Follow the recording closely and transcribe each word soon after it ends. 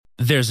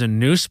There's a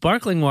new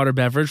sparkling water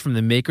beverage from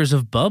the makers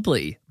of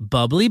Bubbly,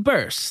 Bubbly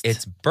Burst.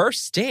 It's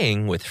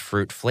bursting with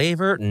fruit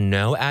flavor,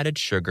 no added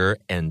sugar,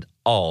 and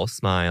all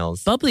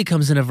smiles. Bubbly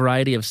comes in a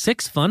variety of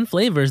 6 fun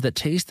flavors that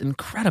taste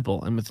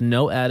incredible, and with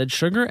no added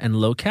sugar and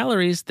low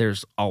calories,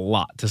 there's a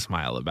lot to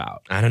smile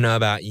about. I don't know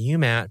about you,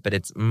 Matt, but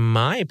it's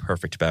my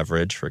perfect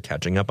beverage for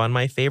catching up on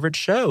my favorite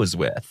shows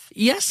with.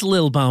 Yes,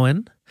 Lil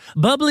Bowen.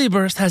 Bubbly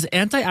Burst has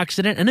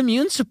antioxidant and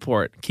immune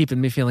support, keeping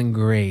me feeling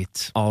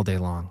great all day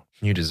long.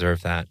 You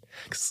deserve that.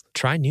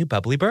 Try new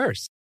Bubbly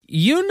Burst.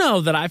 You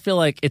know that I feel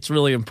like it's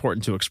really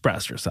important to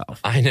express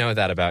yourself. I know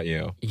that about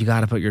you. You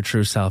got to put your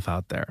true self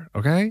out there,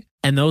 okay?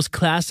 And those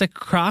classic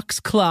Crocs,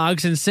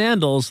 clogs, and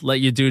sandals let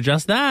you do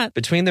just that.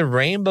 Between the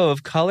rainbow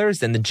of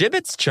colors and the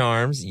Jibbitz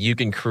charms, you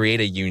can create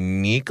a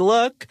unique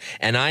look.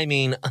 And I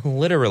mean,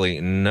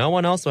 literally, no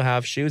one else will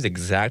have shoes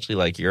exactly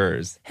like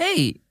yours.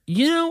 Hey,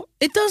 you know,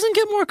 it doesn't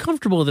get more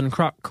comfortable than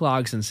Croc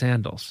clogs and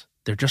sandals.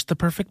 They're just the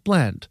perfect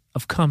blend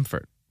of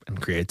comfort and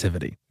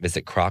creativity.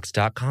 Visit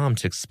crocs.com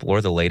to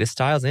explore the latest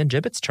styles and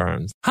Jibbitz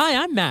charms.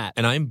 Hi, I'm Matt.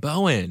 And I'm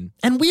Bowen.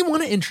 And we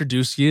want to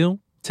introduce you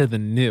to the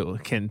new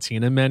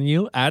Cantina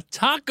menu at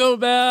Taco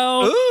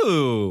Bell.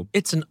 Ooh,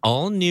 it's an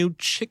all-new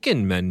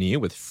chicken menu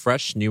with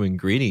fresh new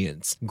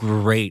ingredients.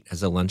 Great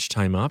as a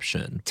lunchtime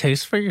option.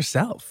 Taste for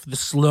yourself. The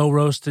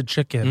slow-roasted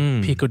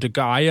chicken, pico de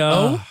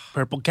gallo,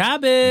 purple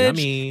cabbage,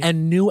 Yummy.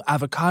 and new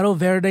avocado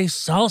verde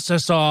salsa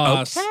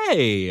sauce.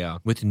 Okay.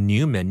 With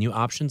new menu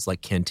options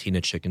like Cantina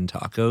chicken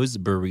tacos,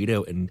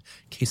 burrito, and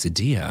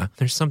quesadilla,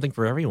 there's something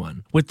for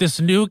everyone. With this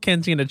new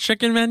Cantina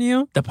chicken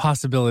menu, the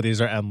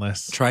possibilities are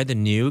endless. Try the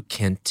new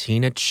Cantina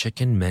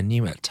chicken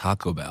menu at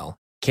Taco Bell.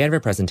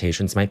 Canva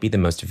presentations might be the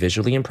most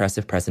visually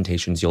impressive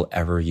presentations you'll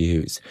ever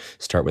use.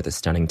 Start with a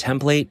stunning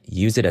template,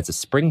 use it as a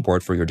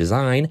springboard for your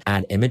design,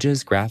 add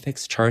images,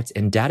 graphics, charts,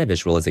 and data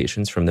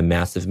visualizations from the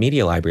massive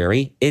media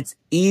library. It's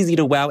easy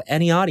to wow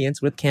any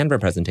audience with Canva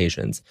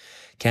presentations.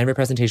 Canva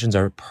presentations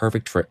are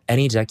perfect for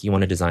any deck you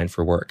want to design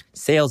for work.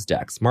 Sales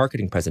decks,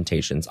 marketing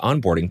presentations,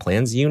 onboarding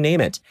plans, you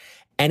name it.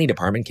 Any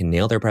department can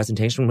nail their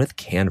presentation with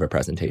Canva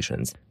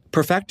presentations.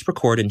 Perfect,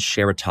 record, and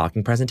share a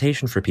talking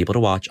presentation for people to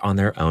watch on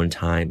their own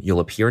time. You'll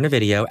appear in a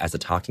video as a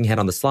talking head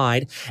on the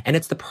slide, and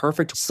it's the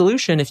perfect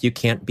solution if you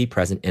can't be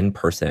present in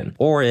person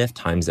or if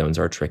time zones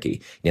are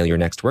tricky. Nail your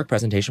next work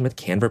presentation with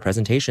Canva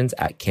presentations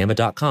at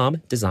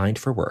canva.com, designed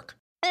for work.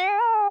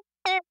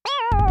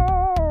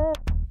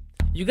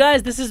 You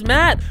guys, this is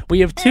Matt.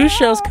 We have 2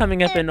 shows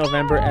coming up in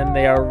November, and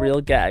they are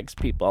real gags,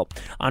 people.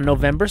 On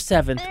November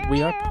 7th,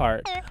 we are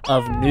part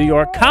of New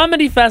York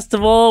Comedy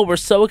Festival. We're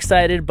so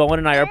excited. Bowen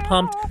and I are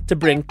pumped to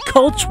bring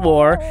Culture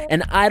War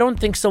and I Don't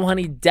Think So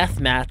Honey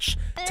Deathmatch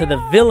to the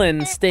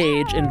Villain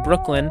stage in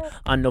Brooklyn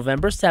on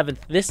November 7th.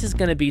 This is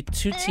going to be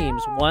 2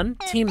 teams. One,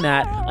 Team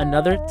Matt,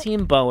 another,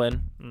 Team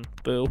Bowen.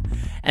 Boo.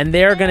 And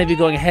they're going to be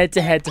going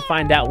head-to-head to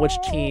find out which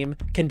team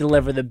can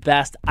deliver the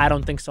best I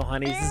Don't Think So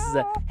Honeys. This is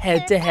a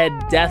head-to-head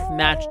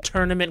deathmatch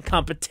tournament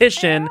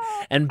competition,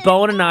 and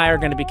Bowen and I are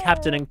going to be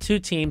captaining 2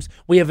 teams.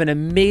 We have an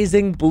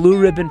amazing blue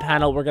ribbon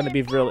panel we're going to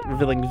be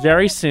revealing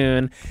very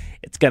soon.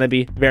 It's going to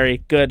be very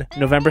good.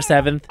 November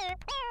 7th,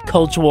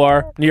 Culture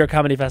War, New York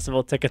Comedy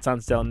Festival. Tickets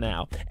on sale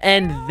now.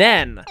 And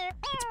then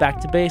it's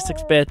back to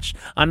basics, bitch.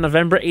 On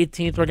November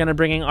 18th, we're going to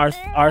bring in our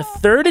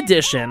 3rd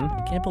edition,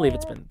 I can't believe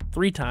it's been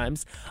 3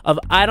 times, of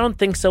I Don't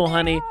Think So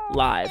Honey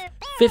Live.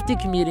 50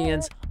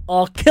 comedians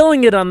all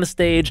killing it on the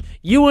stage.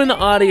 You in the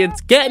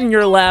audience getting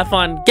your laugh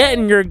on,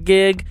 getting your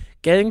gig,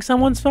 getting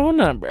someone's phone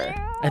number.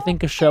 I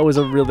think a show is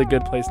a really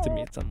good place to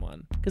meet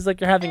someone. Because,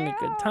 like, you're having a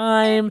good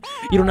time.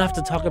 You don't have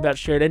to talk about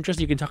shared interests.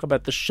 You can talk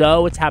about the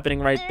show. It's happening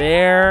right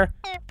there.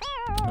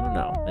 I don't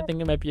know. I think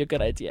it might be a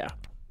good idea.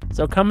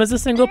 So come as a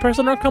single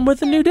person or come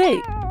with a new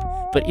date.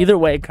 But either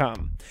way,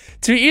 come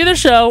to either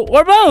show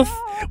or both.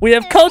 We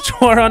have Culture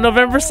War on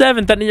November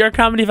 7th at New York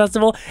Comedy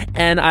Festival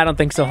and I Don't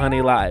Think So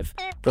Honey Live,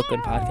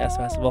 Brooklyn Podcast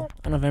Festival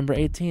on November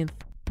 18th.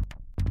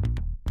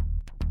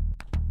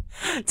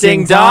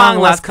 Ding dong,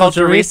 Las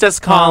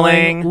Culturistas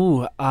calling.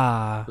 Ooh,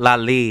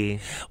 Lali.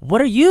 what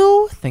are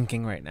you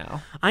thinking right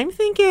now? I'm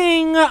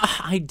thinking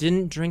I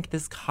didn't drink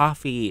this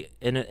coffee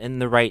in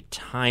the right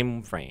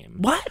time frame.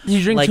 What? Did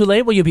you drink Like, too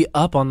late? Will you be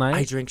up all night?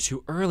 I drank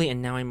too early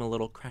and now I'm a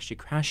little crash.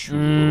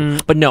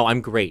 But no,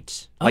 I'm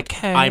great. Like,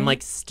 Okay. I'm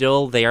like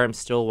still there. I'm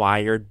still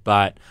wired,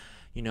 but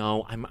you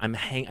know,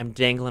 I'm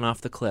dangling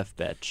off the cliff,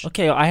 bitch.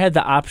 Okay, I had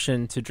the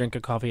option to drink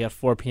a coffee at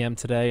 4 p.m.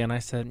 today, and I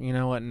said, you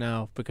know what,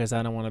 no, because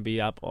I don't want to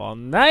be up all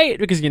night,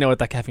 because you know what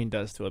that caffeine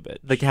does to a bitch.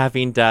 The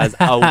caffeine does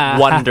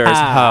wonders,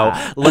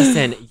 ho.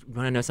 Listen, you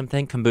want to know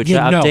something? Kombucha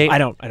update?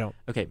 No, I don't.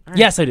 Okay. All right.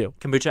 Yes, I do.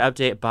 Kombucha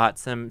update. Bought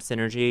some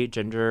Synergy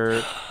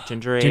Gingerade.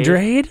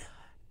 Gingerade?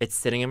 It's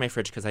sitting in my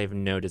fridge because I have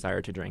no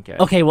desire to drink it.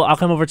 Okay, well, I'll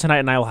come over tonight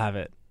and I will have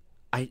it.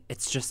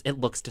 It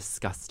looks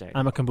disgusting.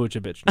 I'm a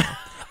kombucha bitch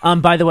now.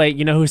 By the way,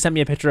 you know who sent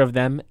me a picture of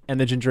them and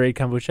the Gingerade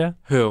kombucha?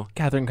 Who?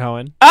 Catherine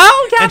Cohen.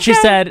 Oh, Catherine! And she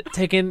said,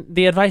 taking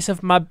the advice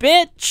of my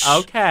bitch.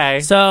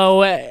 Okay.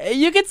 So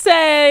you could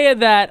say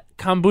that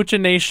Kombucha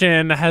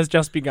Nation has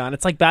just begun.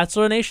 It's like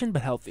Bachelor Nation,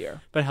 but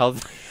healthier. But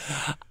health.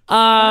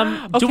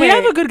 Do we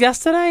have a good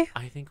guest today?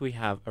 I think we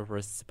have a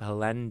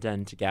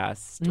resplendent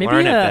guest. Maybe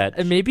Learn it,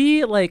 bitch.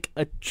 maybe like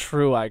a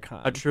true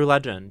icon. A true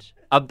legend.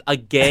 A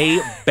gay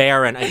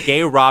baron, a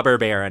gay robber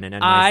baron in NYC.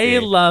 I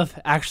love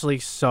actually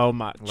so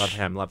much. Love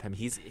him.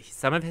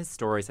 Some of his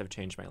stories have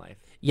changed my life.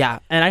 Yeah,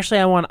 and actually,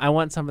 I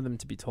want some of them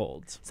to be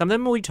told. Some of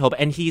them will be told,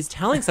 and he's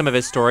telling some of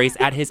his stories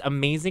at his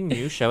amazing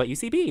new show at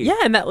UCB. Yeah,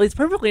 and that leads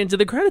perfectly into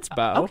the credits,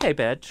 Bo. Okay,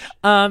 bitch.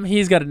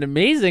 He's got an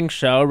amazing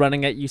show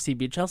running at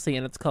UCB Chelsea,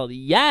 and it's called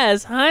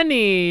Yes,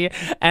 Honey,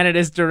 and it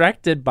is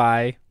directed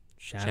by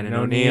Shannon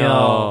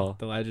O'Neill,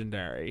 the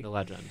legendary. The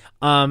legend.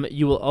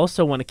 You will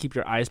also want to keep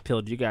your eyes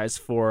peeled, you guys,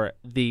 for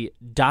the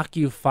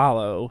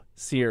docu-follow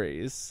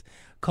series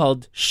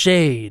called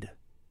Shade,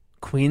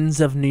 Queens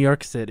of New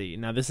York City.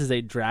 Now, this is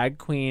a drag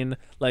queen,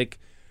 like,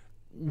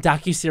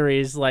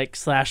 docu-series, like,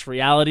 /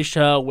 reality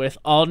show with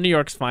all New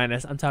York's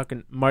finest. I'm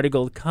talking Marty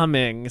Gold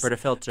Cummings, Britta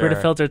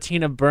Filter,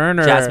 Tina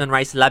Burner, Jasmine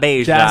Rice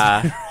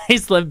LaBeija,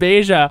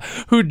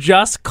 who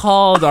just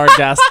called our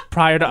guest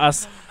prior to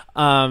us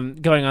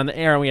going on the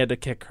air, and we had to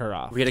kick her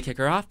off. We had to kick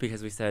her off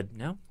because we said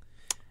no.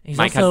 He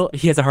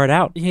has a hard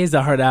out. He has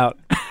a hard out.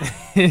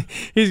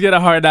 He's got a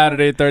hard out at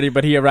 8:30,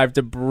 but he arrived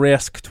a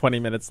brisk 20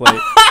 minutes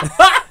late.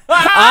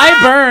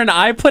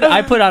 I put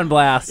on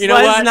blast. You know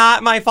what?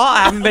 Not my fault. I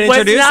haven't been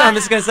introduced. I'm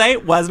just gonna say,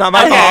 was not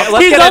my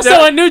fault. He's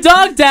also a new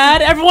dog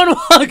dad. Everyone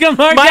welcome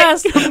our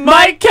guest,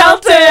 Mike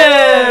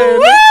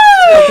Kelton.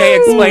 Okay,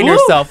 explain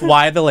yourself.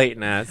 Why the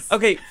lateness?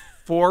 Okay,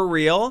 for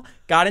real.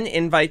 Got an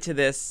invite to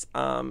this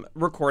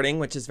recording,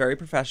 which is very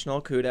professional.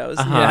 Kudos.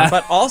 Yeah.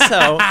 But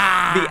also,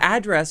 the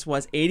address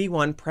was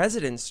 81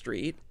 President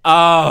Street.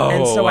 Oh.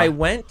 And so I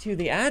went to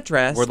the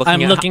address. I'm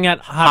looking at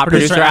hot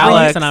producer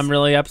Alex, and I'm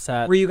really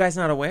upset. Were you guys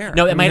not aware?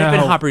 No, it might have been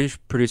hot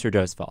producer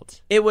Joe's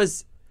fault. It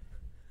was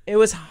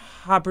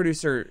hot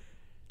producer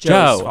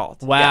Joe's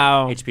fault.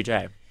 Wow. Yeah,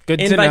 HPJ. Good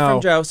to Invite know.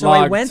 from Joe. So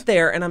Logged. I went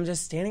there, and I'm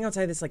just standing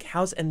outside this like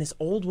house, and this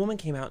old woman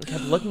came out and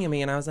kept looking at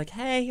me, and I was like,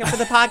 "Hey, here for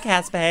the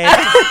podcast, babe."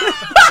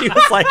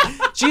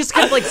 she just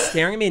kept like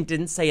staring at me and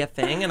didn't say a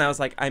thing, and I was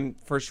like, "I'm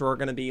for sure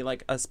gonna be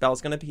like a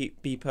spell's gonna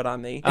be put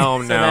on me."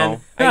 Oh, so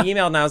no. Then I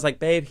emailed and I was like,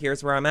 "Babe,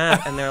 here's where I'm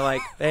at," and they're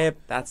like, "Babe,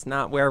 that's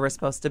not where we're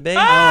supposed to be." Oh,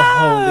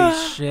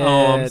 holy shit.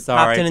 Oh, I'm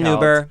sorry. Hopped in an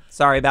Uber.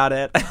 Sorry about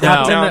it.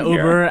 Hopped in I'm the here.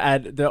 Uber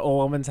at the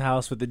old woman's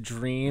house with a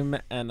dream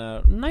and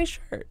a nice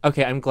shirt.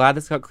 Okay, I'm glad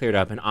this got cleared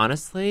up. And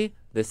honestly,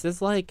 this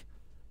is like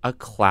a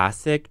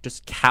classic,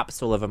 just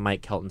capsule of a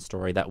Mike Kelton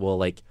story that will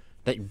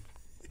that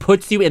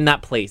puts you in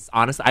that place.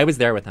 Honestly, I was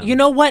there with him. You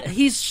know what?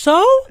 He's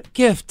so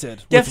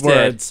gifted with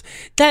words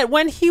that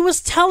when he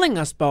was telling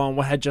us, Bowen,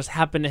 what had just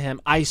happened to him,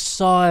 I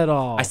saw it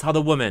all. I saw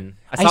the woman.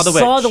 I I saw the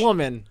saw witch. the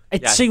woman.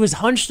 Yes. She was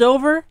hunched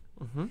over.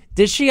 Mm-hmm.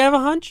 Did she have a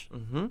hunch?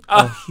 Mm-hmm.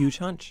 A huge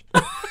hunch.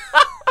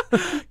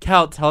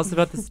 Kel, tell us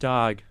about this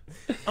dog.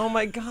 Oh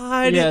my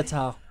god. Yeah,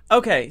 tell.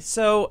 Okay,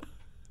 so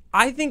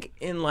I think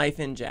in life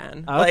in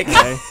Jan,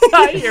 Okay.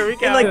 Here we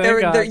go. and like Oh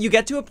my God. there, you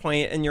get to a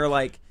point and you're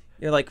like,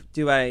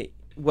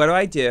 what do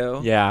I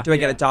do? Yeah. Do I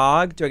get a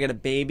dog? Do I get a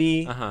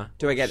baby? Uh-huh.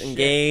 Do I get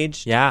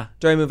engaged? Yeah.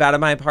 Do I move out of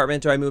my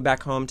apartment? Do I move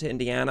back home to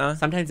Indiana?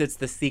 Sometimes it's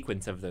the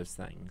sequence of those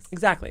things.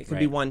 Exactly. It could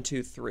be Right. 1,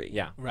 2, 3.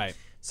 Yeah. Right.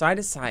 So I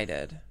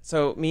decided.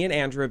 So me and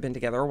Andrew have been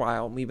together a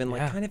while. And we've been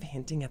Yeah. like kind of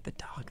hinting at the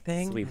dog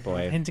thing. Sweet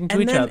boy. Hinting to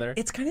And each then other.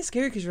 it's kind of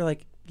scary because you're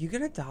like, you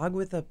get a dog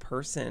with a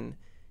person,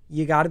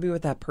 you got to be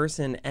with that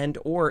person, and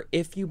or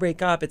if you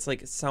break up, it's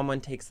like someone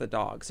takes the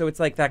dog. So it's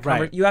like that.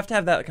 Right. You have to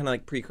have that kind of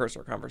like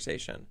precursor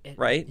conversation,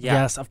 right? Yeah.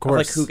 Yes, of Of, course.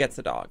 like who gets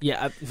the dog.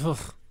 Yeah.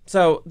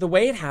 So the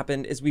way it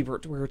happened is we were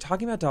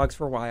talking about dogs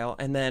for a while,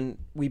 and then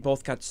we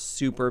both got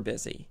super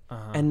busy,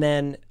 and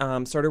then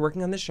started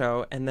working on the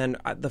show. And then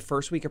the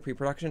first week of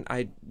pre-production,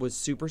 I was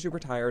super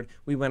tired.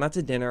 We went out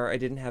to dinner. I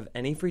didn't have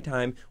any free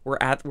time.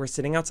 We're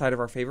sitting outside of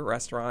our favorite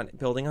restaurant,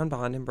 Building on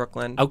Bond in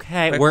Brooklyn.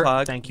 Okay, Quick we're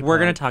plug. Thank you. we're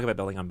Plug. gonna talk about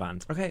building on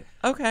Bond. Okay.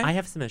 I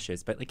have some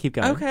issues, but keep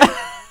going. Okay.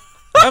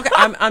 Okay.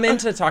 I'm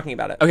into talking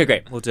about it. Okay,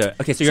 great. We'll do it.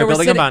 Okay, so you're we're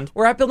building sitting- on Bond.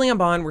 We're at Building on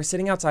Bond. We're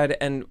sitting outside,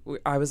 and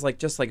I was like,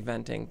 just like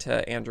venting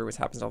to Andrew, which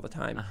happens all the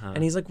time.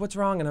 And he's like, "What's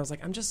wrong?" And I was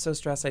like, "I'm just so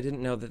stressed. I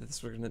didn't know that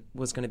this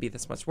was gonna be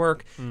this much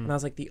work." And I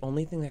was like, "The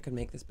only thing that could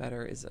make this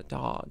better is a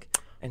dog."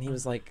 And he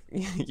was like,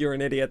 "You're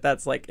an idiot.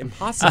 That's like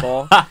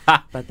impossible."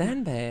 But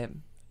then, babe,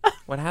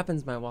 what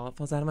happens? My wallet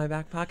falls out of my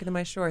back pocket in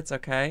my shorts.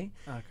 Okay.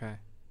 Okay.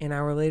 An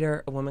hour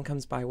later, a woman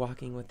comes by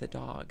walking with the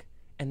dog,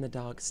 and the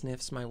dog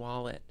sniffs my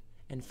wallet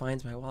and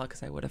finds my wallet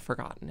because I would have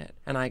forgotten it.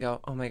 And I go,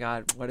 "Oh my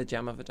God, what a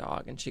gem of a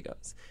dog." And she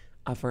goes,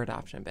 "Up for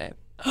adoption, babe."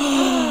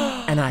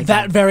 And I go,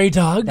 That very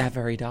dog? that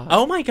very dog.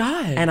 Oh my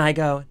god. And I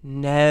go,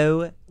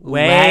 "No Way,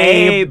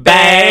 way,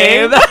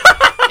 babe."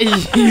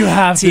 You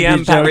have to TM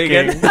be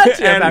Patrigan.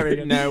 joking. And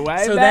Patrigan. No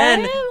way, So babe.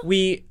 then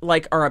we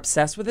like are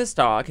obsessed with this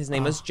dog. His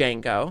name was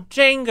Django.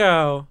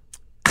 Django.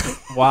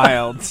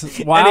 Wild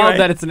Anyway.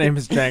 that its name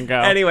is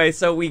Django. Anyway,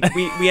 so we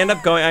end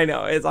up going. I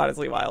know, it's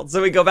honestly wild.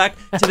 So we go back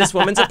to this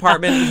woman's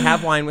apartment. We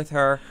have wine with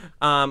her.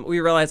 We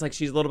realize like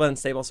she's a little bit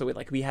unstable, so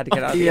we had to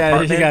get out of the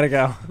apartment. you gotta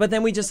go. But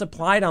then we just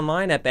applied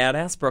online at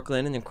Badass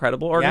Brooklyn, an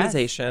incredible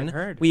organization. I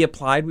heard. We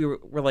applied. We're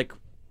like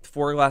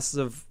 4 glasses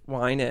of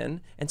wine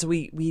in, and so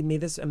we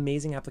made this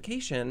amazing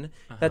application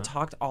that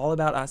talked all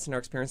about us and our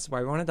experiences,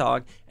 why we want a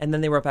dog. And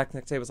then they wrote back the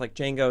next day. It was like,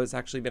 Django has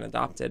actually been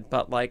adopted,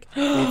 but like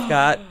we've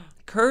got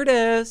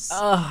Curtis.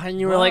 And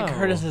you were like,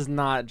 Curtis is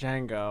not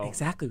Django.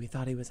 Exactly. We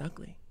thought he was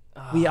ugly.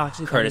 We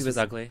actually thought Curtis he was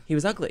ugly? He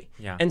was ugly.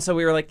 Yeah. And so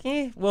we were like,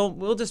 well,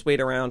 we'll just wait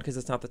around because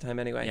it's not the time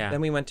anyway. Yeah.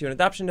 Then we went to an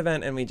adoption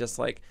event and we just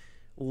like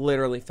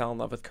literally fell in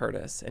love with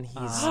Curtis, and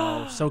he's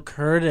So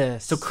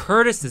Curtis. So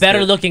Curtis is better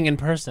the- looking in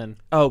person,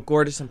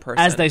 gorgeous in person,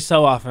 as they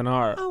so often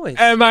are. Always.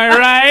 Am I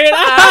right?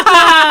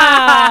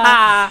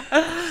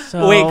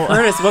 So, Wait,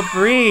 Curtis, what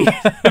breed?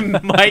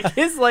 Mike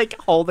is like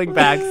holding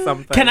back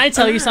something. Can I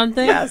tell you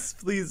something? Yes,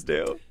 please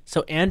do.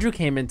 So Andrew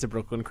came into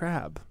Brooklyn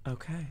Crab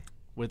Okay.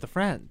 with a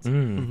friend.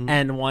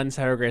 And one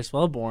Sarah Grace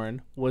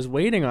Wellborn was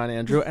waiting on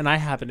Andrew, and I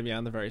happened to be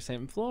on the very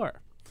same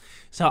floor.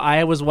 So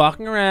I was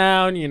walking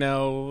around,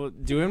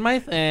 doing my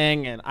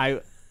thing, and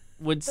I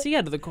would see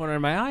out of the corner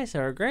of my eye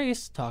Sarah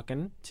Grace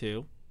talking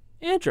to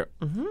Andrew,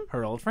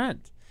 her old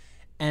friend.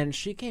 And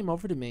she came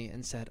over to me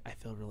and said, I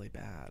feel really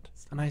bad.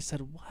 And I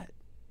said, what?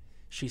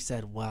 She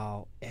said,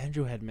 well,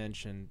 Andrew had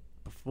mentioned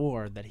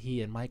before that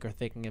he and Mike are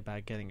thinking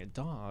about getting a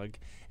dog.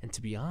 And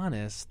to be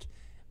honest,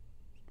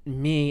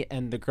 me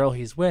and the girl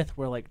he's with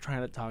were like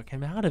trying to talk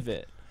him out of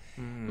it.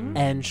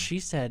 And she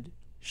said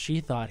she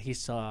thought she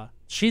saw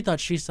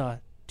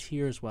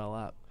tears well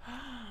up,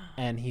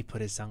 and he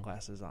put his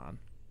sunglasses on.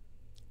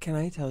 Can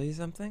I tell you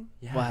something?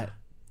 Yeah. What?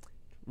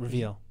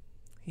 Reveal.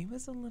 He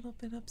was a little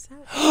bit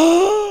upset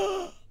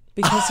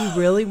because he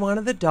really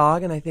wanted the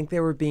dog, and I think they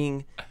were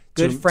being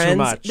good Too friends.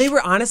 much. They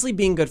were honestly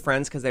being good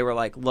friends because they were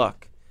like,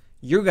 look,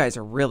 you guys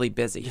are really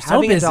busy. so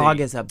Having busy. a dog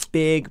is a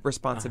big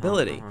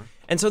responsibility.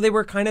 And so they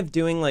were kind of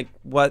doing like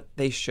what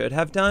they should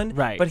have done.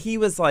 Right. But he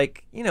was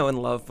like, in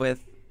love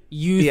with.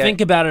 You Yeah.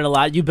 think about it a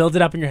lot. You build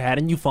it up in your head,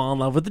 and you fall in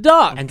love with the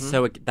dog. And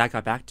so that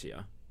got back to you.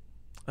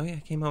 Oh yeah, I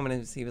came home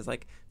and he was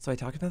like, so I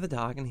talked about the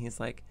dog, and he's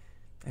like,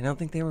 I don't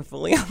think they were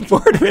fully on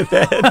board with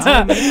it.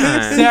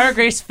 Sarah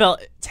Grace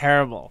felt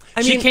terrible.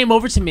 She mean- came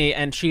over to me,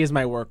 and she is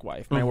my work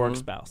wife, my work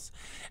spouse.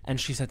 And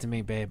she said to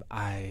me, babe,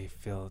 I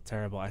feel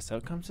terrible. I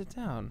said, come sit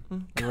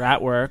down. We're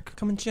at work.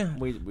 Come and chat.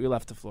 We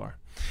left the floor.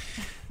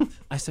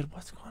 I said,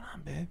 what's going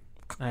on, babe?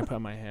 And I put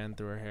my hand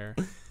through her hair.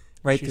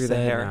 Right She through the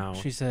said, hair. no.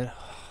 She said,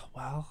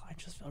 well, I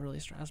just feel really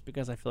stressed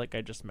because I feel like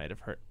I just might have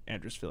hurt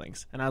Andrew's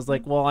feelings. And I was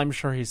like, well, I'm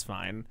sure he's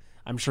fine.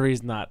 I'm sure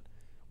he's not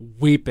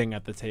weeping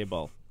at the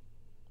table.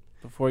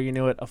 Before you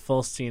knew it, a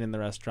full scene in the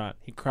restaurant.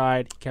 He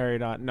cried, he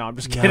carried on. No, I'm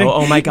just kidding.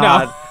 Oh my No.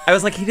 God. I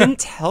was like, he didn't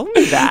tell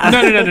me that.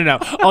 No.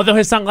 Although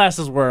his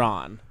sunglasses were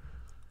on.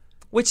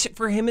 Which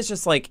for him is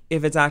just like,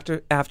 if it's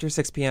after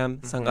 6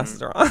 p.m.,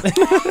 sunglasses are on.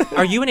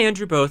 Are you and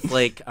Andrew both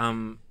like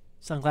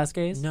Sunglass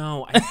gaze?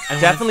 no, I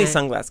wanna Definitely say-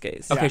 sunglass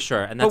gaze. Okay,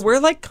 sure. And that's But we're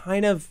like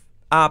kind of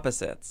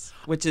opposites,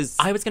 which is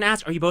I was gonna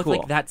ask, are you both Cool.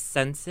 like that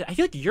sensitive? I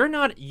feel like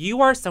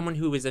you are someone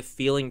who is a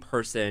feeling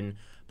person,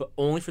 but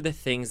only for the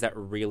things that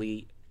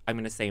really, I'm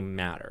gonna say,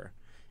 matter.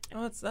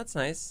 oh, that's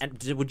nice.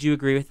 And would you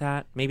agree with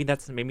that? Maybe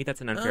that's an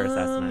unfair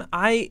assessment.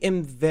 I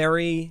am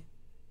very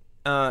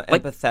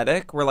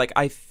empathetic. Where like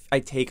I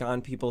take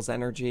on people's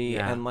energy,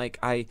 Yeah. and like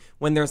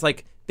when there's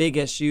like big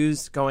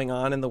issues going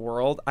on in the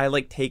world, I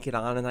like take it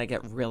on and I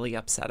get really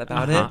upset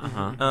about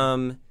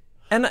it.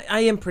 And I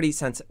am pretty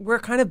sensitive. We're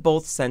kind of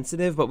both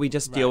sensitive, but we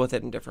just deal with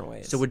it in different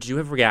ways. So would you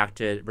have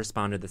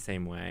responded the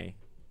same way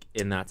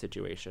in that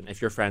situation?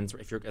 If if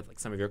like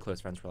some of your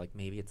close friends were like,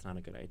 maybe it's not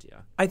a good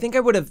idea. I think I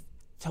would have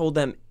told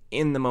them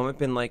in the moment,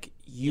 been like,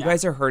 you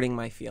guys are hurting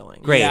my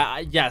feelings. Great. Yeah,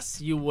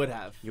 yes, you would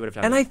have. You would have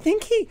done And that.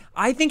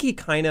 I think he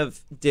kind of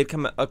did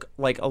come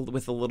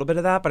with a little bit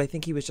of that, but I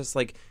think he was just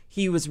like,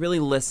 he was really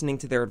listening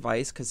to their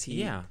advice because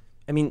Yeah.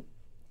 I mean,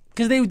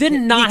 Because they did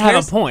not he have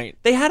cares- a point.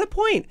 They had a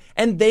point,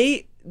 and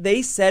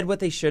they said what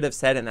they should have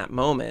said in that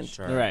moment.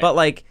 Sure. Right. But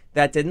like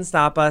that didn't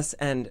stop us,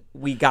 and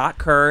we got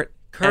Kurt.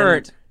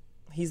 Kurt.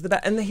 and he's the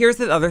best. And here's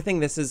the other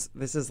thing. This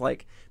is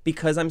like,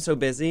 because I'm so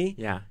busy.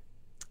 Yeah.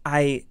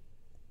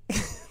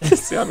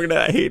 See, I'm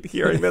gonna hate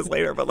hearing this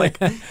later, but like,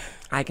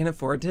 I can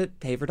afford to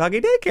pay for doggy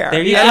daycare.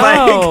 There you And,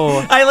 go.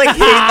 like, I like hate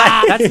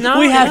that. That's not.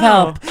 We have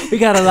help. We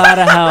got a lot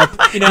of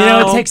help. You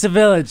know, it takes a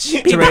village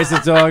to raise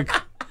a dog.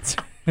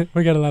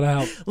 We got a lot of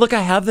help. Look, I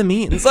have the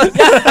means.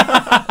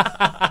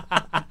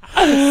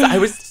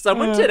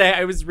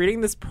 I was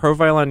reading this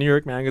profile on New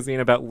York Magazine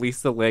about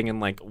Lisa Ling and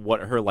like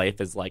what her life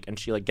is like, and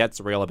she like gets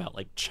real about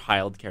like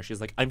childcare.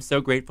 She's like, I'm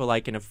so grateful I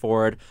can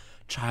afford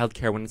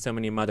childcare when so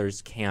many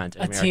mothers can't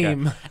in A America.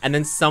 team. And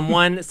then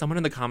someone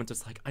in the comments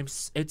was like,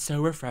 it's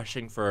so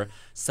refreshing for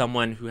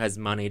someone who has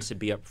money to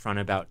be upfront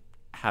about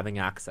having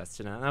access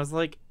to it. And I was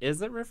like,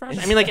 is it refreshing?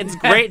 I mean, like, it's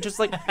great. Just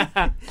like,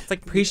 it's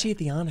like Appreciate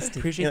the honesty.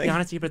 appreciate the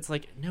honesty, but it's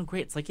like, no,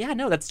 great. It's like, yeah,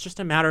 no, that's just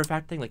a matter of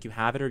fact thing. Like, you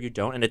have it or you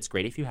don't, and it's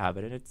great if you have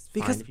it, and it's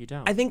Because fine if you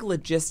don't. I think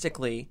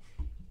logistically,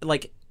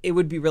 like, it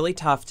would be really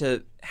tough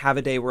to have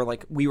a day where,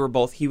 like, we were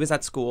both, he was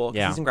at school, 'cause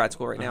Yeah. he's in grad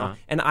school right now,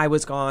 and I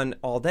was gone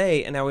all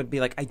day, and I would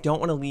be like, I don't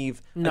want to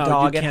leave No, a you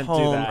dog at can't do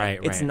home. that. Right,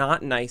 It's right.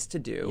 not nice to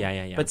do.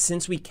 Yeah. But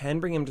since we can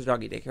bring him to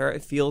doggy daycare,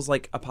 it feels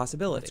like a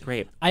possibility. It's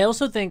great. I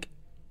also think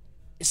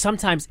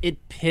sometimes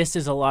it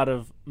pisses a lot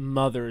of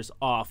mothers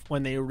off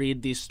when they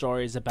read these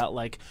stories about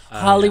like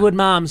Hollywood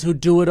moms who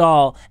do it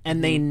all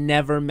and they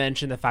never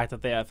mention the fact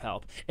that they have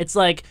help. It's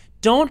like,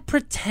 don't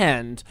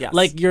pretend Yes.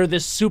 like you're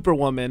this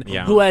superwoman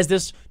Yeah. who has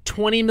this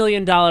 $20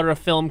 million a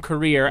film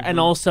career and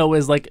also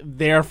is like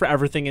there for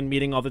everything and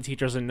meeting all the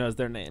teachers and knows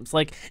their names.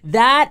 Like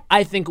that,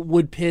 I think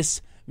would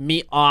piss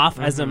me off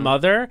as a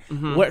mother.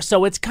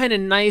 So it's kind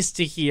of nice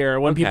to hear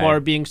when people Okay. are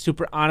being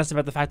super honest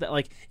about the fact that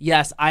like,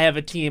 yes, I have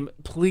a team.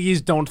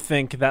 Please don't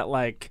think that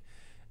like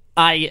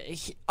I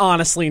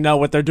honestly know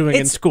what they're doing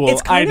in school.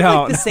 It's kind I of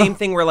don't. like the same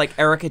thing where like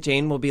Erica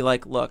Jane will be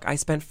like, look, I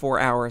spent 4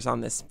 hours on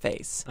this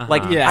face.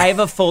 Like Yeah. I have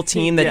a full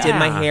team that did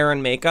my Yeah. hair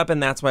and makeup,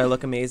 and that's why I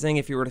look amazing.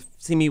 If you were to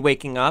see me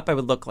waking up, I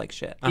would look like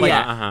shit. Uh-huh, Like,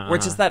 Yeah. We're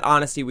just that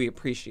honesty we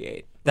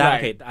appreciate.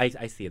 That Right. okay,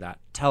 I see that.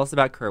 Tell us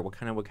about Kurt. What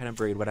kind of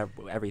breed? Whatever,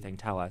 everything.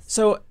 Tell us.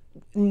 So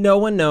no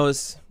one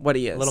knows what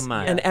he is. Little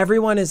mutt. And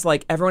everyone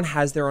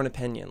has their own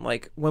opinion.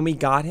 Like when we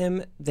got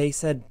him, they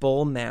said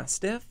bull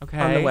mastiff on the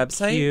Okay,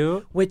 website.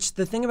 cute. Which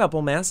the thing about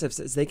bull mastiffs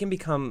is they can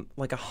become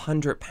like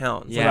 100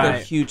 pounds. Yeah. Like they're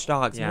Right. huge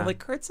dogs. And Yeah. we're like,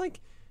 Kurt's like,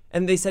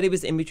 and they said he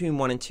was in between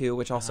 1 and 2,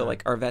 which Uh-huh. also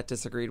like our vet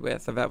disagreed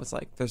with. The vet was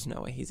like, there's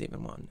no way he's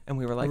even 1. And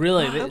we were like,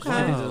 Really? "Oh, They okay."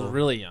 think this is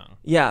really young.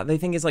 Yeah, they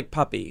think he's like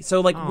puppy.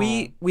 So like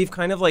we've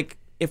kind of like,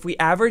 if we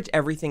average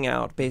everything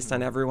out based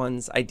on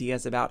everyone's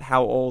ideas about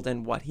how old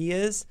and what he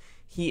is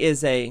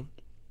a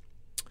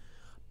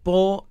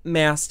bull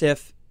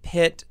mastiff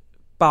pit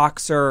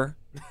boxer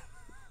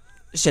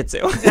shih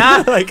tzu.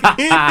 Like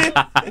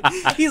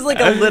he's like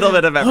a little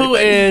bit of everything. Who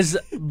is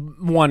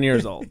 1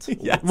 year old?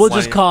 Yes. We'll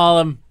just 1. call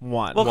him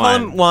 1. We'll call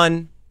him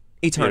 1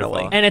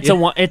 eternally. Beautiful. And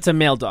it's a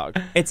male dog.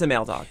 It's a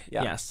male dog.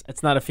 Yeah. Yes,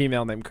 it's not a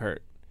female named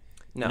Kurt.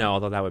 No. No,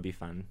 although that would be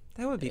fun.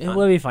 That would be It fun.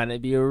 would be fun.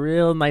 It'd be a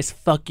real nice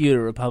fuck you to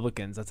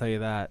Republicans. I'll tell you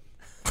that.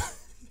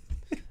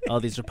 All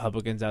these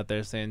Republicans out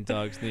there saying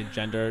dogs need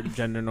gender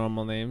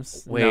normal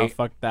names. No, Wait.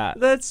 fuck that.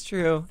 That's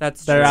true.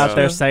 That's They're true. out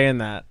there saying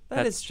that.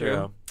 That That's is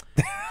true.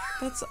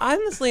 That's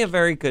honestly a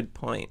very good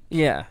point.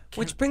 Yeah.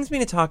 Which brings me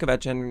to talk about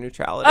gender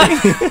neutrality.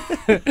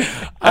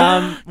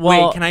 Well,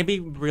 Wait, can I be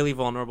really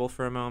vulnerable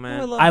for a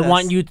moment? love I this.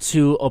 want you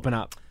to open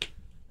up.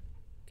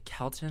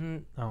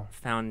 Kelton Oh.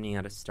 found me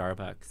at a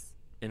Starbucks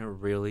in a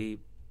really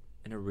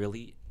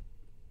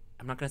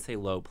I'm not gonna say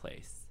low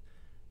place,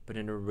 but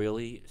in a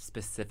really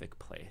specific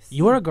place.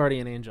 You are a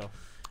guardian angel.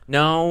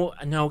 No,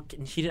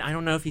 he didn't. I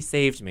don't know if he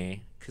saved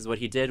me, because what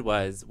I did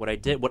was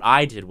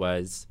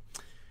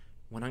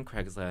went on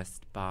Craigslist,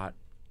 bought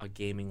a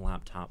gaming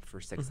laptop for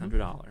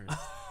 $600,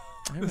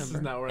 I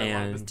remember. not where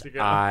and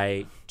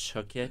I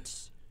took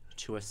it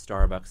to a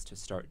Starbucks to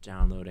start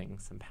downloading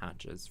some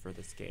patches for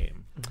this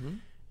game.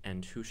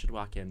 And who should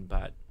walk in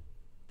but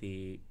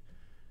the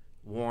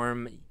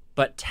warm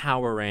but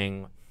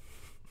towering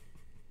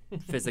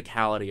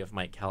physicality of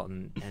Mike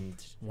Kelton, and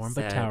Warm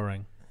said, but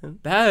towering.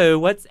 Bo,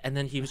 what's, and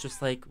then he was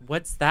just like,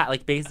 what's that?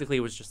 Like, basically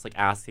was just like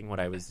asking what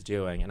I was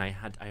doing. And I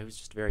was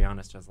just very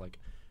honest. I was like,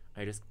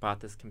 I just bought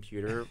this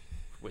computer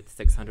with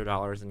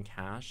 $600 in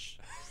cash.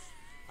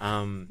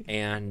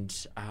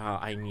 And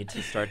I need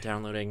to start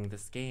downloading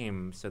this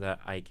game so that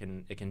it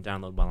can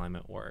download while I'm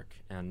at work.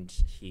 And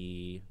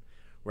he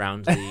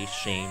roundly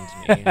shamed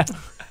me.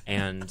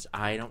 And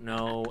I don't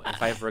know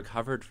if I've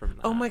recovered from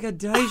that. Oh my god,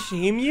 did I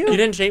shame you? You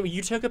didn't shame me.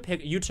 You took a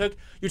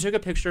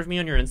picture of me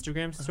on your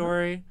Instagram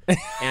story,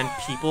 and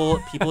people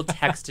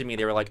texted me.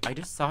 They were like, "I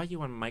just saw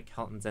you on Mike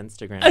Kelton's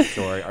Instagram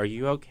story. Are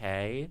you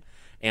okay?"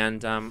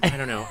 And I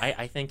don't know.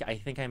 I think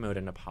I owed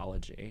an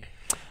apology.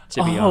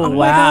 To be Oh, honest.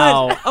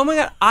 wow. God. Oh my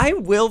god, I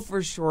will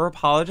for sure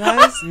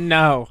apologize.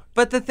 No.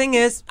 But the thing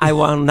is, I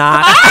will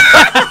not.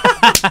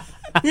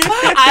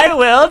 I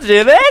will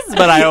do this,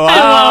 but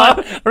I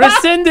won't.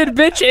 Rescinded,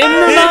 bitch, in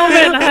the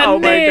moment, honey. Oh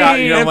my God,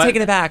 you know I'm what?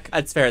 taking it back.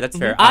 That's fair. That's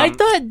fair. I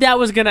thought that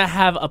was going to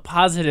have a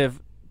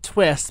positive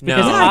twist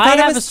because No. Yeah, I I thought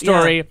it have a was-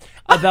 story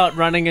about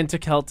running into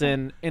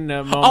Kelton in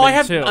a moment, Oh, I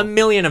have too. a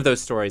million of those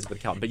stories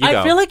with Kelton. But you go.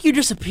 I feel like you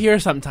disappear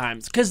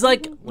sometimes because,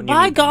 like, When you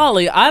by need them.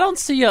 golly, I don't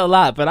see you a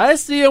lot, but I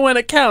see you when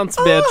it counts,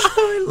 bitch.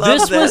 I love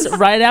was this.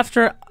 right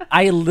after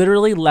I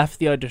literally left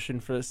the audition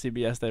for the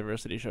CBS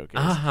Diversity Showcase,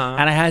 Uh-huh.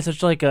 and I had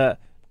such like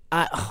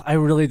I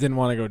really didn't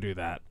want to go do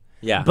that,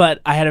 Yeah. but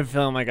I had a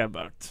feeling like I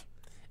booked,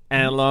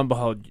 and lo and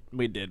behold,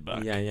 we did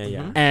book.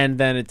 Yeah. And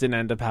then it didn't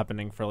end up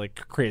happening for like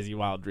crazy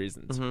wild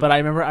reasons. But I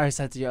remember I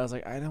said to you, I was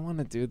like, I don't want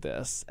to do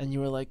this, and you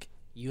were like,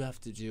 you have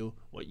to do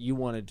what you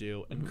want to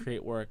do and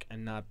create work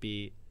and not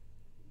be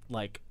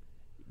like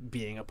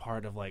being a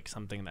part of like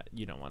something that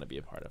you don't want to be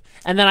a part of.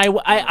 And then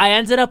I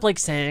ended up like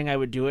saying I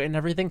would do it and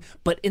everything,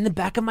 but in the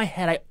back of my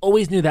head I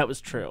always knew that was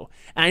true,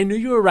 and I knew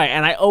you were right,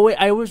 and I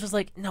always was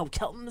like, no,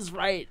 Kelton is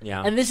right,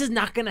 and this is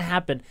not gonna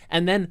happen.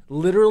 And then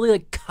literally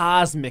like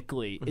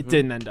cosmically it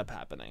didn't end up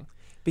happening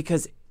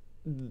because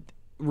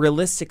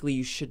realistically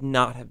you should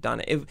not have done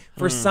it. If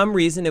for some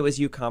reason it was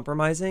you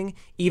compromising,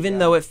 even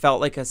though it felt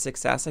like a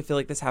success. I feel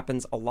like this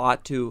happens a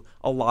lot to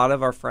a lot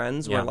of our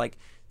friends where like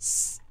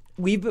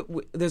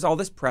there's all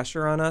this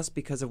pressure on us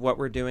because of what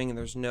we're doing, and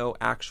there's no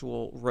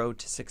actual road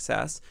to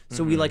success.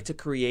 So we like to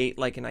create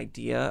like an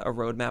idea, a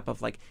roadmap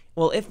of like,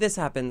 well, if this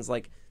happens,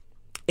 like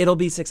it'll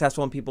be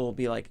successful and people will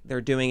be like, they're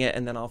doing it,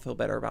 and then I'll feel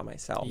better about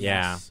myself.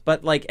 Yeah.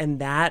 But like,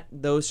 and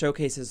those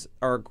showcases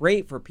are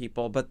great for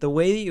people, but the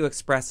way that you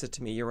expressed it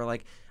to me, you were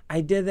like, I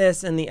did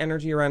this, and the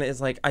energy around it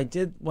is like, I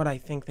did what I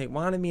think they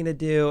wanted me to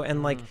do.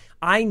 And like,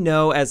 I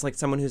know as like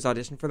someone who's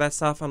auditioned for that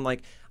stuff, I'm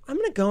like, I'm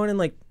going to go in and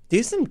like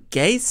do some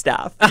gay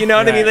stuff. You know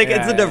what I mean? Like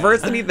it's a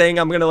diversity thing.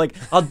 I'm going to like,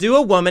 I'll do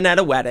a woman at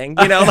a wedding,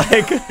 you know,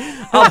 like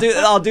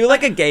I'll do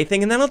like a gay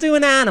thing, and then I'll do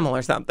an animal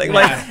or something.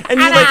 Like, and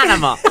you like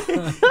animal.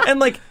 And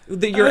like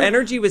your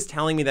energy was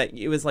telling me that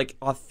it was like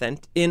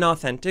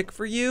inauthentic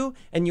for you.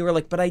 And you were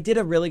like, but I did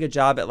a really good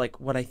job at like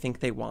what I think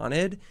they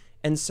wanted.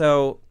 And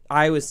so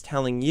I was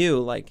telling you,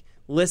 like,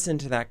 listen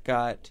to that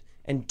gut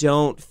and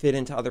don't fit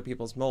into other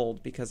people's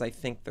mold, because I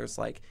think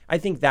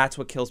that's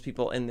what kills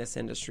people in this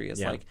industry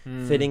is like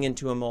fitting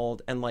into a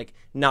mold and like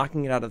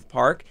knocking it out of the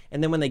park.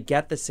 And then when they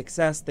get the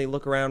success, they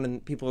look around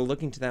and people are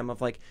looking to them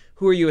of like,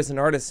 who are you as an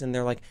artist? And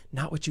they're like,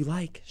 not what you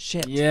like.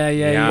 Shit.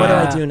 Yeah. What do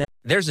I do now?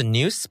 There's a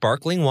new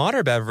sparkling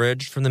water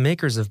beverage from the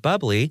makers of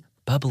Bubbly,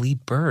 Bubbly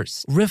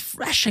Burst.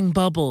 Refreshing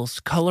bubbles,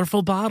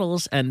 colorful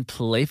bottles, and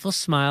playful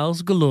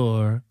smiles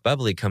galore.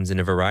 Bubbly comes in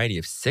a variety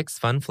of 6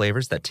 fun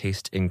flavors that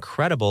taste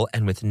incredible,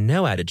 and with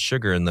no added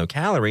sugar and low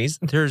calories,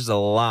 there's a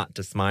lot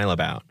to smile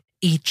about.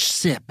 Each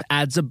sip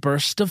adds a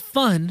burst of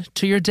fun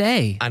to your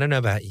day. I don't know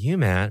about you,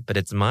 Matt, but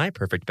it's my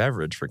perfect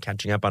beverage for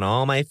catching up on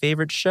all my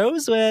favorite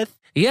shows with.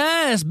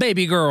 Yes,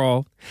 baby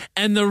girl.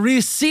 And the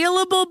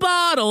resealable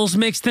bottles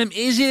makes them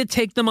easy to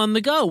take them on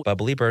the go.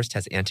 Bubbly Burst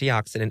has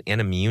antioxidant and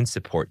immune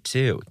support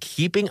too,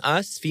 keeping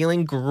us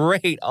feeling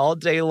great all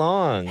day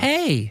long.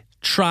 Hey,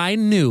 try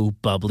new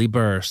Bubbly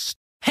Burst.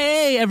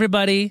 Hey,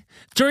 everybody.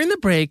 During the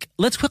break,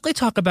 let's quickly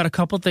talk about a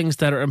couple things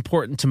that are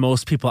important to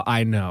most people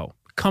I know.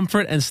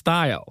 Comfort and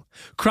style.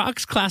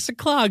 Crocs classic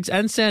clogs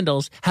and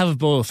sandals have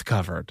both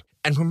covered.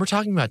 And when we're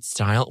talking about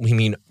style, we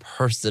mean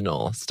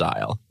personal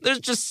style.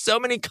 There's just so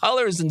many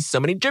colors and so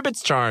many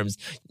Jibbitz charms.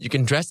 You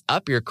can dress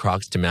up your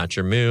Crocs to match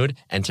your mood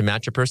and to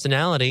match your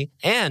personality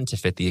and to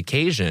fit the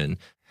occasion.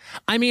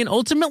 I mean,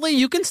 ultimately,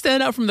 you can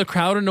stand out from the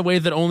crowd in a way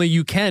that only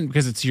you can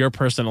because it's your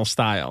personal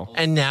style.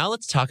 And now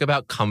let's talk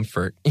about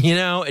comfort. You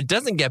know, it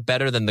doesn't get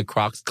better than the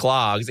Crocs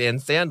clogs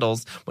and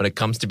sandals when it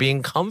comes to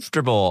being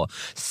comfortable.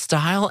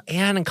 Style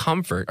and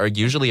comfort are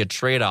usually a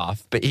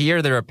trade-off, but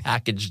here they're a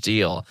package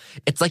deal.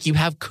 It's like you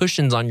have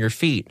cushions on your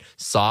feet.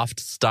 Soft,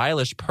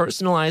 stylish,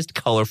 personalized,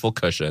 colorful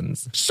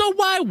cushions. So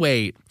why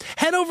wait?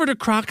 Head over to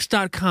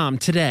Crocs.com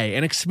today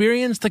and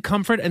experience the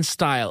comfort and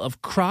style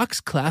of Crocs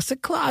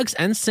classic clogs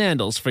and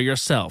sandals for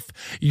yourself.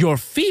 Your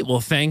feet will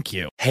thank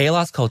you. Hey,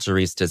 Las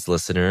Culturistas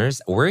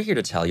listeners, we're here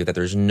to tell you that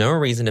there's no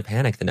reason to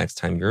panic the next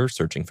time you're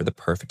searching for the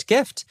perfect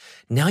gift.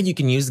 Now you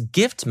can use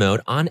gift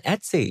mode on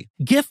Etsy.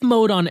 Gift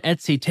mode on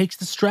Etsy takes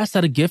the stress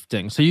out of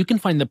gifting so you can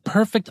find the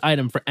perfect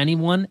item for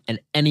anyone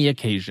and any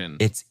occasion.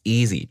 It's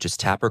easy.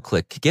 Just tap or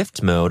click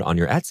gift mode on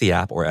your Etsy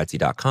app or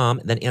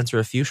Etsy.com, then answer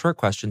a few short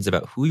questions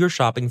about who you're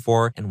shopping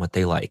for and what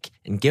they like.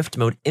 And gift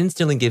mode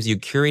instantly gives you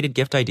curated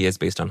gift ideas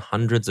based on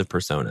hundreds of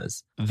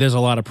personas. There's a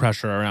lot of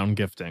pressure around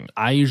gifting.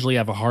 I usually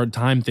have a hard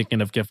time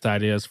thinking of gift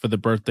ideas for the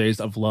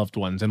birthdays of loved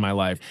ones in my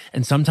life.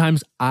 And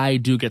sometimes I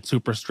do get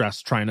super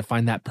stressed trying to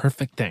find that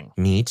perfect thing.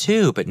 Me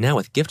too, but now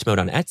with gift mode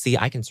on Etsy,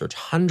 I can search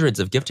hundreds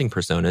of gifting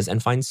personas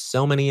and find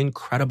so many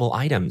incredible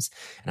items.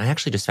 And I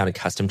actually just found a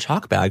custom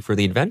chalk bag for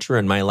the adventurer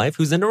in my life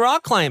who's into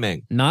rock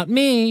climbing. Not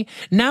me.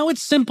 Now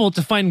it's simple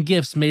to find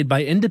gifts made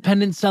by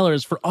independent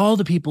sellers for all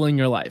the people in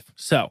your life.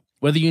 So,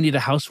 whether you need a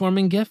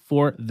housewarming gift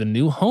for the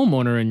new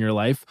homeowner in your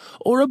life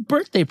or a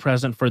birthday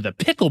present for the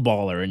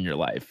pickleballer in your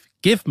life,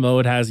 Gift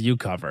Mode has you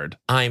covered.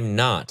 I'm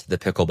not the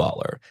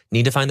pickleballer.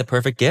 Need to find the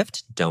perfect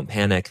gift? Don't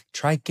panic.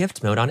 Try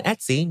gift mode on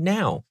Etsy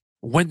now.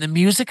 When the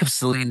music of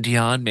Celine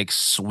Dion makes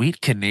sweet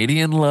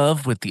Canadian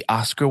love with the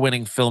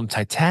Oscar-winning film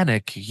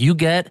Titanic, you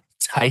get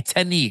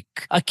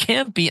Titanic, a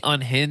campy,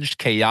 unhinged,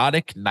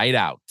 chaotic night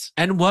out.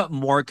 And what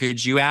more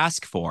could you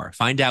ask for?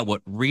 Find out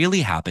what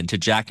really happened to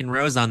Jack and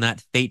Rose on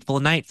that fateful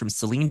night from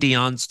Celine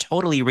Dion's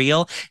totally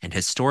real and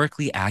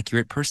historically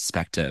accurate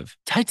perspective.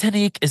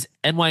 Titanic is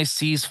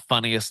NYC's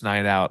funniest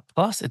night out.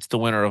 Plus, it's the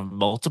winner of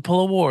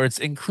multiple awards,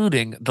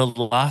 including the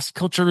Las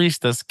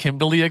Culturistas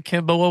Kimberly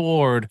Akimbo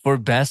Award for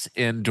Best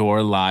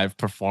Indoor Live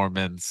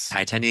Performance.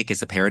 Titanic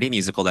is a parody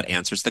musical that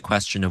answers the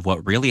question of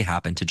what really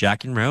happened to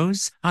Jack and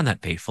Rose on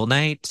that fateful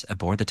night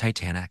aboard the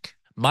Titanic.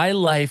 My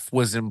life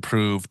was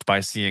improved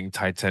by seeing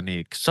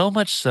Titanic, so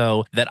much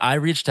so that I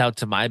reached out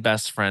to my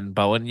best friend,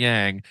 Bowen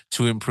Yang,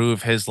 to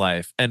improve his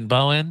life. And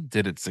Bowen,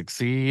 did it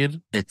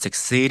succeed? It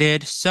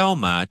succeeded so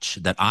much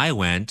that I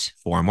went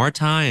 4 more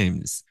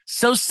times.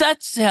 So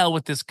set sail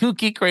with this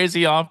kooky,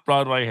 crazy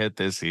off-Broadway hit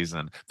this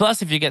season.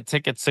 Plus, if you get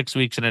tickets 6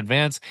 weeks in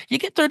advance, you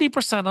get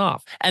 30%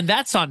 off. And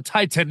that's on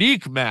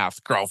Titanic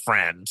math,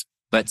 girlfriend.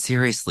 But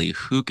seriously,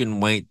 who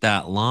can wait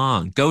that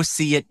long? Go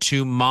see it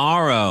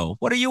tomorrow.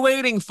 What are you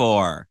waiting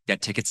for?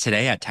 Get tickets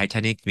today at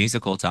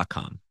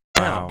TitanicMusical.com.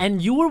 Wow.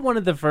 And you were one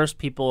of the first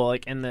people,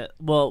 like in the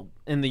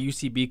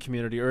UCB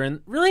community, or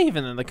in really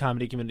even in the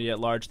comedy community at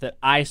large, that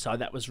I saw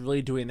that was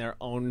really doing their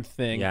own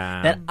thing.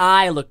 Yeah. That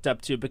I looked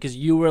up to because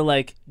you were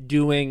like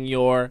doing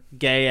your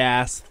gay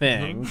ass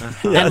thing,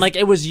 and like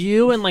it was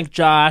you and like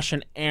Josh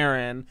and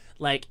Aaron,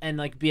 like and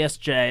like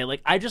BSJ. Like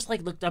I just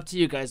like looked up to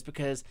you guys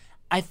because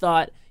I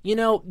thought, you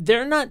know,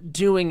 they're not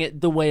doing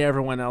it the way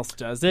everyone else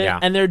does it,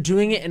 and they're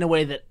doing it in a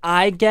way that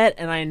I get,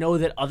 and I know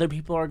that other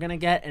people are gonna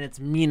get, and it's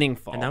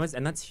meaningful.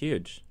 And that's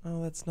huge.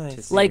 Oh, that's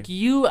nice. Like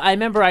you, I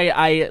remember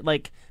I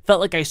like felt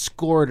like I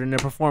scored in a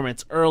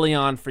performance early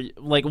on for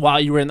like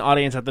while you were in the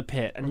audience at the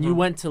pit, and you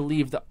went to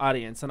leave the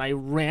audience, and I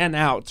ran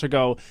out to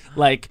go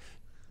like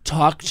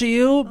talk to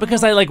you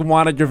because I like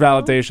wanted your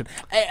validation.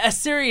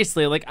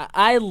 Seriously, like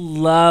I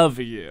love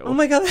you. Oh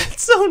my God,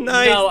 that's so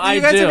nice. No,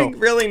 you guys do. are being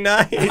really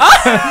nice.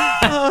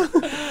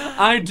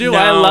 I do. No.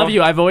 I love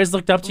you. I've always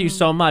looked up to you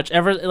so much. I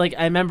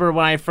remember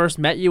when I first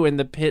met you in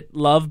the Pit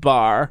Love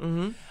Bar.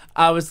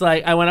 I was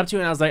like, I went up to you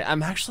and I was like,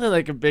 I'm actually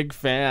like a big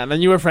fan.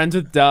 And you were friends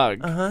with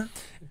Doug.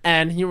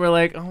 And you were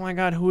like, oh my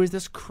God, who is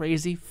this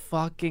crazy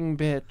fucking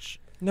bitch?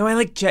 No, I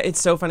like.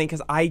 It's so funny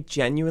because I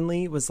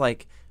genuinely was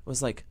like,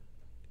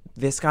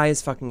 this guy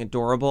is fucking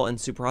adorable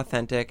and super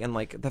authentic, and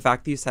like the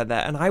fact that you said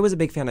that, and I was a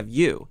big fan of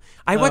you.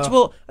 I was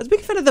a big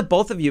fan of the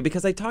both of you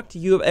because I talked to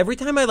you every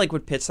time I like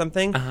would pitch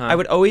something. I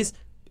would always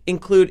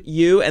include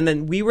you, and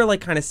then we were like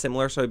kind of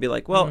similar, so I'd be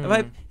like, well,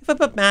 if I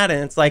put Matt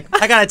in, it's like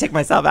I gotta take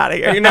myself out of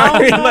here, you know?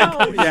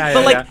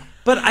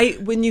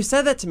 But when you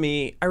said that to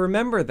me, I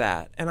remember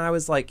that, and I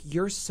was like,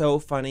 you're so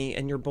funny,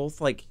 and you're both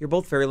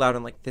very loud,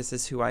 and like, this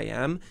is who I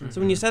am.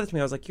 So when you said that to me,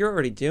 I was like, you're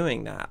already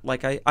doing that.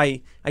 Like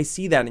I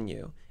see that in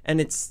you. And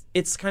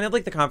it's kind of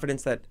like the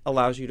confidence that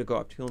allows you to go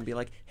up to people and be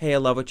like, hey, I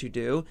love what you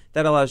do.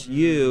 That allows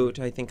you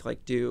to, I think,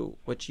 like do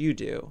what you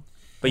do.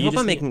 But I hope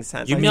I'm making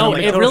sense. No,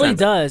 it really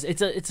does.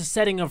 It's a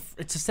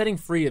setting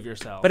free of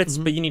yourself. But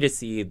but you need to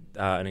see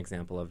an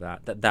example of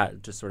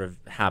that just sort of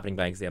happening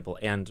by example.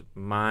 And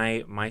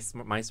my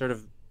sort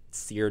of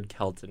seared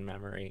Kelton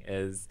memory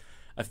is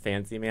a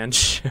Fancy Man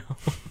show.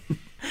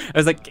 I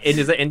was like, it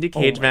is an indie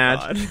cage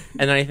match, and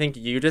then I think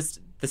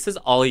this is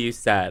all you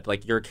said.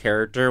 Like your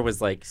character was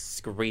like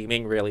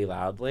screaming really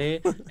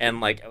loudly,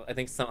 and like I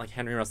think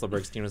Henry Russell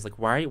Bergstein was like,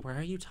 why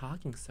are you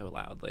talking so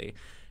loudly?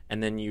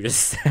 And then you just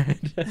said,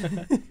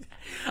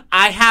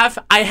 I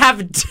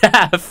have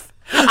deaf.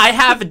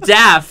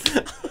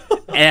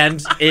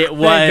 And it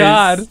was Thank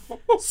God.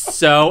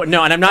 So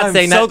no, and I'm not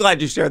saying that. I'm so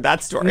glad you shared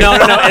that story. No.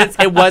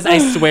 It was. I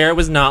swear, it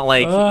was not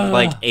like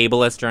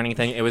ableist or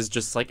anything. It was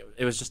just like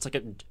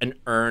an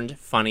earned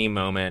funny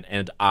moment,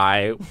 and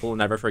I will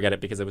never forget it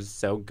because it was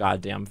so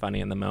goddamn funny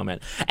in the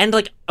moment. And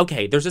like,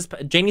 okay, there's this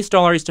Jamie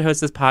Stolar used to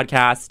host this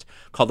podcast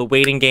called The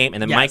Waiting Game,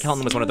 and then Mike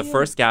Helton was one of the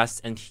first guests,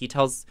 and he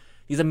tells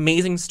these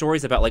amazing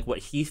stories about like what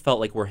he felt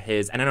like were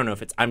his. And I don't know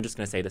if I'm just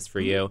gonna say this for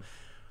you.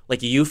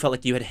 Like you felt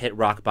like you had hit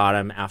rock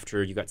bottom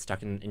after you got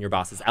stuck in your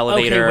boss's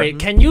elevator. Okay,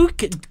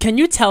 wait. Can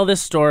you tell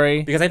this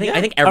story? Because I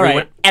think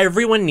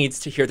everyone needs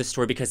to hear this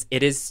story because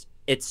it's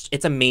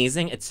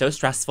amazing. It's so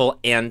stressful,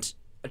 and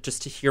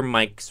just to hear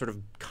Mike sort of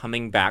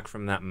coming back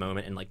from that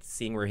moment and like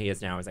seeing where he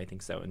is now is, I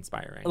think, so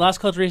inspiring. Las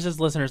Culturistas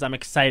listeners, I'm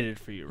excited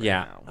for you right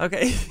now.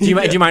 Okay. Do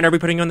you mind? Are we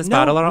putting you on the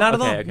spot a little? Not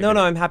at all. Okay, no,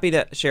 I'm happy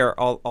to share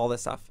all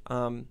this stuff.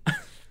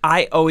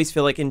 I always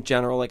feel like in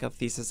general, like a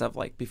thesis of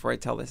like before I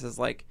tell this is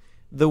like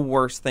the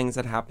worst things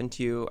that happen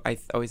to you, I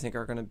always think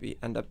are going to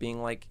end up being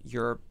like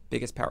your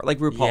biggest power. Like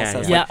RuPaul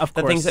says, yeah, like, of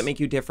the course. things that make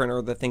you different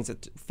or the things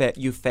that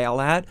you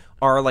fail at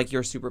are like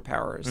your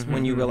superpowers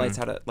when you realize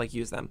how to like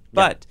use them. Yeah.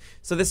 But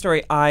so this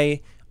story,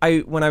 I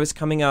when I was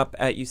coming up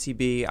at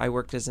UCB, I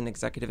worked as an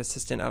executive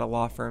assistant at a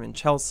law firm in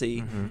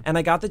Chelsea, and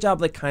I got the job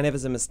like kind of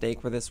as a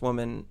mistake where this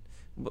woman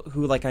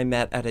who like I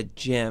met at a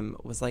gym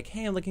was like,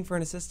 hey, I'm looking for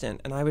an assistant,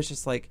 and I was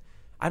just like,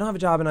 I don't have a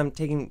job and I'm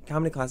taking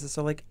comedy classes,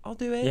 so like I'll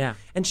do it. Yeah.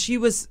 And she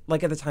was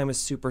like at the time was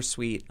super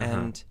sweet,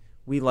 and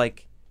we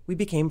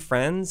became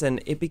friends,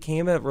 and it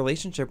became a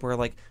relationship where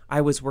like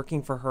I was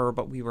working for her,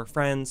 but we were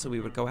friends, so we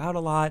would go out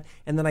a lot,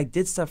 and then I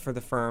did stuff for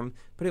the firm.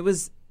 But it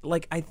was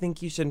like, I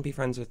think you shouldn't be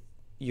friends with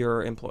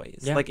your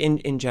employees, like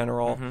in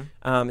general.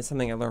 It's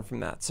something I learned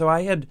from that. So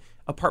I had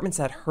apartments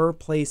at her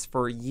place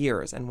for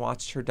years and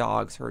watched her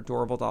dogs, her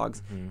adorable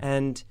dogs,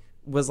 and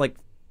was like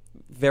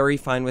very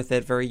fine with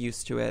it, very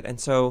used to it. And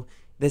so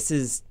This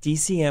is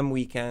DCM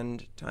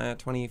weekend,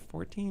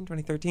 2014,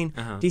 2013.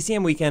 Uh-huh.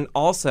 DCM weekend,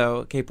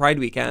 also Gay Pride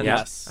weekend.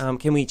 Yes.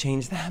 Can we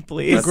change that,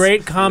 please? A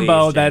great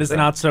combo Please, that James. is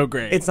not so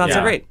great. It's not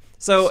so great.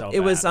 So, So it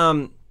was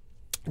bad.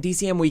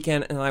 DCM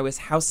weekend, and I was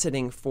house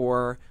sitting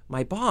for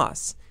my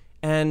boss.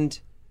 And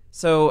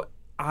so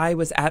I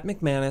was at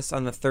McManus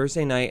on the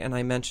Thursday night, and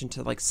I mentioned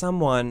to like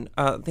someone,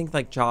 I think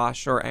like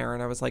Josh or Aaron,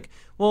 I was like,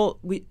 well,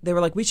 they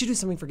were like, we should do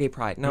something for Gay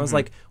Pride. And I was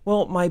like,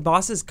 well, my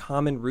boss's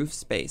common roof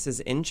space is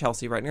in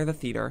Chelsea, right near the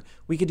theater.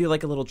 We could do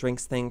like a little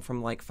drinks thing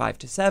from like 5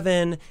 to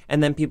 7,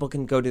 and then people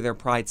can go do their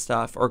Pride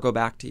stuff or go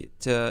back to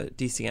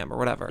DCM or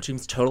whatever. Which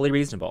seems totally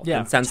reasonable. Yeah.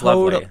 And sounds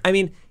Total- lovely. I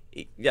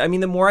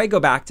mean, the more I go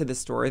back to this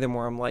story, the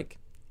more I'm like,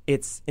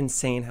 it's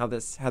insane how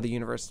the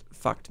universe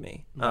fucked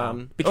me.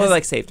 Or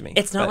like saved me.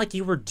 It's not But- like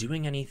you were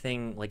doing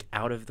anything like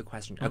out of the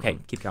question. Okay,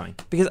 keep going.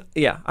 because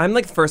I'm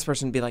like the first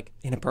person to be like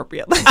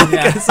inappropriate.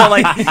 So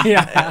like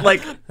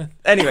like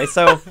anyway,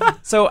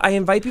 so I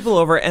invite people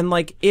over, and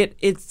like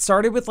it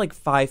started with like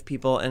 5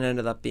 people and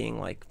ended up being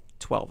like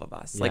 12 of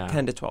us, like Yeah.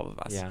 10 to 12 of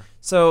us. Yeah.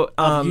 So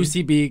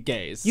UCB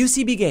gays.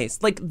 UCB gays,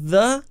 like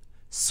the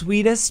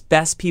sweetest,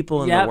 best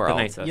people in the world.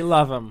 nicest. You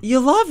love them. You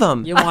love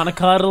them. You want to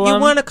cuddle them.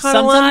 You wanna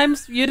cuddle 'em?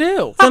 Sometimes you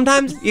do.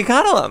 Sometimes you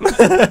cuddle them.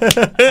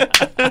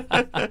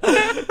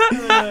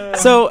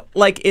 So,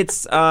 like,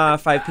 it's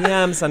 5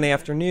 p.m. Sunday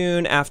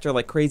afternoon after,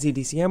 like, crazy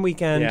DCM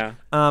weekend. Yeah.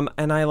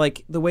 And I,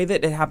 like, the way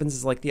that it happens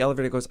is, like, the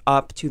elevator goes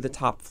up to the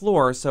top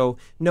floor. So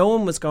no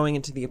one was going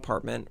into the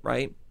apartment,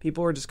 right?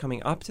 People were just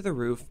coming up to the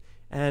roof.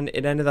 And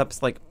it ended up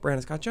like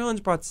Brandon Scott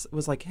Jones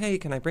was like, hey,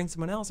 can I bring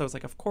someone else? I was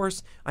like, of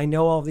course. I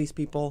know all of these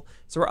people.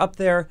 So we're up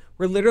there.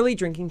 We're literally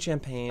drinking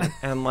champagne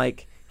and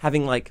like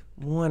having like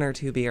 1 or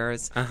 2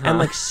 beers and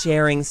like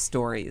sharing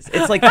stories.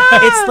 It's like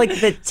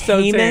the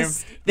So tame.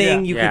 tamest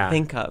thing you Yeah. could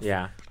think of.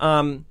 Yeah.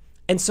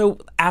 And so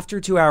after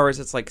 2 hours,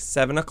 it's like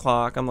 7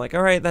 o'clock. I'm like,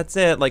 all right, that's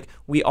it. Like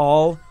we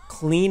all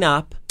clean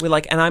up.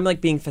 And I'm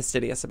like being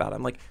fastidious about it.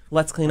 I'm like,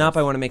 let's clean up.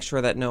 I want to make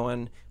sure that no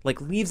one like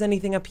leaves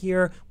anything up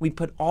here. We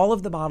put all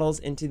of the bottles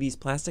into these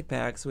plastic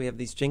bags. So we have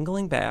these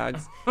jingling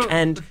bags,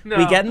 and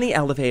we get in the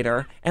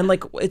elevator, and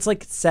like it's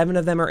like 7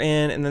 of them are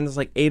in, and then there's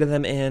like 8 of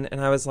them in,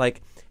 and I was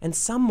like, and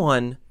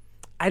someone,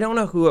 I don't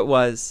know who it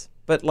was,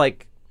 but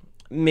like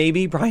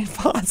maybe Brian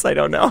Foss, I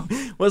don't know,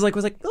 was like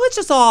let's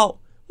just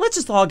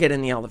all get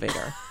in the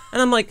elevator.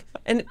 And I'm like,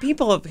 and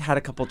people have had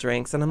a couple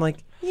drinks, and I'm like,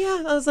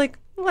 yeah, I was like,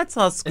 let's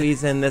all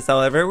squeeze in this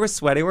elevator. We're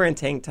sweaty. We're in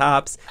tank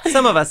tops.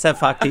 Some of us have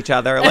fucked each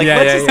other. Like,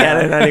 let's just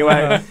get in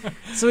anyway.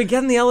 So we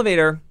get in the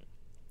elevator.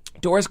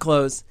 Doors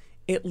close.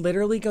 It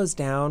literally goes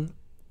down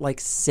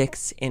like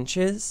 6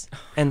 inches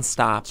and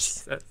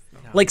stops.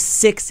 Like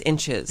 6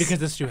 inches.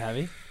 Because it's too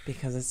heavy.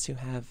 Because it's too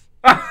heavy.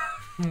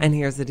 And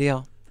here's the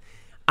deal.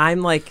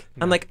 I'm like,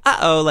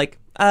 uh-oh, like,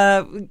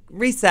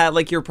 reset,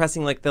 like you're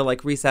pressing like the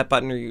like reset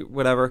button or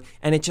whatever,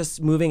 and it's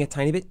just moving a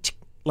tiny bit,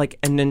 like,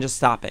 and then just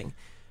stopping.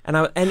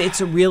 And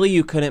it's really,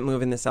 you couldn't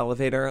move in this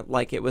elevator.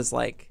 Like it was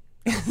like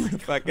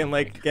fucking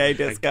like gay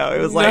disco. It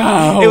was like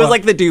it was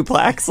like the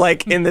duplex,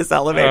 like in this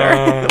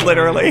elevator,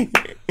 literally.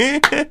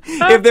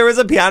 If there was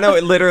a piano,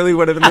 it literally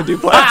would have been the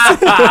duplex.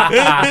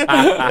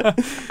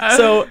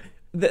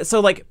 So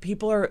like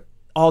people are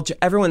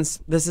everyone's.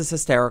 This is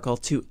hysterical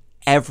to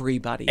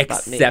everybody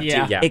but me. Except you,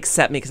 Yeah. yeah.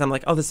 Except me, because I'm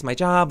like, oh, this is my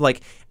job.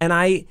 Like, and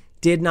I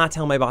did not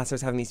tell my boss I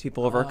was having these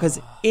people over, because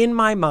in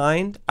my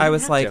mind, I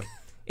was have like, to.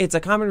 it's a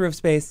common roof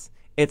space.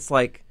 It's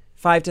like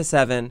 5 to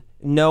 7.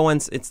 No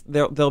one's.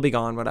 They'll be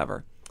gone.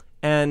 Whatever.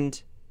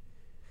 And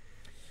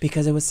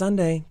because it was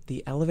Sunday,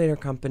 the elevator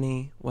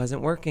company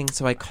wasn't working,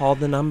 so I called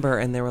the number,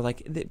 and they were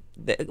like,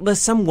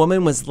 some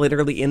woman was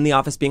literally in the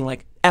office being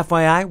like,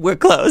 FYI, we're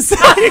closed.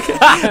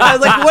 I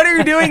was like, what are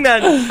you doing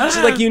then?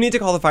 She's like, you need to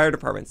call the fire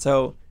department.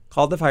 So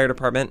called the fire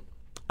department.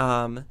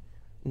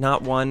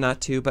 Not 1,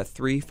 not 2, but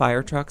 3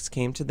 fire trucks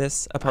came to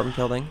this apartment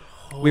building.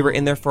 We were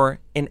in there for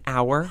an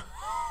hour,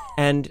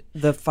 and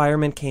the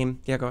firemen came.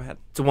 Yeah, go ahead.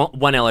 It's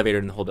one elevator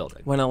in the whole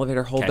building. One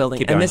elevator, whole Okay, building.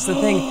 keep And going. this is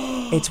the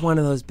thing. It's one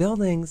of those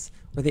buildings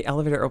where the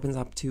elevator opens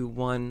up to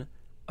one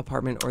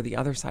apartment or the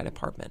other side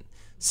apartment.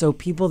 So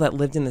people that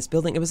lived in this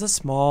building, it was a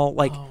small,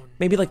 like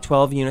maybe like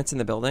 12 units in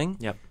the building.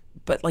 Yep.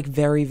 But like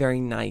very, very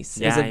nice.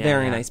 It was Yeah, a yeah,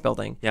 very yeah. nice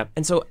building. Yep.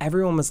 And so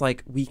everyone was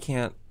like, we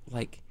can't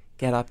like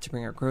get up to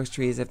bring our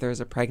groceries. If there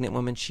was a pregnant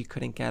woman, she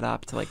couldn't get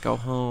up to like go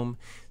home.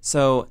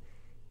 So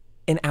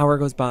an hour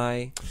goes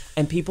by,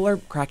 and people are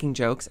cracking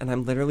jokes, and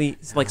I'm literally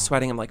like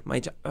sweating. I'm like, my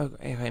job.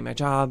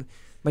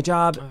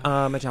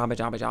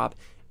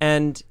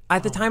 And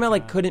at the time,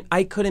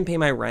 I couldn't pay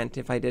my rent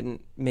if I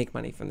didn't make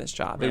money from this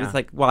job. It was Yeah.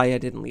 like why I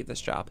didn't leave this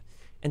job.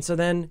 And so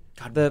then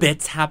the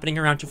Bits happening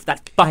around you for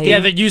that fucking Yeah,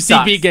 the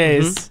UCB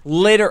gays.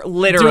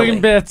 literally Doing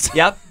bits.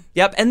 Yep,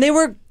 and they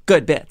were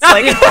good bits.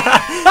 Like,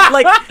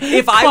 like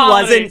if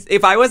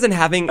I wasn't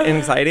having an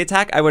anxiety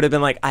attack, I would have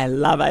been like, I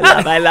live.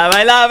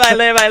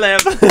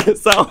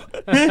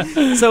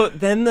 So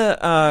then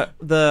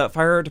the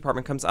fire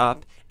department comes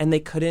up, and they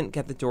couldn't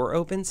get the door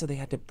open, so they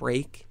had to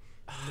break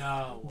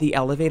the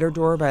elevator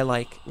door by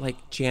like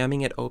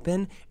jamming it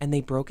open, and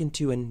they broke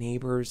into a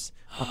neighbor's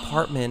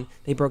apartment.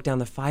 They broke down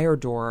the fire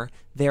door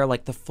there,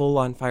 like the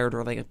full-on fire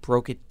door. They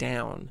broke it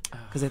down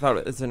because they thought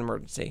it was an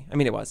emergency. I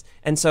mean, it was.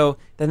 And so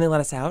then they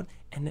let us out,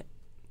 and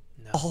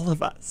all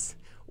of us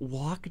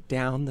walked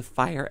down the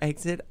fire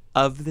exit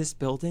of this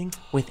building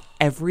with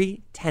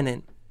every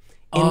tenant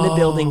in the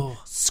building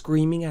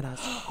screaming at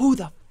us, "Who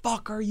the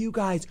fuck are you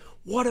guys?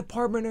 What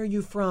apartment are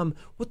you from?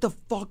 What the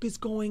fuck is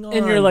going on?"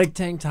 And you're like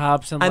tank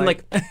tops and I'm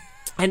like,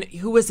 and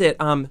who was it?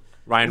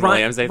 Ryan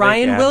Williams, I think.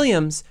 Ryan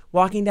Williams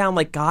walking down,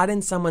 like, got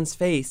in someone's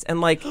face.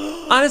 And, like,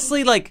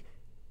 honestly, like,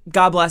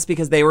 God bless,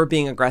 because they were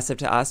being aggressive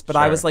to us. But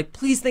I was like,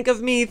 please think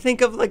of me.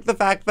 Think of, like, the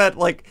fact that,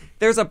 like,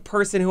 there's a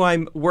person who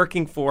I'm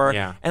working for.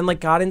 Yeah. And,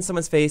 like, got in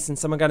someone's face, and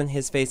someone got in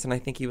his face. And I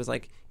think he was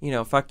like, you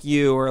know, fuck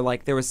you. Or,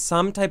 like, there was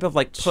some type of,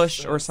 like,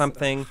 push or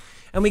something.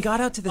 And we got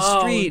out to the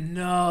street. Oh,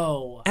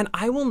 no. And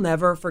I will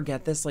never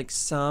forget this. Like,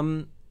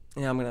 I'm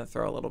going to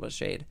throw a little bit of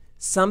shade.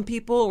 Some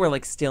people were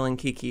like still in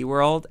Kiki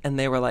World, and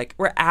they were like,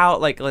 we're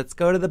out, like, let's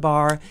go to the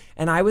bar.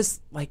 And I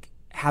was like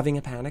having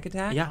a panic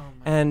attack. Yeah.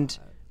 And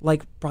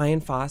like Brian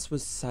Foss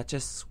was such a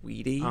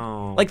sweetie.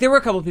 Oh. Like there were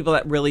a couple of people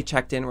that really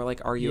checked in, were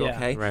like, are you Yeah.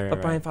 okay? Right, but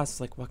right. Brian Foss was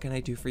like, what can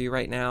I do for you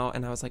right now?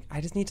 And I was like, I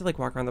just need to like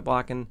walk around the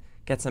block and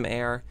get some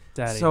air.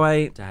 Daddy.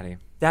 So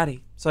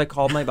Daddy. So I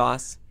called my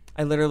boss.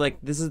 I literally, like,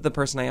 this is the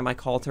person I am. I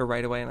called her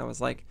right away, and I was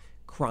like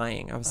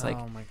crying. I was like,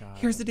 Oh, my God.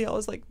 here's the deal. I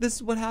was like, this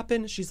is what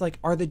happened. She's like,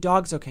 are the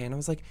dogs okay? And I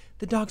was like,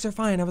 the dogs are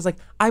fine. I was like,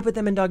 I put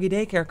them in doggy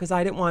daycare because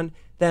I didn't want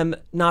them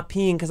not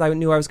peeing because I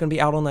knew I was going to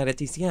be out all night at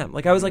DCM.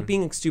 Like, I was like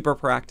being like, super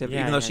proactive,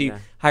 even though she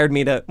hired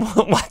me to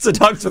watch the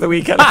dogs for the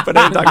weekend and put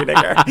it in doggy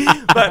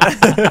daycare.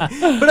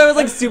 But I was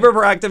like super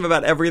proactive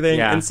about everything.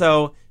 Yeah. And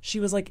so she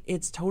was like,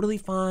 it's totally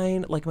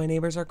fine. Like, my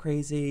neighbors are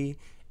crazy.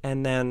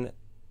 And then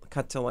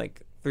cut to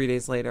like 3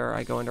 days later,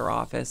 I go into her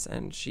office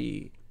and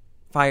she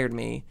fired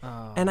me.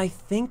 And I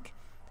think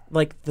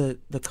like the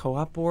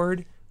co-op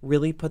board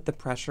really put the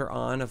pressure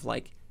on of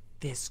like,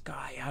 this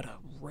guy had a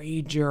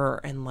rager,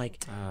 and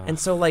like and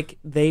so like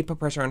they put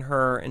pressure on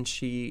her, and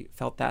she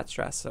felt that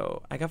stress,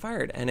 so I got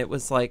fired. And it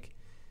was like,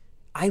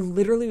 I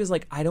literally was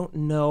like, I don't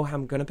know how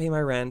I'm gonna pay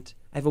my rent.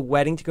 I have a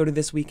wedding to go to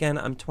this weekend.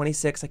 I'm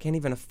 26. I can't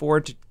even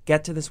afford to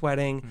get to this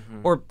wedding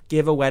or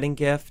give a wedding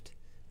gift.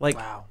 Like,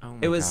 Wow. Oh my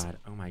it was God.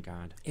 Oh my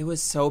God. it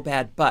was so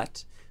bad.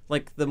 But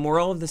like, the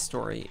moral of the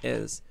story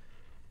is,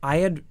 I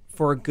had,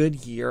 for a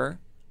good year,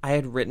 I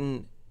had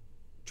written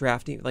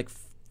like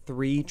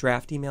 3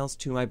 draft emails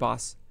to my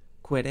boss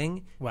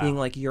quitting, Wow. being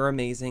like, you're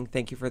amazing,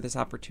 thank you for this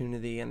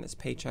opportunity and this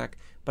paycheck,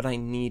 but I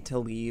need to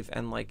leave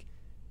and like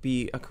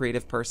be a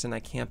creative person. I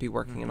can't be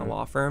working in a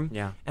law firm.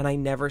 Yeah. And I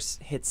never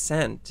hit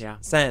send. Yeah.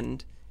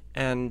 Send.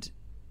 And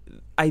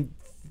I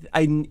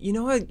you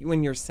know how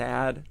when you're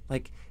sad,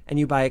 like, and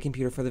you buy a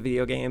computer for the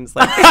video games,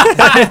 like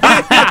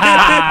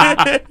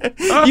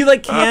you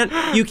like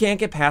can't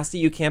get past it.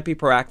 You can't be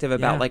proactive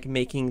about like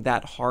making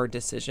that hard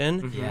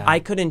decision. Yeah. I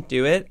couldn't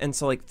do it, and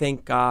so like,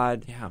 thank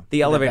God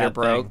the elevator bad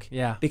thing. broke.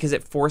 Yeah. Because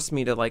it forced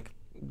me to like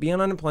be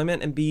on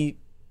unemployment and be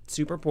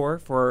super poor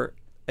for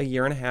a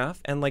year and a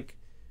half, and like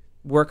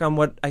work on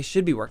what I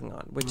should be working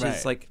on, which Right.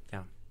 is like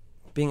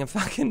being a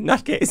fucking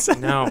nutcase.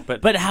 No,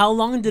 But how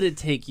long did it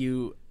take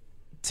you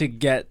to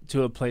get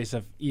to a place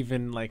of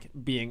even like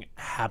being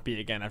happy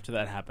again after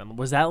that happened?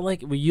 Was that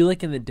like, were you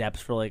like in the depths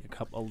for like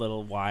a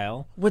little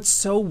while? What's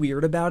so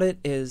weird about it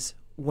is,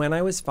 when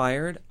I was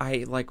fired,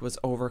 I like was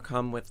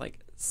overcome with like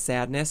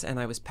sadness, and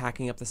I was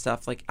packing up the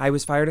stuff. Like, I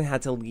was fired and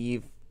had to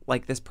leave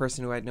like this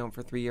person who I'd known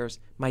for 3 years,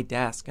 my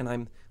desk, and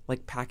I'm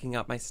like packing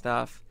up my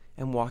stuff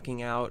and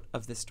walking out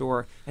of the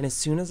store. And as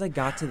soon as I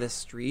got to the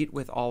street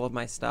with all of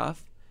my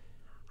stuff,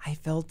 I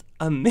felt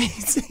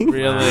amazing.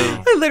 Really?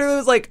 I literally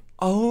was like,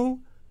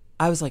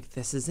 I was like,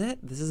 this is it.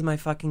 This is my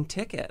fucking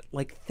ticket.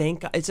 Like,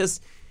 thank God. It's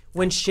just,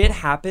 when shit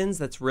happens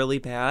that's really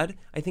bad,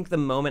 I think the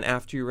moment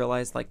after you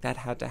realize like that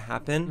had to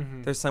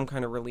happen, there's some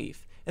kind of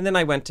relief. And then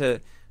I went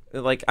to,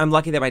 like, I'm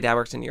lucky that my dad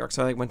works in New York,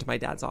 so I went to my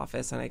dad's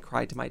office and I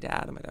cried to my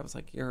dad, and my dad was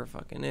like, you're a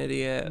fucking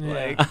idiot.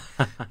 Like,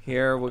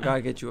 here, we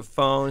gotta get you a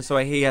phone. So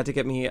he had to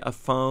get me a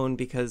phone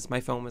because my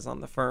phone was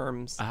on the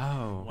firms.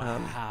 Oh.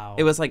 Wow.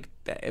 It was like,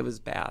 it was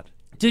bad.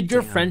 Did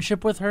your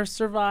friendship with her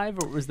survive,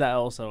 or was that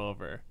also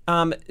over?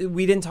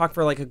 We didn't talk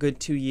for like a good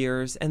 2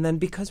 years, and then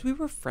because we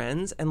were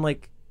friends, and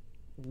like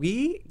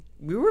we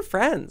were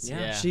friends.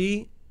 Yeah.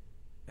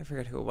 I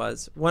forget who it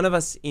was. One of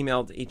us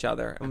emailed each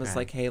other and was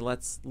like, "Hey,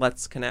 let's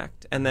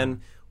connect." And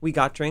then we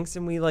got drinks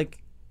and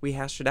we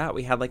hashed it out.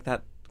 We had like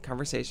that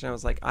conversation. I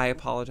was like, "I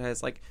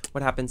apologize. Like,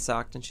 what happened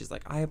sucked." And she's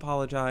like, "I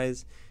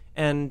apologize."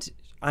 And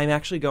I'm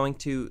actually going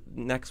to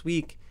next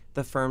week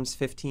the firm's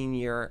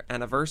 15-year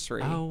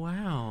anniversary. Oh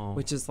wow.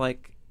 Which is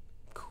like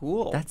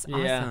cool. That's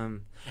Yeah.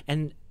 awesome.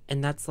 And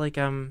that's like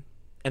and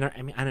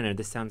I mean, I don't know,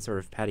 this sounds sort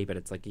of petty, but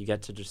it's like you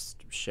get to just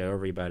show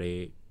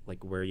everybody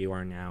like where you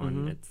are now,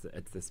 and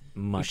it's this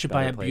much You should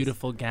buy better a place.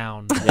 beautiful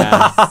gown.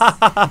 Yes.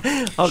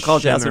 I'll call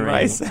Jasmine Shimmering.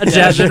 Rice.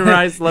 Jasmine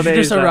Rice You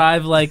just LaBeija.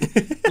 arrive like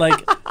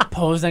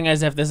posing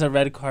as if there's a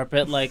red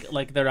carpet,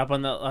 like they're up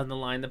on the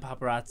line, the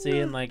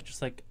paparazzi, and like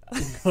just like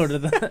go to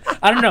the.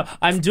 I don't know.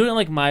 I'm doing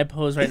like my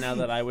pose right now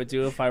that I would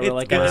do if I were It's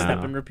like at a good.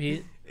 step and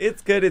repeat.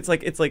 It's good. It's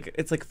like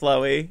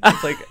flowy.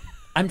 It's like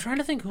I'm trying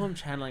to think who I'm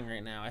channeling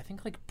right now. I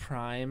think like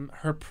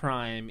her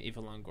prime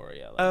Eva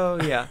Longoria. Like, oh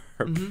yeah.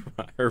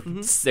 Her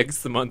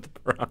 6-month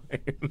prime.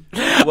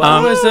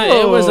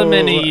 it was a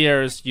many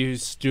years, you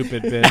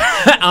stupid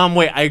bitch.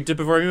 Wait,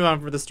 before we move on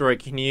from the story,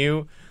 can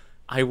you?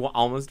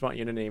 Almost want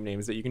you to name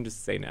names that you can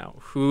just say now.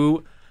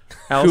 Who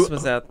else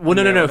was that? Well,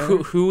 no.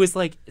 Who is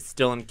like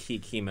still in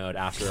key mode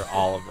after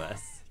all of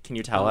this? Can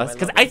you tell us?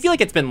 Because I feel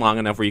like it's been long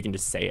enough where you can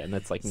just say it, and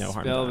that's like no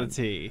harm Spill the done.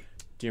 tea.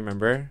 Do you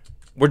remember?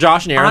 Were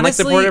Josh and Aaron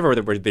Honestly- like supportive,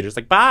 or were they just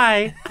like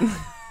bye?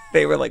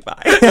 They were like,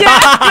 bye.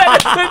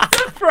 That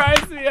doesn't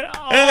surprise me at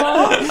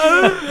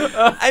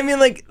all. I mean,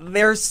 like,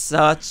 they're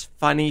such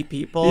funny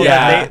people.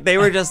 Yeah. They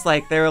were just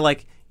like,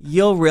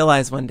 you'll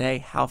realize one day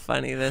how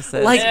funny this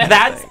is. Like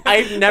that's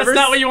I've never. That's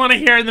not what you want to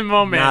hear in the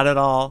moment. Not at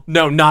all.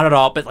 No, not at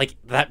all. But like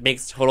that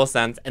makes total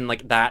sense, and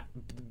like that.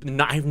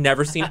 I've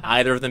never seen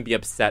either of them be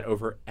upset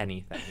over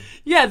anything.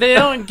 Yeah, they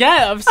don't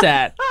get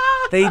upset.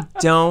 They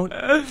don't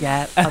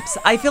get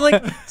upset. I feel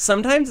like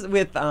sometimes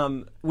with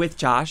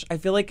Josh, I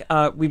feel like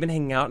we've been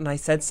hanging out and I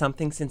said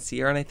something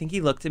sincere and I think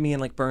he looked at me and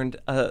like burned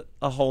a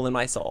hole in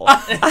my soul.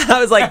 I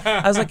was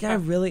like, yeah,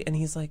 really? And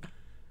he's like,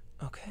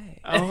 okay.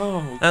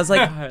 Oh, I was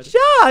like,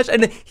 Josh,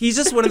 and he's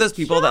just one of those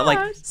people that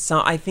like. So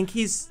I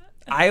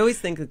always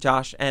think that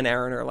Josh and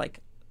Aaron are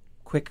like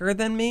quicker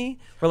than me.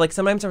 Where like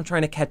sometimes I'm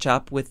trying to catch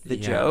up with the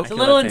joke. It's a feel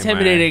little that same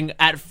intimidating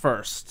at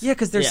first. Yeah,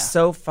 because they're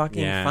so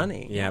fucking yeah.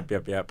 funny. Yep.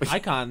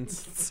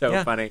 Icons. So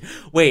Yeah. funny.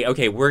 Wait,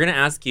 okay, we're gonna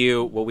ask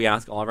you what we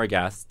ask all of our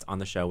guests on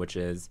the show, which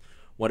is,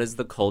 what is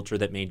the culture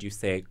that made you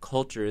say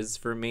culture is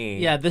for me?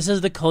 Yeah, this is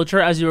the culture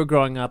as you were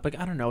growing up. Like,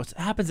 I don't know. It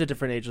happens at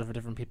different ages for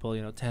different people.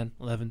 10,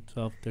 11,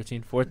 12,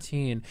 13,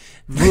 14.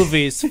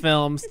 Movies,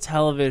 films,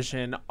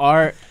 television,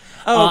 art.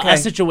 Oh, okay. A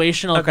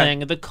situational Okay. thing.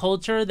 The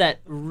culture that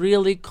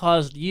really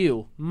caused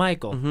you,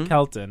 Michael Mm-hmm.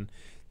 Kelton,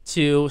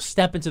 to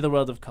step into the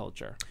world of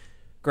culture.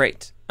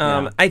 Great.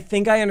 Yeah. I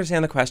think I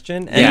understand the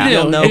question. And Yeah.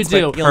 you'll know You do.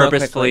 you'll know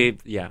Purposefully,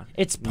 quickly. yeah.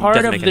 It's part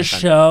Doesn't of make the any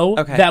sense. show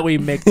Okay. that we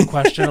make the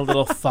question a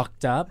little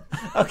fucked up.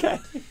 Okay.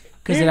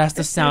 Because it has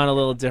to sound a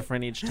little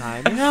different each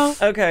time. You know?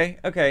 Okay.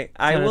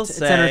 I will It's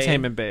say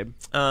entertainment, babe.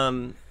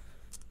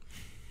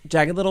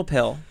 Jagged Little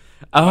Pill.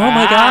 Oh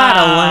my God,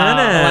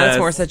 Alanis Alanis.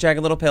 Morissette,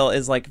 Jagged Little Pill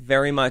is like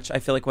very much, I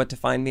feel like, what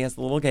defined me as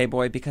the little gay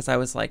boy, because I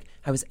was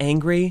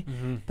angry,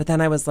 but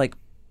then I was like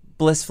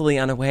blissfully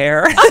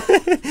unaware.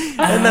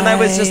 And then I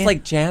was just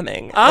like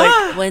jamming.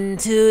 Like, Went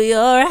to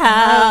your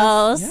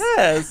house.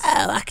 yes.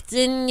 I walked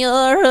in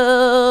your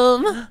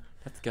room.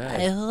 That's good.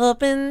 I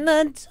opened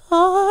the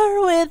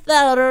door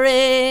without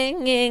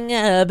ringing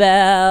a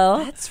bell.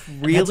 That's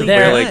really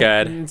really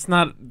good. It's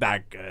not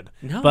that good.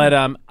 No.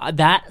 But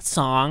that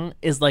song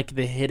is like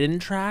the hidden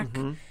track,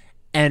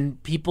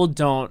 and people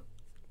don't,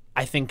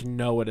 I think,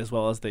 know it as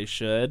well as they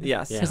should.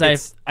 Yes. Because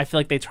It's- I feel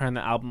like they turn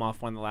the album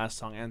off when the last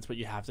song ends, but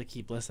you have to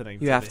keep listening.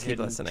 You to have the to keep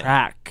hidden listening.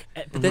 Track.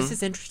 But this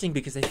is interesting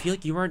because I feel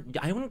like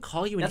I wouldn't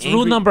call you an That's angry...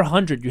 rule number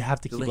 100. You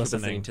have to keep listening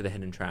listening. to the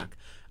hidden track.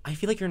 I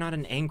feel like you're not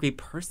an angry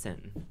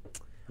person.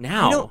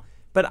 Now.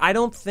 I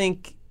don't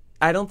think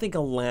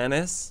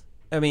Alanis.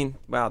 I mean,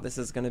 wow, this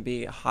is going to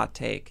be a hot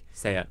take.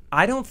 Say it.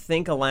 I don't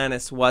think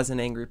Alanis was an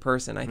angry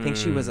person. I think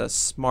she was a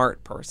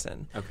smart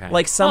person. Okay.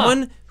 Like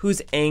someone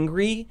who's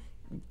angry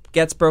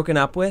gets broken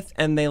up with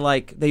and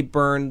they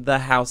burn the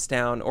house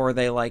down, or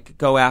they like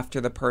go after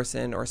the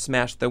person or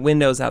smash the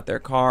windows out their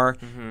car.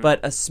 But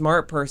a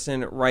smart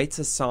person writes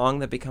a song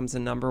that becomes a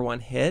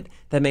 #1 hit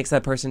that makes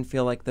that person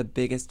feel like the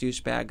biggest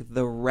douchebag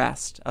the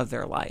rest of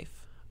their life.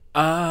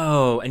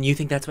 Oh, and you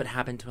think that's what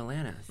happened to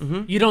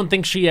Alanis? You don't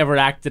think she ever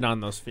acted on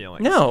those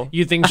feelings? No.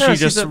 You think No, she she's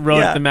just a- wrote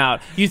yeah. them out?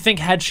 You think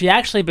had she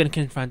actually been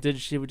confronted,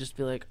 she would just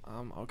be like,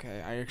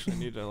 okay, I actually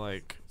need to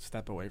like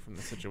step away from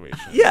the situation.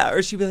 Yeah,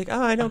 or she'd be like,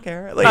 "Oh, I don't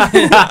care. Like,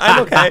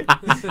 I'm okay."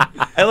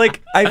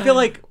 I feel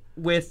like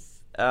with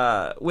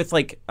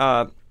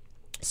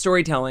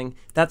storytelling,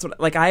 that's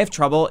what I have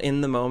trouble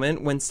in the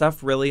moment when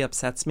stuff really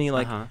upsets me.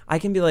 Like, I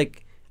can be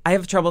like, I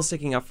have trouble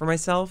sticking up for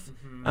myself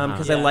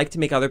because I like to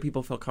make other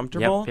people feel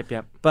comfortable.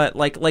 Yep. But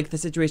like the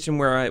situation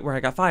where I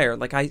got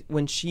fired,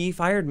 when she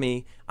fired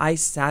me, I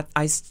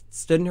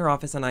stood in her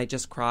office and I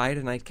just cried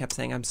and I kept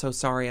saying, I'm so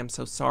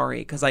sorry,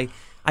 because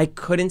I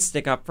couldn't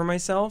stick up for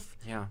myself.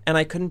 Yeah. And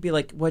I couldn't be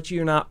like, what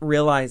you're not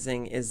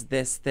realizing is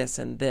this, this,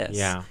 and this.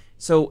 Yeah.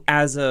 So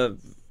as an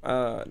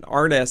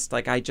artist,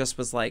 I just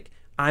was like,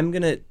 I'm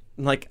gonna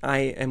I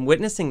am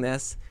witnessing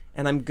this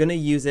and I'm gonna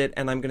use it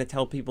and I'm gonna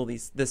tell people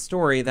this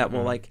story that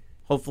will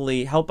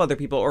hopefully help other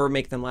people or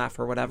make them laugh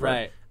or whatever.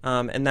 Right.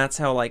 And that's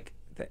how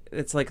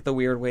it's like the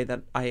weird way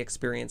that I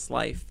experience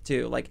life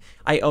too. Like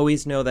I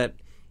always know that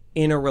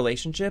in a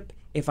relationship,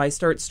 if I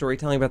start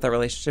storytelling about that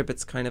relationship,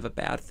 it's kind of a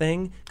bad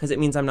thing because it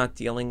means I'm not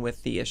dealing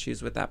with the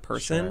issues with that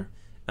person.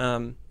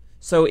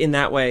 So in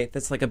that way,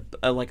 that's like a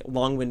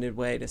long-winded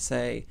way to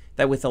say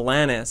that with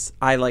Alanis,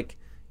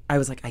 I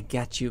was like, I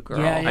get you, girl.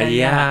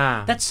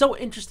 Yeah. That's so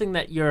interesting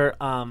that your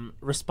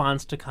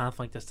response to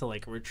conflict is to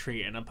like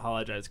retreat and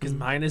apologize, because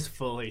mine is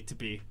fully to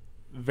be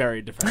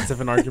very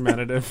defensive and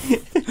argumentative.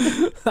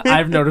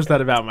 I've noticed that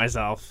about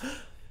myself.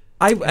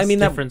 I mean,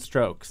 different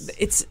strokes.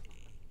 It's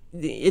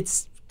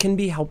can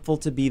be helpful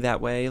to be that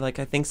way. Like,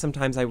 I think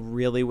sometimes I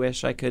really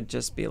wish I could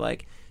just be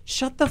like,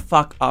 shut the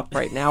fuck up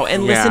right now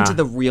and listen to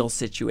the real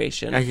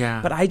situation.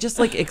 But I just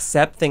like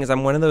accept things.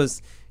 I'm one of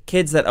those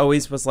kids that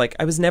always was like,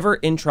 I was never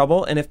in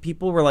trouble, and if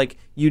people were like,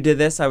 you did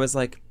this, I was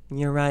like,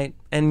 you're right,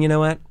 and you know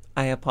what,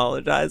 I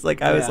apologize.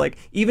 Like, I was like,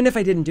 even if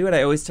I didn't do it,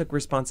 I always took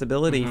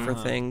responsibility for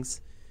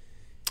things.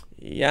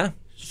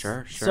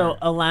 Sure. So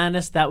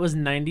Alanis, that was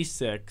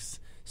 96.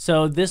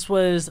 So this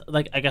was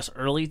like, I guess,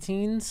 early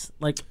teens,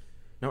 like.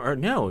 No,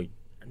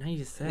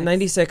 96.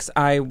 96,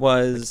 I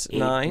was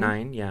 9.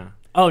 9, yeah.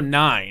 Oh,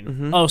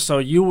 9. Oh, so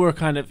you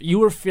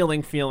were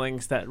feeling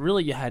feelings that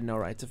really you had no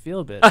right to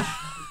feel, bitch.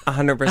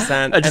 100%.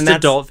 Just and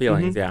adult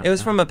feelings, yeah. It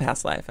was from a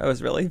past life. I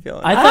was really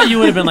feeling. I thought you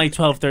would have been like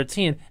 12,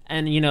 13.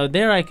 And,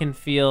 there I can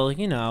feel,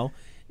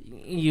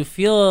 you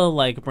feel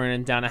like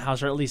burning down a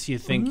house, or at least you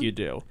think you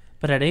do.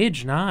 But at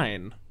age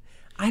 9.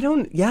 I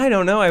don't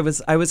know. I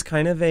was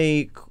kind of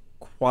a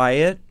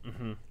quiet.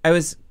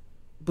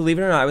 Believe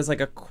it or not, I was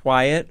like a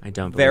quiet,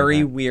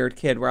 very weird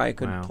kid where I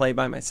could play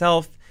by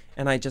myself.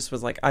 And I just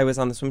was like, I was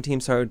on the swim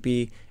team, so I would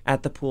be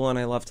at the pool, and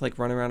I loved to like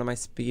run around in my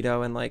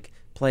Speedo and like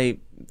play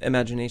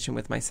imagination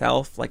with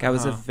myself. Like, I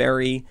was a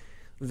very,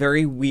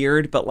 very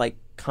weird but like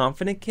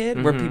confident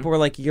kid where people were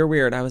like, you're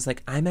weird. I was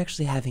like, I'm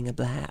actually having a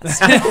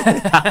blast.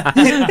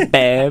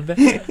 Babe.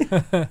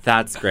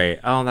 That's great.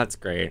 Oh, that's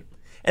great.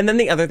 And then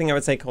the other thing I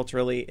would say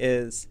culturally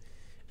is,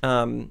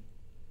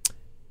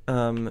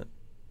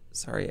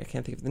 sorry, I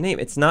can't think of the name.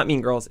 It's not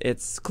Mean Girls.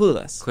 It's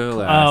Clueless.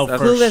 Oh,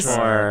 for Clueless.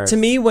 sure. To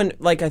me,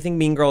 I think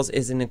Mean Girls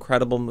is an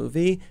incredible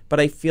movie, but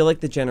I feel like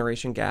the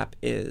generation gap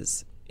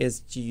is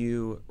do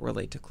you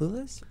relate to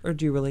Clueless or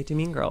do you relate to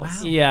Mean Girls?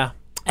 Wow. Yeah.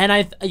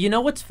 And you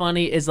know what's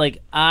funny is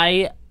like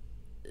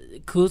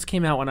Clueless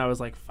came out when I was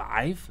like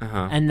 5,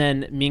 and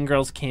then Mean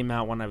Girls came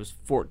out when I was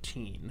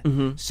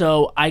 14.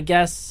 So I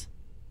guess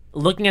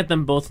looking at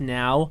them both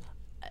now,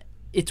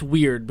 it's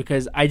weird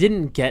because I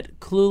didn't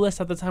get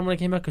Clueless at the time when it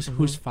came out, because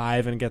who's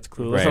 5 and gets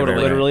Clueless? Right,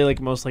 literally, like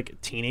most like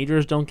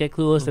teenagers don't get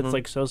Clueless. It's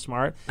like so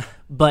smart.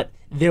 But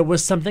there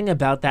was something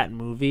about that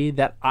movie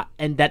that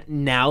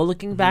now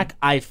looking back,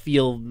 I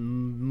feel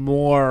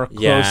more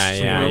close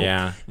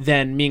to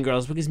than Mean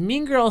Girls, because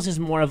Mean Girls is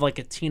more of like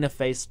a Tina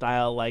Fey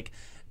style, like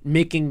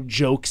making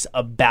jokes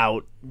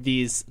about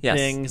these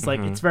things.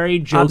 Like it's very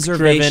joke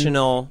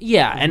observational.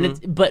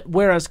 But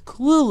whereas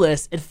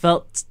Clueless, it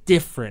felt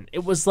different.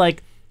 It was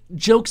like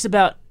jokes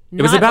about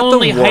was about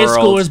only the high world.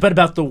 schoolers, but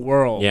about the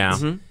world. Yeah.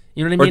 You know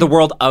what I mean? Or the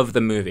world of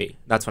the movie.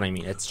 That's what I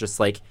mean. It's just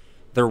like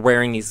they're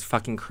wearing these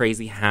fucking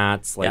crazy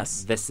hats. Like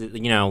this is,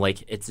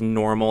 like it's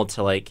normal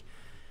to like,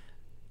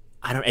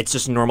 it's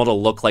just normal to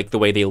look like the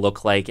way they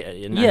look like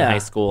in high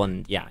school.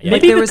 And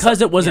maybe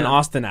because it was an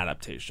Austen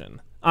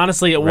adaptation.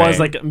 Honestly, it was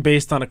like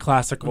based on a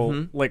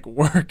classical like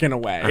work in a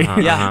way.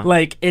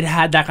 Like it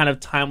had that kind of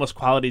timeless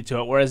quality to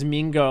it. Whereas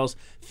Mean Girls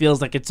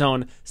feels like its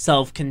own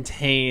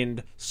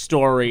self-contained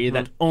story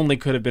that only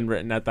could have been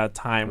written at that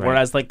time.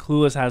 Whereas like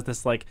Clueless has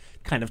this like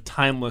kind of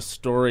timeless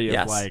story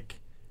of like,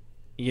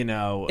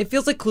 it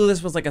feels like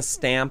Clueless was like a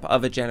stamp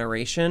of a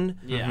generation.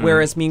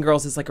 Whereas Mean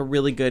Girls is like a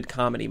really good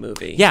comedy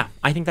movie. Yeah,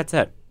 I think that's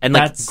it. And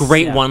like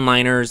great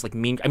one-liners. Like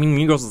Mean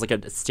Girls is like a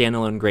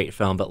standalone great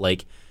film, but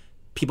like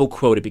people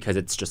quote it because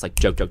it's just like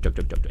joke.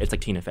 It's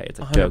like Tina Fey. It's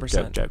like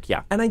 100%. joke.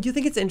 Yeah. And I do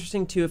think it's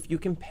interesting too if you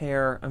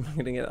compare. I'm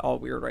going to get all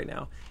weird right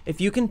now.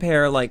 If you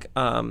compare like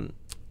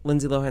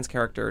Lindsay Lohan's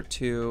character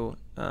to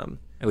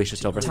Alicia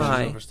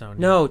Silverstone.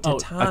 No, to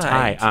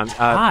Ty.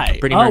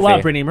 Brittany Murphy. Oh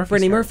wow,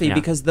 Brittany Murphy,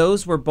 because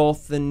those were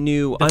both the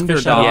new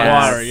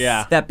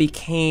underdogs that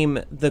became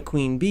the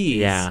Queen Bees.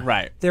 Yeah.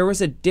 Right. There was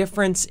a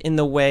difference in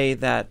the way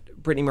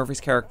that Brittany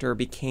Murphy's character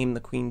became the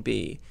Queen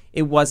Bee.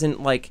 It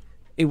wasn't like.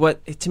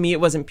 To me, it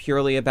wasn't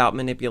purely about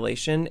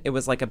manipulation. It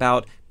was like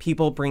about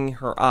people bringing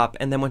her up,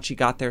 and then when she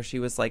got there, she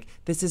was like,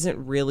 "This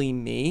isn't really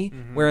me."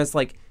 Whereas,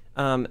 like,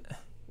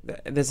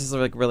 this is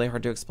like really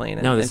hard to explain.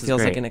 And it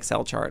feels like an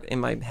Excel chart in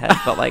my head,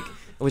 but like,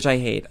 which I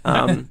hate.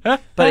 But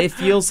it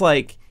feels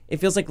like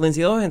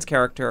Lindsay Lohan's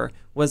character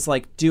was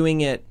like doing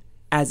it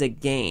as a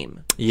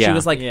game. Yeah. She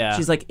was like,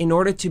 she's like, in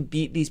order to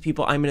beat these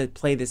people, I'm going to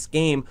play this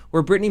game.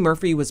 Where Brittany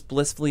Murphy was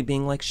blissfully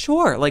being like,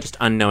 sure, like just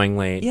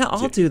unknowingly. Yeah,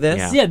 I'll do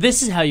this. Yeah,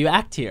 this is how you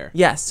act here.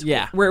 Yes.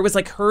 Yeah. Where it was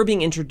like her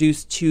being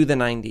introduced to the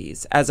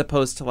 90s as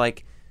opposed to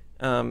like,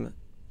 Lindsay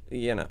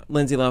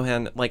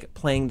Lohan like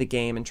playing the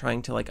game and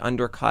trying to like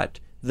undercut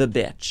the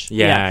bitch.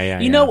 Yeah.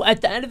 You know,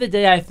 at the end of the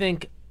day, I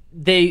think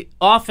they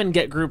often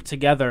get grouped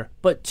together,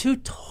 but two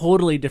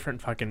totally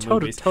different fucking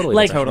movies.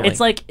 Totally.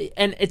 It's like,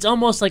 and it's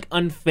almost like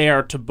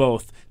unfair to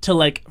both to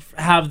like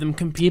have them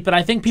compete. But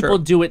I think people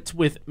do it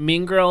with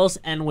Mean Girls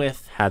and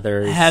with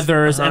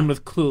Heathers and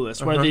with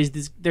Clueless,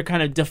 where they're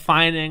kind of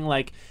defining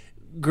like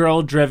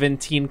girl-driven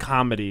teen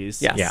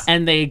comedies. Yes. Yeah.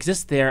 And they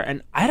exist there.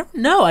 And I don't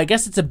know. I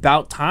guess it's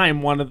about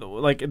time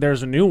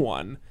there's a new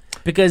one.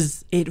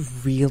 Because It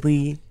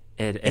really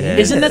It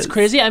isn't is. that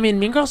crazy? I mean,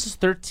 Mean Girls is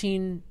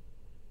 13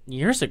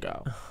 years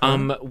ago.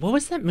 What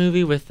was that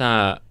movie with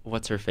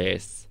what's her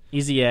face?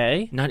 Easy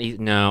A? Not easy.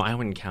 No, I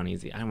wouldn't count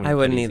Easy. I put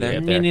wouldn't Easy either.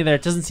 up Me there. neither.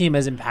 It doesn't seem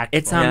as impactful.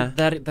 It's Yeah.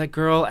 that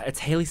girl. It's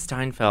Haley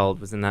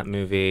Steinfeld was in that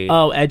movie.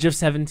 Oh, Edge of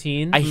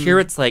 17? I hear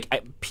it's like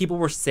people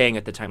were saying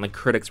at the time, like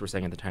critics were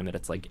saying at the time that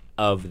it's like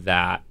of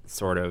that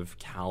sort of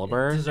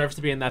caliber. deserves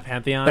to be in that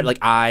pantheon. But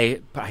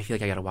I feel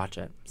like I gotta watch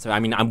it. So I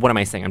mean, what am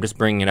I saying? I'm just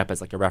bringing it up as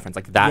like a reference.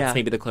 Like that's Yeah.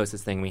 maybe the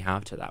closest thing we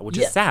have to that, which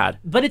Yeah. is sad.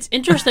 But it's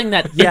interesting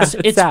that Yeah,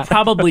 it's sad.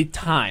 probably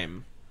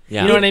time.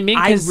 Yeah. You know what I mean?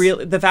 I 'Cause-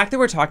 really the fact that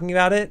we're talking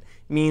about it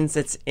means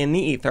it's in the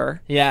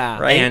ether, Yeah.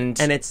 right? And-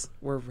 And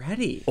we're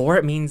ready. Or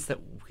it means that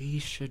we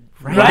should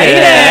write Right it.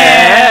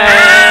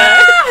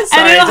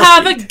 and it'll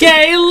have a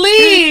gay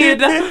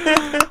lead.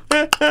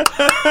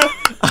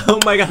 Oh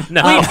my god!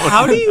 No. Wait,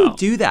 how do you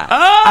do that?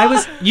 I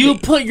was You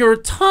put your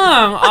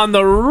tongue on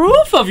the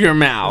roof of your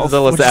mouth.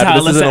 This which is how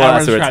is an Alyssa Edwards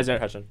Alyssa describes it.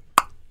 impression.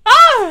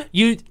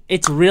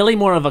 It's really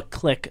more of a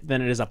click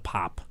than it is a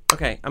pop.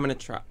 okay. I'm gonna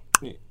try.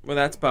 Well,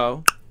 that's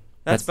Bo.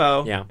 That's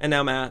Bo. yeah. And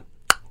now Matt.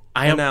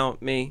 I And am. now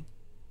me.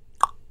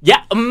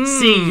 Yeah.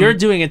 See, you're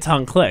doing a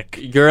tongue click.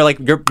 You're like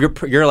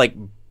you're like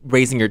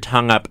raising your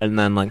tongue up and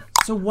then like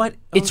So what?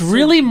 It's oh, so-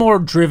 really more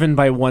driven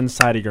by one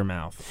side of your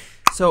mouth.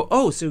 So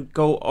so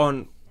go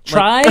on.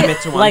 Try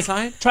commit to one like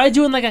side. try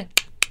doing like a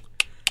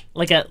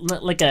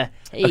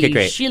hey, Okay,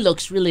 great. she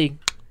looks really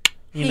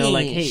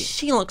hey.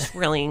 she looks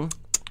really.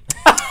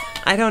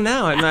 I don't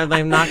know.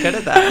 I'm not good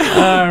at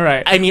that. All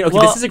right. I mean, okay,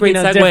 Well, this is a great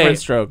different segue.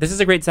 strokes. This is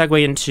a great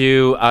segue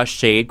into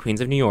Shade, Queens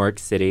of New York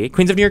City.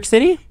 Queens of New York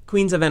City?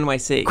 Queens of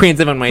NYC.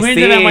 Queens of NYC. Queens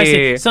of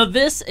NYC. So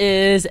this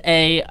is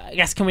I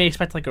guess, can we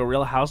expect like a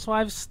Real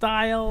Housewives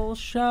style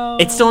show?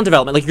 It's still in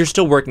development. Like, you're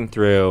still working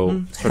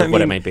through sort of I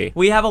what it mean, might be.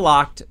 We have a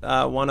locked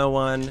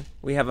 101.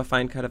 We have a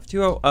fine cut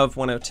of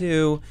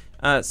 102.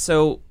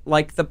 So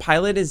like the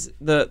pilot is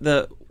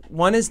the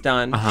one is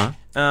done.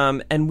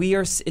 And we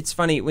are. It's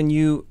funny when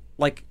you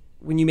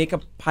make a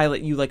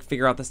pilot, you like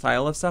figure out the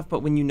style of stuff. But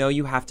when you know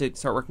you have to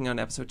start working on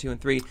episode 2 and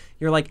 3,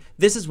 you're like,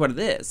 this is what it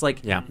is.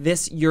 Like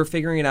this, you're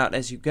figuring it out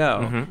as you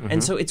go.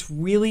 And so it's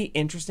really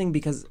interesting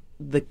because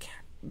the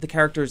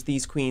characters,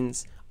 these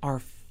queens,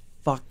 are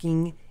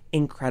fucking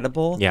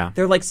incredible. Yeah.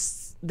 They're like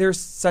they're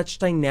such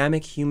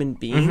dynamic human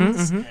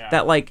beings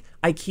that like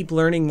I keep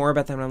learning more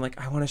about them and I'm like,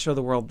 I want to show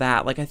the world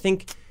that. Like I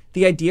think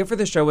the idea for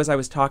the show was I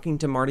was talking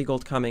to Marty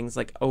Gold Cummings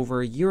like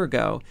over a year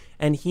ago,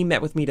 and he met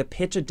with me to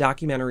pitch a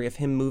documentary of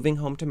him moving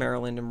home to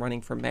Maryland and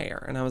running for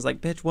mayor. And I was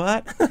like, bitch,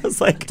 what? I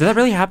was like, Did that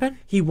really happen?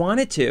 he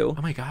wanted to.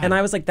 Oh my God. And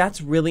I was like,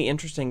 that's really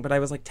interesting. But I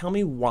was like, tell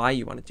me why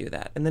you want to do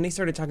that. And then he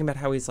started talking about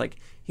how he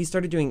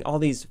started doing all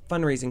these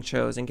fundraising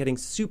shows and getting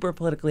super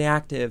politically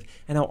active,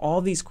 and how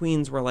all these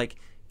queens were like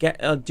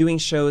doing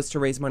shows to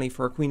raise money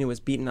for a queen who was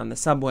beaten on the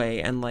subway,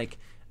 and like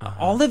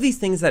all of these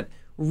things that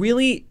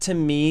really, to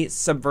me,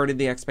 subverted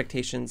the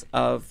expectations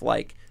of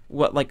like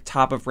what like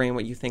top of reign,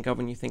 what you think of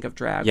when you think of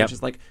drag, which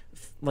is like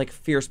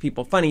fierce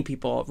people, funny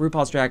people,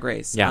 RuPaul's Drag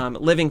Race,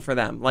 living for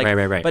them, like,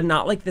 right. but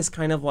not like this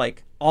kind of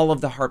like all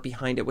of the heart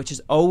behind it, which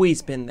has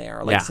always been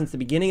there, like since the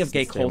beginning of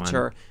gay Since day one.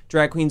 culture.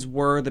 Drag queens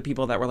were the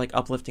people that were like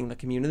uplifting the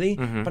community,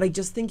 but I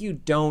just think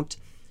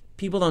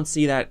people don't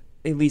see that,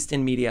 at least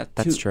in media,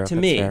 That's true. to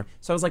That's me. fair.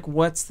 So I was like,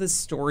 what's the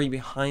story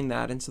behind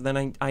that? And so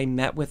then I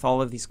met with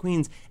all of these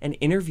queens and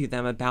interviewed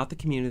them about the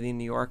community in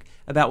New York,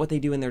 about what they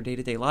do in their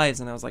day-to-day lives.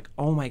 And I was like,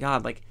 oh my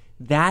God, like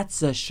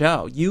that's a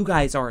show. You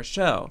guys are a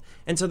show.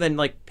 And so then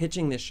like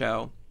pitching this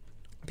show,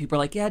 people are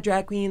like, yeah,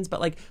 drag queens,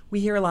 but like we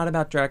hear a lot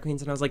about drag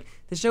queens. And I was like,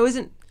 the show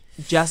isn't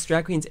just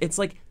drag queens. It's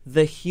like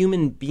the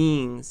human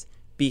beings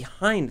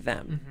behind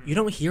them. You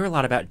don't hear a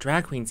lot about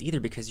drag queens either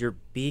because you're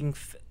being...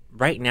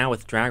 right now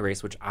with Drag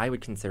Race, which I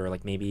would consider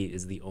like maybe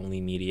is the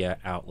only media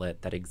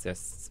outlet that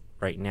exists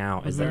right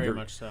now, is that Very you're,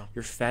 much so.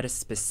 you're fed a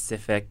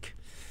specific,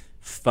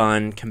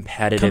 fun,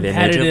 competitive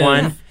image of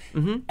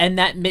one. And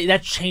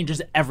that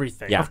changes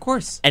everything. Yeah. Of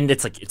course. And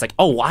it's like,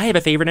 oh, I have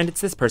a favorite and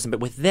it's this person. But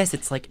with this,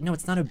 it's like, no,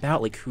 it's not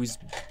about like who's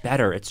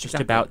better. It's just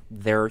about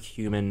their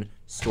human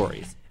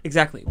stories.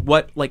 Exactly.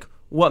 What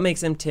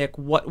makes them tick?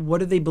 What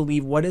do they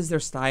believe? What is their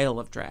style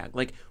of drag?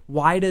 Like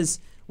why does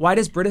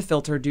Brita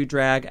Filter do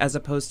drag as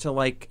opposed to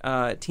like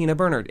Tina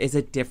Bernard? Is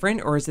it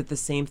different or is it the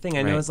same thing?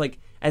 I know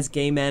as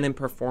gay men and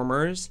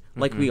performers,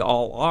 like we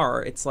all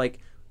are, it's like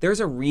there's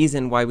a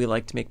reason why we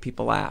like to make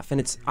people laugh,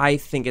 and I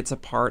think it's a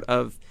part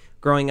of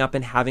growing up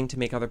and having to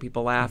make other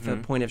people laugh, a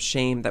point of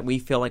shame that we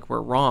feel like we're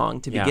wrong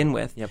to begin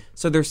with. Yep.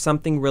 So there's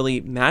something really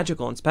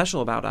magical and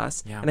special about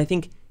us, Yeah. and I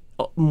think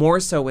more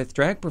so with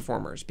drag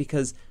performers,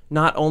 because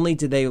not only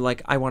do they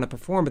like, I want to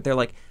perform, but they're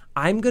like,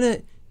 I'm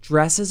gonna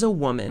dress as a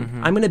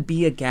woman. I'm going to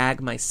be a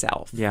gag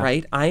myself,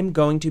 right? I'm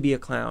going to be a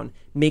clown,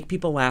 make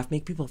people laugh,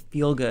 make people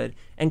feel good,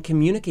 and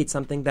communicate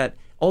something that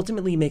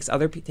ultimately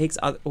takes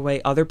away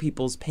other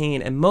people's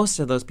pain. And most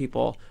of those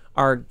people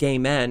are gay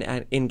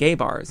men in gay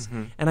bars.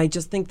 And I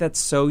just think that's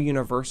so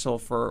universal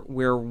for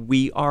where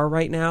we are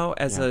right now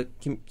as a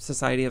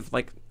society of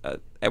like,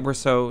 we're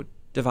so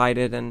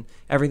divided and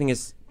everything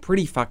is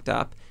pretty fucked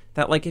up,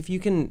 that like if you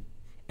can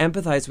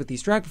empathize with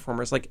these drag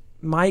performers, like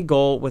my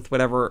goal with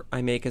whatever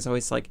I make is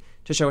always like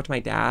to show it to my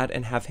dad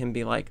and have him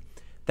be like,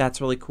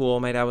 that's really cool.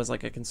 My dad was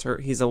like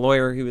he's a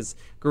lawyer,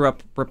 grew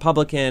up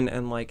Republican,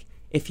 and like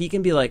if he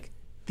can be like,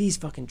 these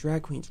fucking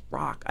drag queens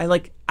rock,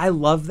 I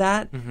love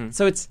that.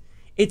 So it's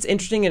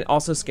interesting and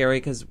also scary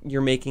because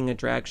you're making a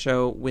drag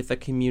show with a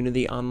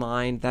community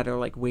online that are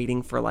like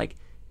waiting for like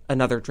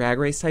another Drag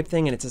Race type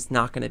thing, and it's just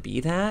not going to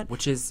be that.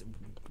 Which is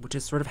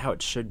sort of how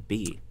it should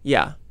be.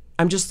 Yeah,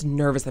 I'm just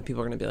nervous that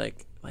people are going to be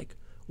like,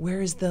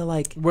 where's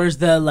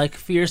the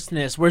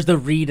fierceness? Where's the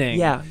reading?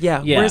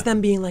 Yeah. Where's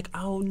them being like,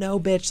 oh no,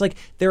 bitch? Like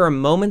there are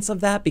moments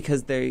of that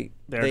because they're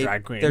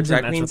drag queens. They're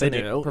drag and queens that's and what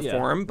they they do.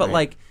 perform, but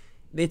like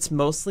it's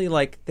mostly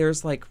like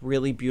there's like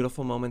really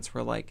beautiful moments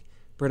where like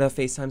Britta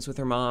FaceTimes with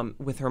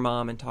her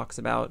mom and talks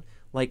about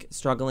like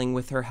struggling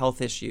with her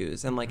health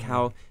issues and like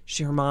how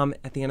her mom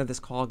at the end of this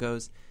call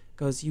goes,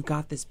 you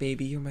got this,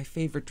 baby. You're my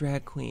favorite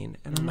drag queen.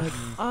 And I'm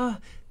like,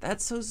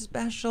 that's so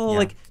special. Yeah.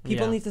 Like,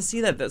 people need to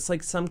see that. That's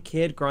like some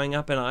kid growing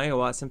up in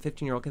Iowa, some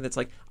 15-year-old kid that's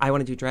like, I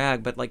want to do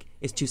drag, but like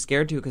is too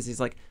scared to because he's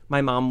like,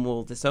 my mom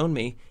will disown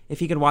me. If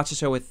he could watch a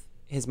show with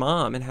his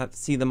mom and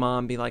see the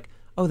mom be like,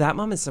 oh, that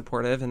mom is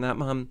supportive and that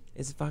mom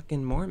is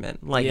fucking Mormon.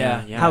 Like,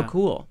 how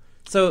cool.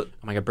 So, oh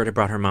my God, Britta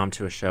brought her mom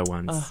to a show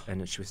once,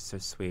 and she was so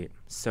sweet,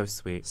 so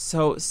sweet,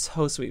 so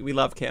sweet. We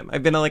love Kim.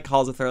 I've been on like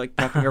calls with her, like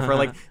prepping her for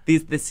like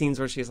these scenes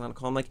where she's on a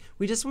call. I'm like,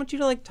 we just want you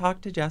to like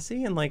talk to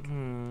Jessie and like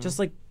just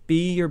like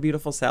be your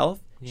beautiful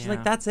self. She's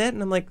like, that's it,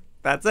 and I'm like,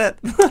 that's it.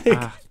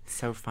 Like,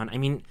 so fun. I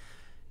mean,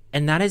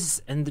 and that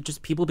is, and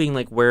just people being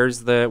like, where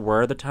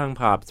are the tongue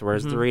pops?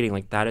 Where's the reading?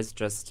 Like that is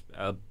just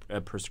a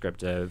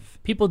prescriptive.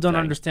 People don't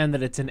understand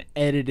that it's an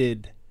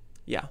edited.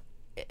 Yeah.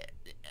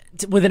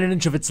 Within an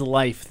inch of its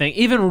life thing.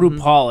 Even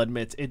RuPaul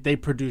admits they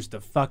produced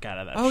the fuck out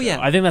of that show. Yeah.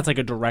 I think that's like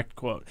a direct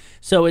quote.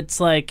 So it's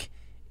like,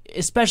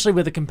 especially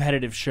with a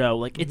competitive show,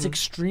 like it's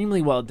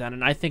extremely well done,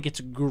 and I think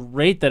it's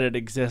great that it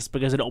exists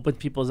because it opens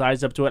people's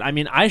eyes up to it. I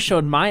mean, I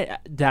showed my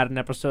dad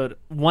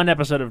one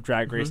episode of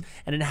Drag Race,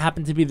 and it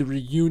happened to be the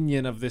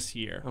reunion of this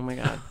year. Oh my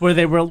God. where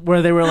they were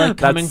like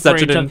coming That's such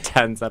for each an other.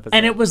 intense episode.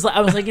 And I was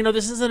like,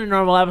 this isn't a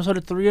normal episode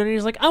of 3, and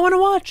he's like, I want to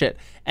watch it.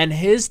 And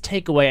his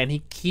takeaway, and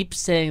he keeps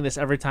saying this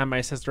every time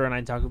my sister and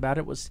I talk about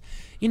it, was,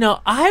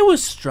 I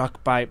was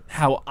struck by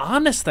how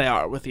honest they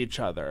are with each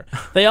other.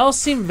 They all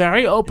seem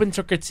very open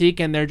to critique,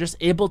 and they're just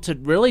able to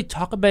really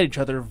talk about each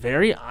other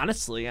very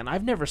honestly. And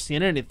I've never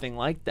seen anything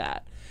like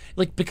that.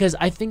 Like, because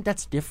I think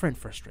that's different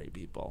for straight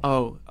people.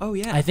 Oh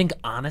yeah. I think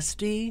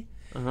honesty,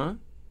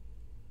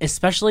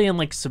 especially in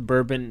like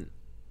suburban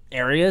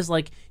areas,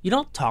 like you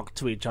don't talk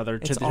to each other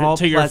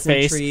to your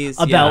face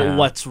about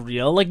what's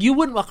real. Like you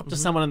wouldn't walk up to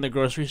someone in the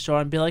grocery store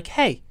and be like,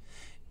 hey,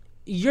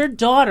 your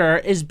daughter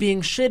is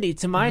being shitty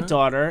to my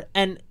daughter,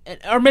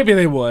 or maybe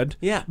they would.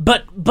 Yeah.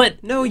 But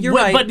no, you're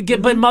right.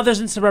 But mothers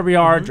in suburbia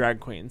are drag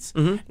queens,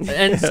 and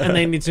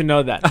they need to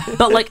know that.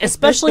 But like,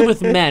 especially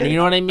with men, you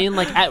know what I mean?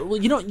 Like,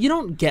 you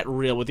don't get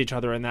real with each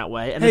other in that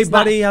way. And hey,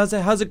 buddy, how's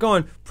it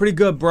going? Pretty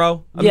good,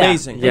 bro.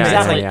 Amazing. Yeah,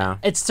 exactly. Yeah.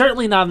 It's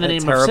certainly not in the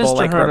name of terrible,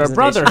 sisterhood like, or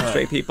brotherhood.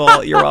 Straight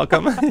people, you're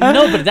welcome.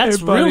 No, but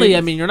that's really,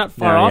 I mean, you're not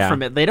far off yeah.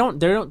 from it. They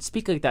don't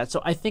speak like that.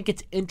 So I think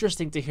it's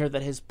interesting to hear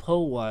that his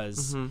pull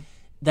was.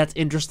 That's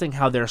interesting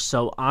how they're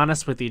so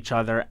honest with each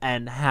other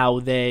and how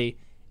they,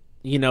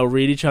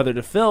 read each other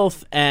to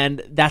filth,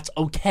 and that's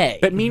okay.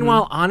 But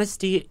meanwhile,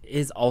 honesty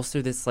is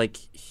also this like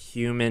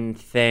human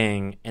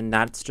thing, and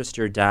that's just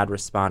your dad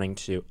responding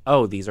to,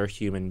 oh, these are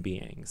human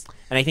beings.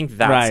 And I think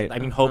that's, right. I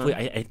mean, hopefully,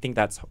 I think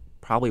that's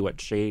probably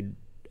what Shade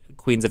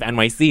Queens of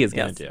NYC is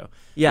going to do.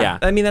 Yeah.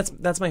 I mean,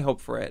 that's my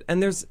hope for it.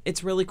 And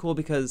it's really cool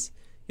because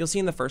you'll see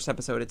in the first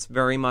episode, it's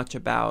very much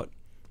about,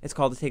 it's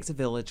called It Takes a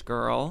Village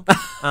Girl.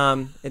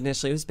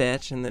 Initially it was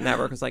bitch, and the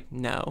network was like,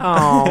 no.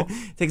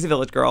 It Takes a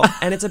Village Girl.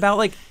 And it's about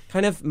like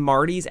kind of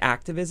Marty's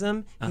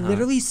activism. He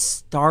literally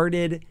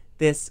started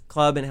this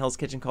club in Hell's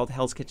Kitchen called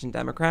Hell's Kitchen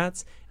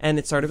Democrats. And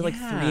it started with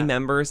like 3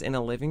 members in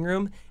a living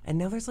room. And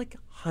now there's like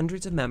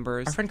hundreds of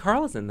members. Our friend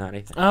Carl is in that,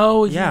 I think.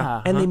 Oh,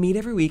 yeah. And they meet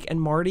every week.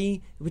 And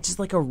Marty, which is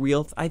like a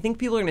real... I think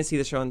people are going to see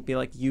the show and be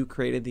like, you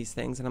created these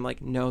things. And I'm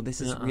like, no,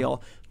 this is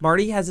real.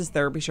 Marty has his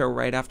therapy show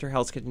right after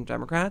Hell's Kitchen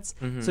Democrats.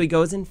 So he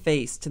goes in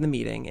face to the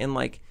meeting in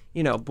like,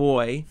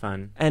 boy.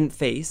 Fun. And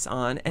face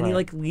on. And he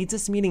like leads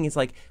this meeting. He's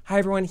like, hi,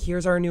 everyone.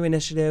 Here's our new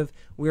initiative.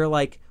 We're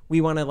like,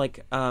 we want to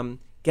like...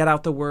 get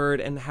out the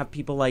word and have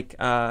people like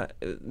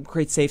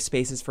create safe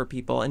spaces for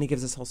people. And he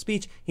gives this whole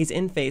speech. He's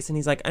in face and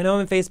he's like, I know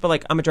I'm in face, but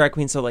like I'm a drag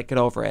queen, so like get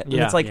over it. And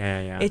it's like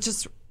it's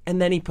just, and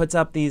then he puts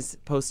up these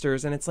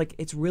posters and it's like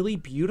it's really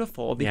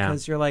beautiful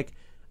because you're like,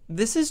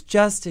 this is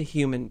just a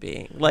human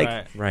being.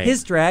 Like Right.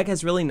 his drag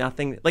has really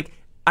nothing, like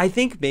I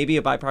think maybe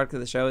a byproduct of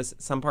the show is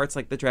some parts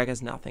like the drag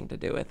has nothing to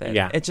do with it.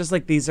 Yeah. It's just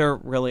like these are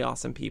really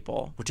awesome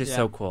people. Which is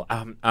so cool.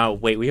 Oh,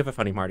 wait, we have a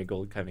funny Marty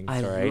Gould coming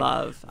story.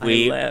 I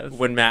live.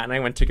 When Matt and I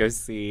went to go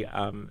see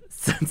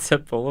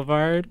Sunset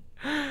Boulevard,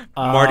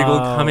 Marty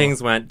Gould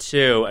Cummings went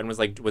too and was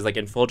like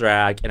in full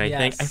drag, and I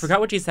think I forgot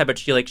what she said, but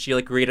she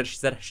greeted. She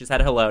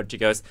said hello, and she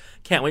goes,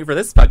 "Can't wait for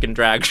this fucking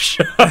drag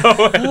show,"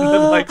 and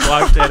then like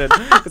walked in, and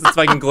because it's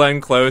fucking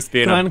Glenn Close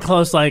being Glenn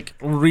Close, like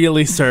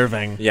really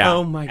serving. yeah.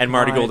 Oh my And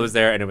Marty God. Gould was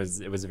there, and it was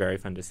very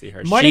fun to see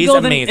her. Marty She's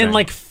Gould amazing. in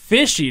like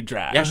fishy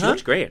drag. yeah, she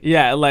looks great.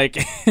 Yeah, like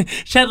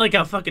she had like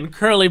a fucking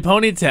curly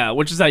ponytail,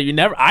 which is how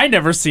I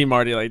never see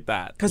Marty like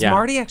that. Because Yeah.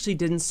 Marty actually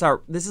didn't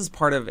start. This is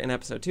part of an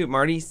episode too.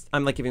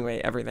 I'm like giving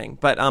away everything,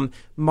 but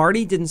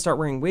Marty didn't start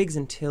wearing wigs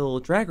until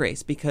Drag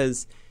Race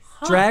because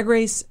Drag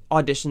Race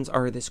auditions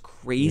are this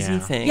crazy Yeah.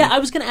 thing. Yeah, I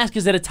was gonna ask,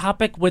 is it a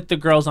topic with the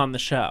girls on the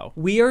show?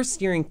 We are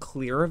steering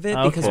clear of it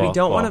Oh, because cool, we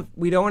don't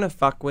cool. want to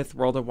fuck with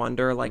World of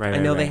Wonder. Like Right, I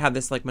know right, they right. have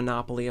this like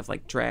monopoly of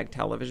like drag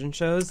television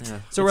shows. So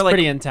It's we're like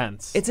pretty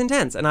intense. it's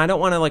intense, and I don't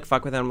want to like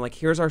fuck with them. Like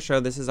here's our show,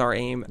 this is our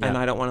aim, and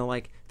I don't want to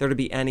like there to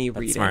be any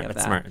reading Smart. of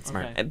That's that. smart. It's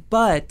smart. Okay.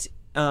 But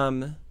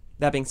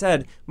that being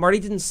said, Marty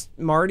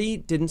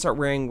didn't start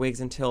wearing wigs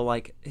until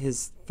like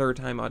his third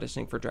time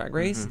auditioning for Drag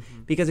Race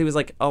because he was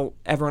like, oh,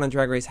 everyone on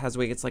Drag Race has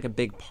wig. It's like a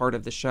big part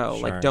of the show.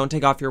 Sure. Like, don't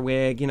take off your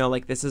wig. You know,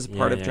 like this is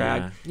part of yeah,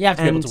 drag. yeah. you have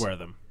to be able And to wear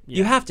them.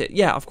 You have to,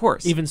 yeah, of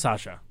course. Even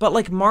Sasha. But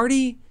like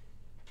Marty,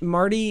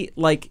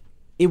 like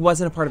it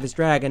wasn't a part of his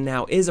drag, and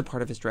now is a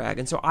part of his drag,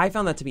 and so I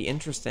found that to be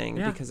interesting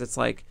because it's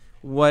like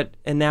what,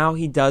 and now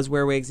he does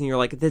wear wigs, and you're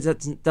like, this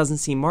doesn't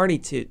seem Marty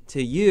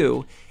to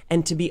you.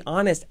 And to be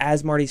honest,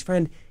 as Marty's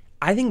friend,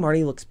 I think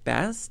Marty looks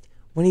best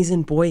when he's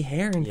in boy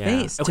hair and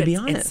face. Okay, To be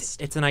it's-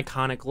 honest, it's an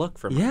iconic look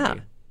for Marty. Yeah.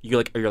 You're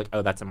like,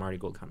 oh, that's a Marty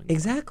Gould coming.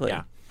 exactly.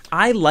 Yeah.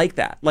 I like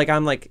that. Like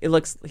I'm like he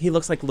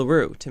looks like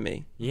LaRue to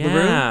me.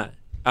 Yeah.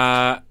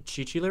 Chi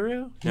Chi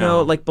LaRue?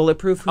 No, like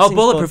Bulletproof. Who Oh, sings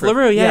Bulletproof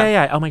LaRue.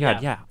 Yeah. Oh my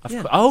God. Yeah.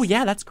 Yeah. Oh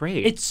yeah, that's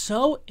great. It's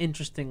so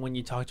interesting when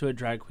you talk to a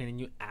drag queen and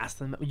you ask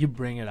them, you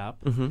bring it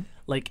up.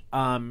 Like,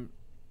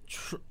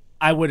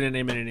 I wouldn't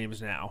name any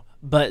names now,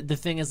 but the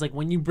thing is, like,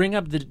 when you bring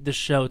up the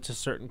show to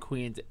certain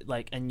queens,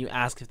 like, and you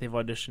ask if they've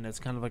auditioned, it's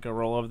kind of like a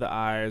roll of the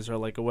eyes or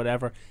like a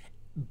whatever.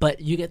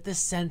 But you get this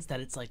sense that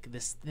it's like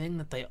this thing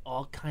that they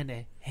all kind of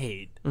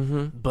hate,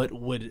 but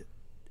would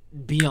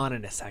be on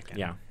in a second.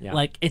 Yeah, yeah.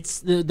 Like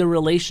it's the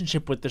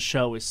relationship with the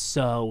show is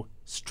so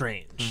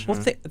strange. Well,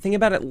 think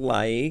about it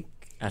like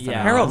SNL.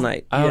 Yeah. Herald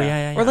Night. Oh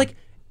yeah. Or like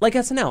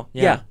SNL.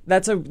 Yeah.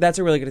 That's a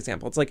really good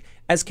example. It's like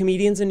as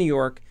comedians in New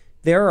York,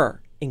 there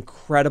are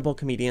incredible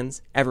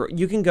comedians ever.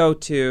 You can go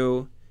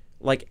to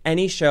like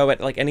any show at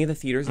like any of the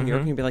theaters in New York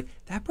and you'd be like,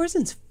 that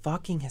person's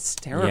fucking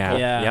hysterical.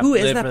 Yeah. Yeah. Who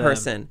is Live that for them.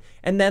 person?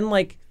 And then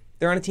like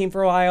they're on a team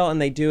for a while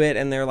and they do it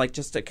and they're like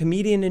just a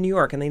comedian in New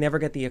York and they never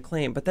get the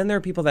acclaim. But then there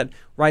are people that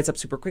rise up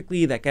super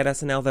quickly that get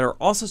SNL that are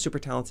also super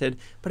talented,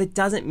 but it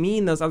doesn't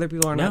mean those other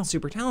people are not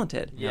super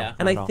talented. Yeah.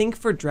 And Not I at all. think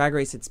for Drag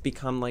Race it's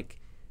become like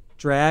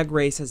Drag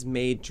Race has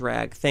made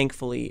drag,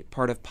 thankfully,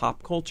 part of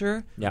pop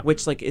culture, Yeah.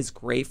 which like is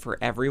great for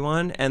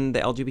everyone and the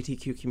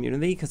LGBTQ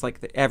community because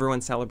like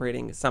everyone's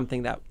celebrating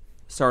something that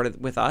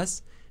started with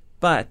us,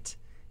 but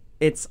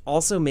it's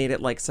also made it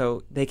like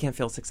so they can't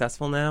feel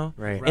successful now,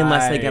 Right.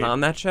 unless they Right. get on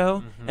that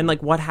show. And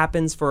like what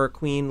happens for a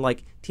queen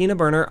like Tina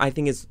Burner, I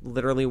think is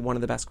literally one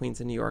of the best queens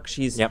in New York.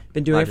 She's Yep.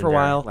 been doing it for a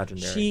while.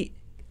 Legendary. She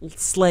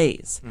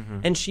slays,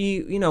 and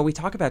she, you know, we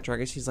talk about Drag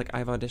Race. She's like,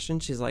 I've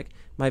auditioned. She's like,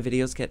 my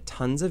videos get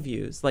tons of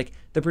views. Like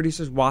the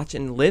producers watch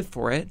and live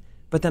for it,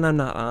 but then I'm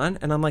not on,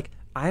 and I'm like,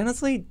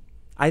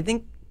 I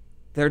think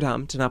they're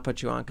dumb to not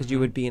put you on because you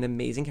would be an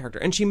amazing character.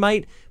 And she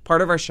might.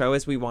 Part of our show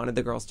is we wanted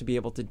the girls to be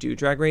able to do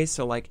Drag Race,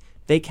 so like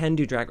they can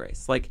do Drag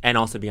Race, like and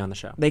also be on the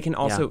show. they can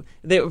also.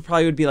 They would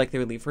probably would be like they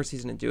would leave first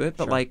season and do it,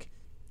 but like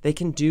they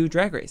can do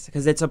Drag Race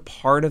because it's a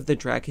part of the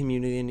drag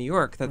community in New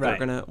York that Right.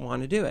 they're gonna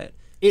want to do it.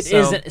 It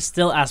So- is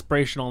still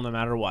aspirational no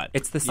matter what.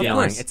 It's the Of ceiling.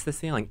 course. It's the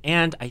ceiling.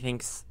 And I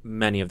think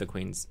many of the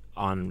queens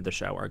on the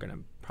show are going to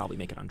probably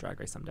make it on Drag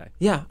Race someday.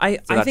 Yeah, I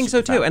that's think so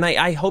super too, fun. and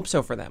I hope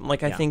so for them.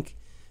 Like I Yeah. think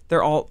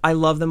they're all. I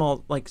love them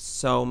all like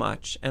so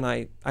much, and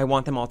I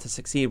want them all to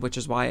succeed, which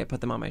is why I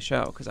put them on my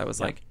show because I was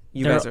like,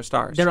 you They're- guys are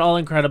stars. They're all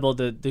incredible.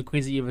 The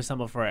queens that you've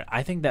assembled for it.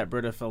 I think that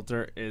Brita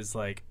Filter is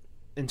like,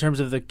 in terms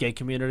of the gay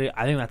community,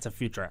 I think that's a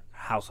future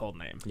household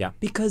name. Yeah.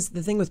 Because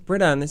the thing with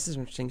Britta, and this is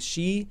interesting,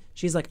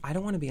 she's like, I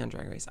don't want to be on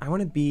Drag Race. I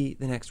want to be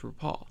the next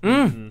RuPaul.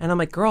 And I'm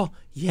like, girl,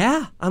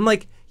 yeah. I'm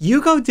like, you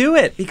go do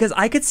it because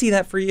I could see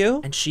that for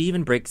you. And she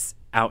even breaks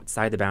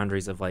outside the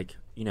boundaries of like,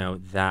 you know,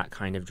 that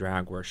kind of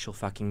drag where she'll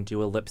fucking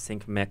do a lip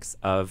sync mix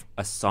of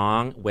a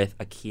song with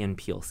a Key and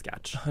Peele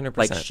sketch. 100%.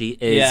 Like she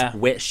is,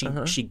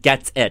 Yeah. she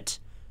gets it.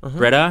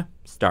 Britta,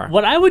 star.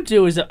 What I would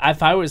do is,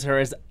 if I was her,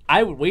 is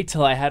I would wait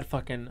till I had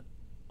fucking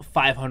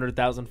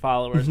 500,000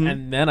 followers,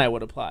 and then I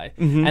would apply,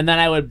 and then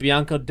I would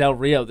Bianca Del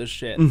Rio this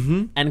shit,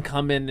 and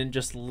come in and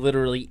just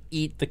literally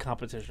eat the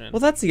competition. Well,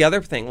 that's the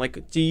other thing.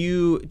 Like, do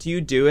you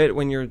do it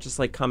when you're just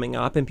like coming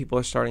up and people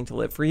are starting to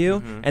live for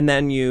you, and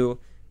then you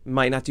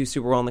might not do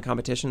super well in the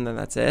competition, and then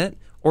that's it?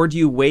 Or do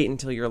you wait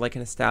until you're like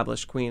an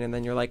established queen and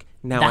then you're like,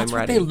 now That's I'm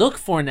ready? what they look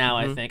for now,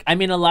 I think. I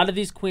mean, a lot of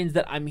these queens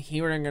that I'm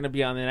hearing are going to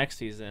be on the next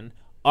season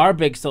are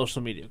big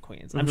social media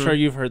queens. I'm sure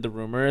you've heard the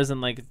rumors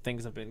and like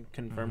things have been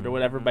confirmed or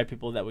whatever by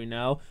people that we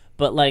know.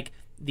 But like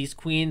these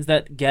queens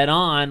that get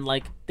on,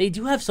 like they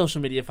do have social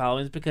media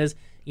followings because,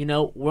 you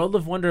know, World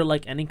of Wonder,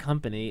 like any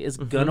company, is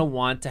going to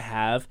want to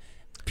have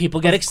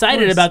people get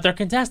excited about their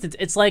contestants.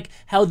 It's like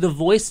how The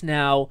Voice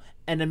now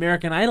and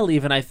American Idol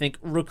even, I think,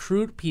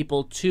 recruit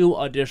people to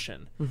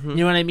audition. You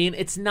know what I mean?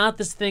 It's not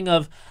this thing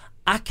of,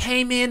 I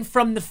came in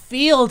from the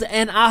field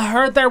and I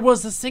heard there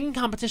was a singing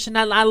competition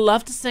and I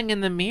love to sing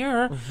in the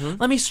mirror.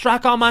 Let me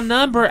strike on my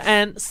number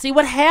and see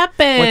what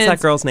happens. What's that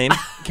girl's name?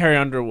 Carrie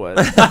Underwood.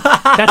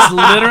 That's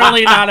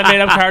literally not a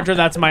made-up character.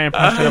 That's my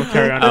impression of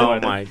Carrie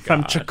Underwood my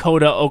from God.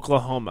 Chakota,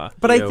 Oklahoma.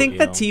 But I Ew, think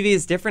that ew. TV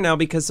is different now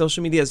because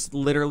social media has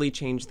literally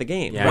changed the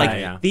game. Yeah, like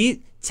yeah. the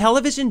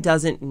television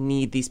doesn't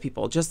need these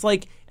people. Just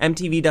like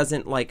MTV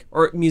doesn't like,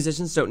 or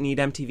musicians don't need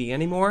MTV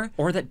anymore.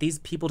 Or that these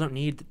people don't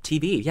need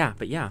TV. Yeah,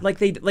 but yeah. Like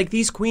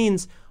these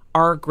queens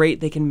are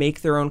great. They can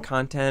make their own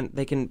content.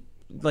 They can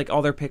like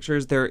all their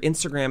pictures. Their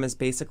Instagram is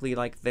basically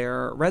like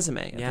their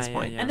resume at this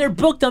point. And they're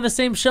booked on the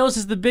same shows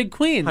as the big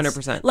queens.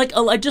 100%. Like,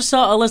 I just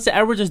saw Alyssa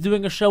Edwards is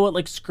doing a show at,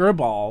 like,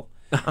 Skirball.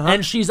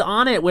 And she's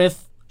on it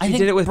with, I think,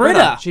 did it with Britta.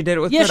 Britta. She did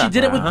it with Yeah, Britta. she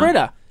did it with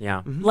Britta.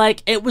 Yeah.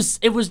 Like, it was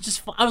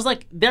just, I was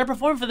like, they're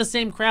performing for the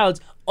same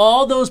crowds.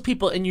 All those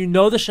people, and you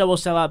know the show will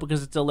sell out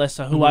because it's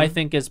Alyssa, who I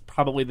think is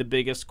probably the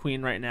biggest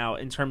queen right now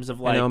in terms of,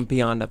 like... I know, I'm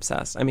beyond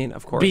obsessed. I mean,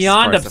 of course.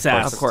 Beyond Of course,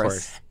 obsessed. Of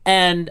course.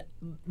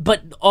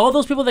 But all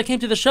those people that came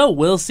to the show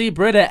will see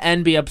Britta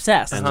and be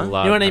obsessed. And You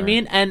love know what I her.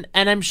 mean? And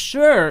I'm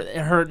sure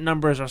her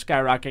numbers are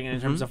skyrocketing in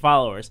terms of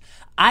followers.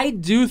 I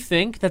do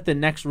think that the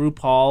next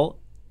RuPaul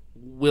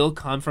will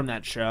come from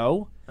that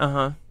show.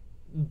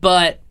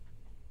 But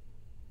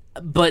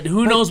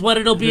who knows what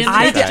it'll be in the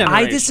next generation.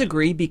 I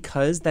disagree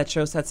because that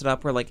show sets it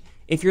up where, like,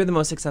 if you're the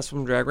most successful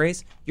from Drag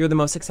Race, you're the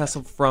most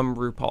successful from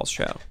RuPaul's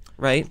show,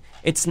 right?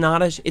 It's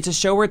not it's a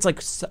show where it's like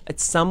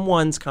it's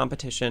someone's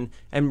competition,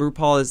 and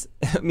RuPaul is,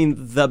 I mean,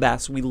 the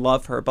best. We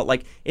love her, but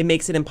like it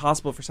makes it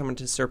impossible for someone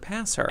to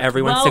surpass her.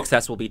 Everyone's Well-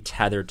 success will be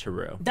tethered to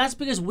Ru. That's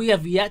because we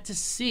have yet to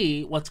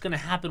see what's going to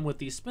happen with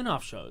these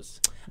spin-off shows.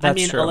 That's I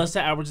mean, true.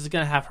 Alyssa Edwards is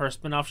going to have her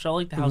spin-off show,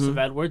 like the House of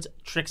Edwards.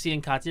 Trixie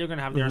and Katya are going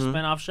to have their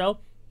spin-off show.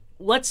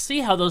 Let's see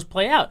how those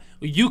play out.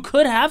 You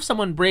could have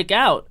someone break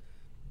out.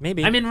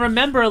 Maybe. I mean,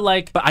 remember,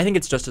 like... But I think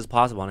it's just as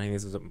plausible, and I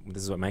think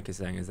this is what Mike is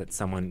saying, is that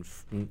someone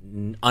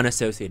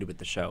unassociated with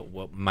the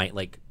show might,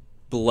 like,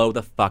 blow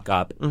the fuck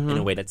up in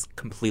a way that's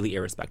completely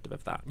irrespective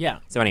of that. Yeah.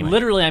 So anyway.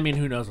 Literally, I mean,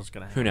 who knows what's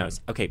going to happen. Who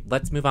knows? Okay,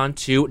 let's move on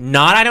to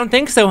Not I Don't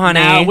Think So, Honey.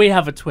 Now we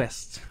have a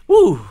twist.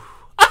 Woo!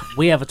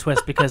 We have a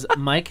twist because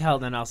Mike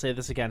Heldon, I'll say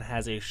this again,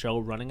 has a show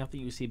running at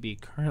the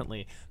UCB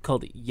currently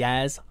called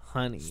Yaz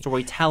Honey.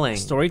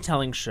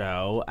 Storytelling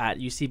show at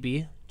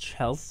UCB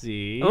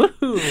Chelsea.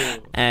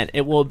 And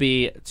it will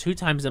be 2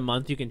 times a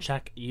month. You can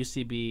check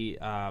UCB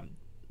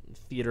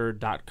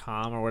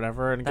theater.com or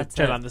whatever and That's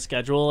get it. on the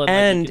schedule and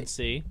And like, you can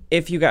see.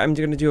 If you got, I'm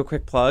going to do a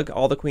quick plug.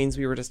 All the queens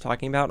we were just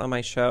talking about on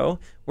my show,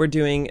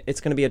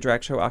 it's going to be a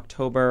drag show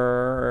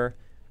October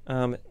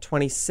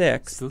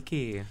 26th.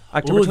 Spooky.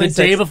 October Ooh, the 26th.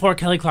 day before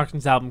Kelly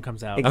Clarkson's album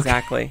comes out.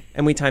 Exactly.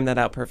 And we timed that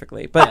out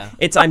perfectly. But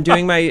I'm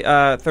doing my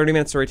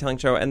 30-minute storytelling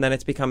show, and then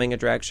it's becoming a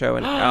drag show.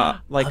 And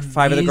like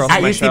 5 of the girls At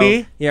on my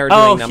UCB? show are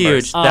doing numbers.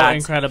 Huge. Oh, That's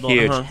incredible.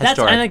 huge. That's,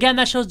 Historic. and again,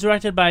 that show's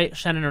directed by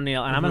Shannon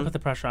O'Neill, and I'm going to put the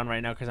pressure on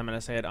right now because I'm going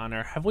to say it on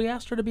air. Have we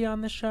asked her to be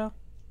on this show?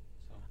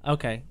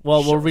 Okay.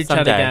 Well, we'll reach out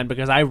Someday. again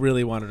because I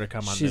really want her to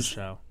come on this She's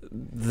show.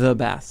 The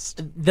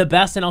best. The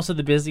best and also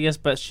the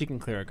busiest, but she can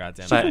clear her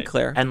goddamn She can plate.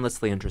 clear.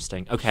 Endlessly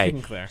interesting. Okay. She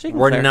can clear. She can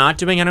We're clear. not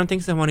doing I Don't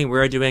Think So, Honey.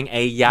 We're doing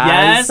a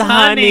Yes, honey.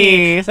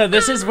 honey. So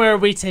this is where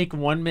we take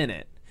 1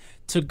 minute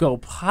to go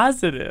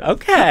positive.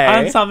 Okay.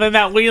 On something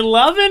that we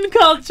love in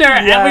culture.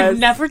 And Yes. we've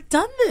never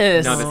done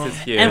this. No, this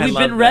is huge. And I we've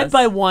love been read this.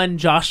 by one,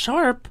 Josh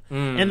Sharp,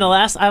 in the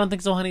last I Don't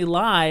Think So, Honey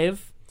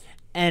live.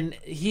 And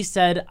he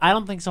said, I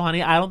don't think so,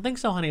 honey. I don't think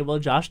so, honey. Well,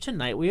 Josh,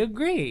 tonight we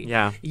agree.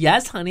 Yeah.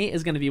 Yes, honey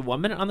is going to be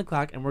 1 minute on the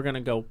clock, and we're going to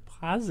go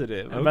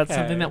positive about Okay.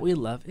 something that we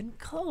love in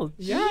culture.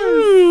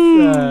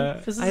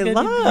 Yes. This is I gonna be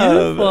love.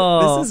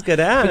 beautiful. This is good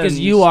end. Because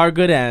you are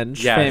good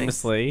end, Yes.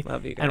 famously.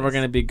 Love you And we're guys.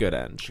 going to be good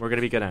end. We're going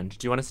to be good end.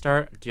 Do you want to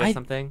start? Do you have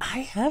something?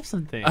 I have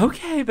something.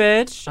 Okay,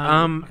 bitch.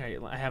 Okay,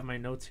 I have my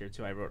notes here,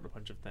 too. I wrote a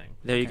bunch of things.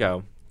 There you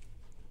go.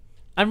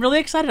 I'm really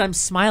excited. I'm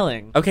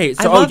smiling. Okay, I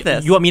so love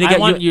this. you want me to I get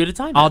want you to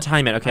time it. I'll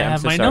time it. Okay, I I'm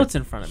have so my sorry. notes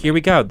in front of me. Here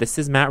we go. This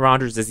is Matt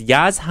Rogers. This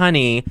Yaz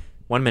Honey.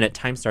 1 minute.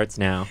 Time starts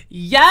now.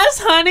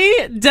 Yes,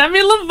 honey, Demi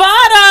Lovato.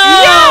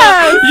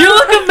 Yes! You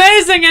look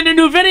amazing in your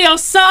new video.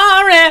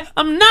 Sorry. sorry.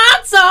 I'm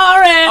not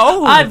sorry.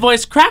 Oh. I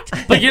voice cracked,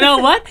 but you know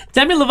what?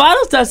 Demi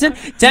Lovato's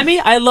doesn't. Demi,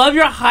 I love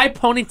your high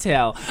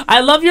ponytail. I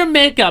love your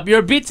makeup.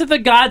 Your beat to the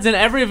gods in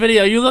every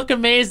video. You look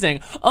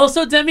amazing.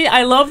 Also, Demi,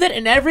 I love that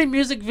in every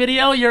music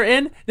video you're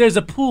in, there's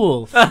a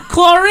pool.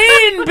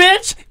 Chlorine,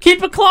 bitch.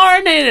 Keep it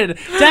chlorinated.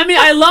 Demi,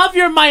 I love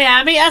your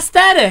Miami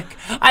aesthetic.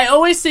 I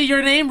always see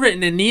your name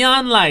written in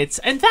neon lights.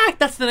 In fact,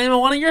 that's the name of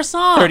one of your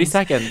songs. 30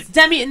 seconds.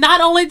 Demi,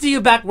 not only do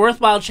you back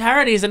worthwhile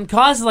charities and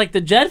causes like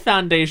the Jed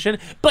Foundation,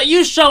 but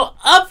you show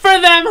up for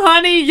them,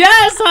 honey.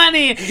 Yes,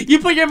 honey. You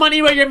put your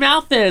money where your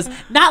mouth is.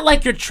 Not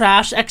like your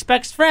trash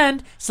ex-bex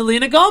friend,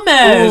 Selena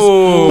Gomez,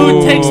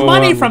 who takes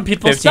money from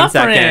people 15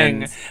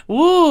 suffering. seconds.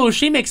 Woo,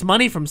 she makes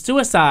money from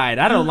suicide.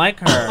 I don't like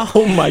her.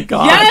 Oh my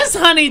God. Yes,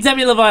 honey,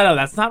 Demi Lovato.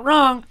 That's not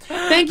wrong.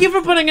 Thank you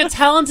for putting a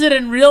talented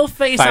and real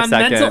face 5 on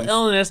seconds. mental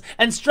illness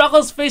and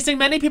struggles facing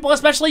many people,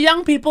 especially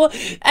young people.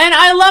 And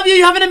I love you.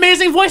 You have an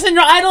amazing voice, and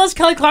your idol is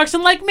Kelly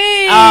Clarkson like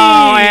me.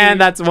 Oh, and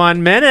that's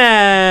 1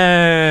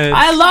 minute.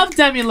 I love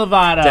Demi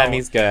Lovato.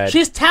 Demi's good.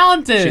 She's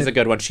talented. She's a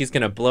good one. She's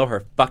going to blow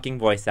her fucking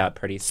voice out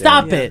pretty soon.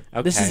 Stop it.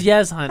 Okay. This is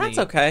Yes, honey. That's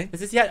okay.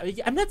 This is, yeah,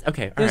 I'm not,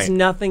 okay, all There's right.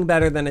 nothing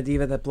better than a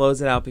diva that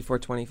blows it out before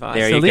 25.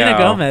 There you Selena go.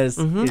 Gomez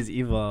is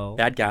evil.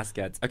 Bad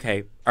gaskets.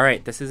 Okay, all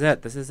right, this is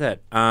it. This is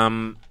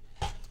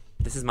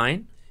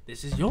mine?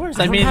 This is yours.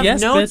 I I don't mean, have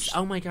yes, notes. bitch.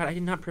 Oh my God, I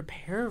did not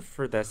prepare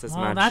for this as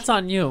Well, much. that's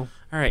on you.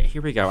 All right,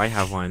 here we go. I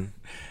have one.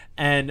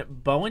 And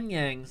Bowen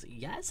Yang's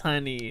Yes,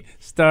 honey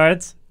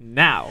starts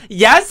now.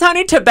 Yes,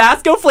 honey,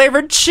 Tabasco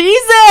flavored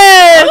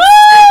Cheez-Its!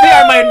 They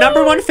are my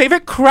 #1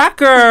 favorite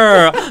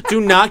cracker.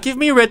 Do not give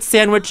me Ritz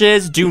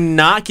sandwiches. Do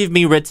not give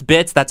me Ritz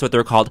bits. That's what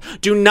they're called.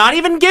 Do not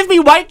even give me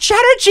white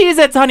cheddar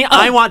Cheez-Its, honey.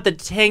 I want the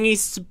tangy,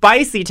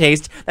 spicy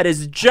taste that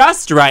is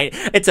just right.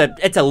 It's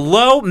a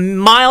low,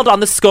 mild on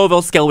the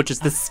Scoville scale, which is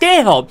the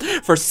scale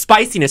for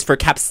spiciness, for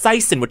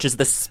capsaicin, which is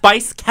the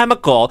spice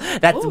chemical.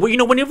 That's, you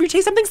know, whenever you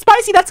taste something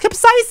spicy, that's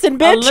capsaicin,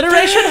 bitch.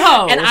 Alliteration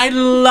ho. And I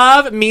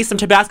love me some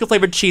Tabasco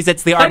flavored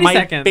Cheez-Its. They are 30 my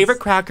seconds. favorite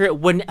cracker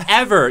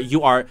whenever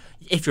you are,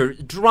 if you're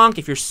drunk,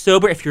 if you're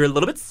sober, if you're a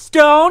little bit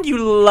stoned, you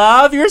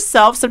love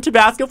yourself some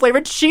Tabasco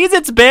flavored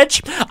Cheez-Its,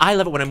 bitch. I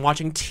love it when I'm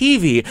watching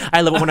TV.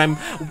 I love it when I'm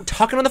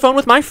talking on the phone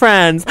with my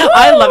friends.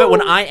 I love it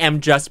when I am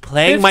just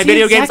playing my 15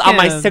 video games on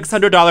my seconds.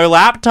 $600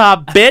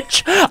 laptop,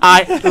 bitch.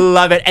 I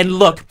love it. And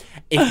look,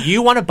 if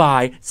you want to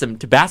buy some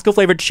Tabasco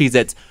flavored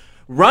Cheez-Its,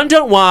 run,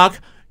 don't walk.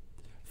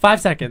 5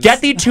 seconds.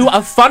 Get thee to a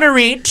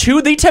funnery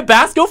to the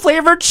Tabasco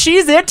flavored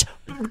Cheez-It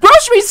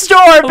grocery store,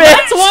 bitch.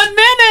 That's 1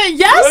 minute.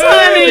 Yes,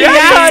 honey.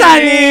 Yes,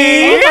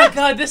 honey. Oh my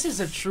God, this is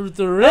a true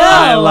thrill.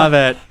 I love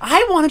it.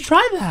 I want to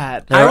try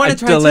that. I wanna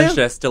try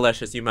too.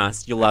 Delicious. You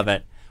must. You love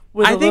it.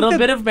 With I a think little that-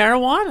 bit of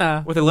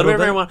marijuana. With a little bit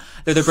of marijuana.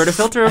 They're the Brita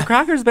filter of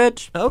crackers,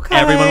 bitch. Okay.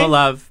 Everyone will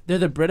love. They're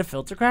the Brita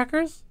filter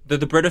crackers? They're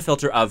the Brita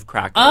filter of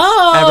crackers.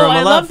 Oh, Everyone I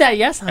will love love. that.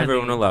 Yes, honey.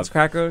 Everyone will love.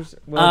 Crackers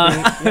will be.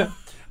 Yeah.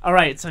 All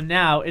right, so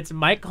now it's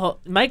Mike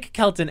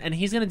Kelton, and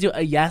he's gonna do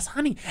a Yes,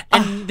 honey,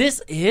 and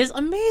this is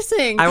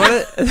amazing. I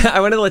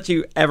want to let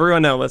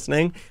everyone know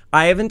listening.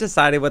 I haven't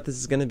decided what this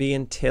is going to be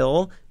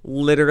until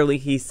literally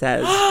he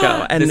says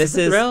go, and This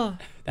is a thrill.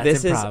 That's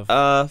this is improv.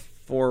 a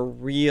for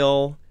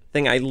real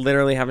thing. I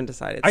literally haven't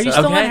decided. Are you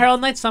So- still on Okay.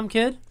 Harold Knight, some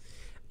kid?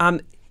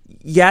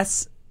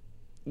 Yes.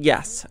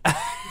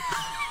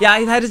 Yeah,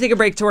 I had to take a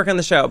break to work on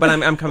the show, but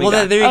I'm coming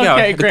Well, back. there you go.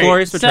 Okay, The great.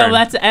 glorious return. So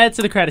let's add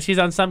to the credits. She's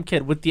on Some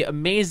Kid with the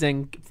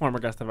amazing former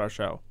guest of our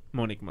show,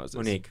 Monique Moses.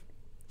 Monique.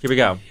 Here we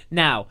go.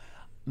 Now,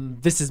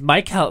 this is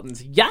Mike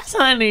Kelton's Yes,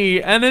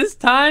 honey, and his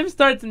time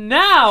starts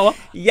now.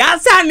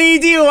 Yes, honey,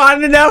 do you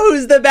want to know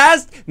who's the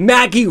best?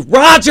 Maggie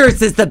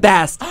Rogers is the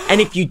best. And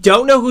if you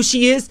don't know who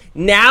she is,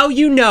 now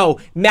you know.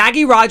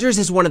 Maggie Rogers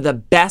is one of the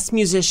best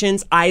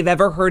musicians I've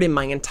ever heard in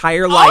my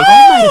entire life.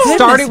 It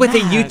started with a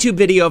YouTube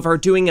video of her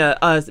doing a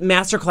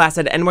masterclass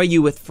at NYU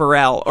with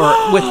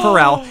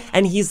Pharrell,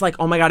 and he's like,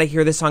 oh my God, I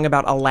hear this song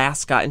about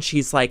Alaska. And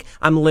she's like,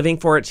 I'm living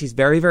for it. She's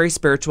very, very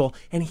spiritual.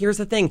 And here's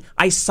the thing.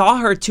 I saw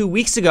her 2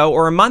 weeks ago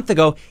or a month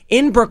ago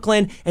in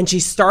Brooklyn, and she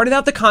started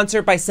out the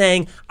concert by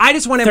saying, I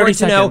just want everyone 30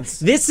 to know seconds.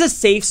 this is a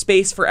safe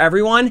space for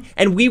everyone,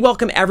 and we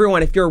welcome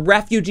everyone. If you're a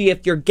refugee,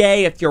 if you're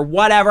gay, if you're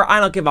whatever, I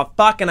don't give a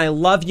fuck, and I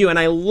love you, and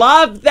I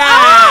love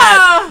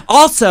that.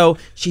 Also,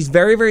 she's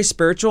very, very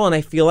spiritual, and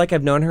I feel like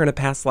I've known her in a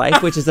past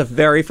life, which is a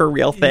very for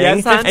real thing.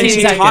 Yes, honey. and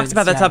she 15 talks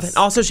about that seconds, stuff. yes. And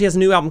also, she has a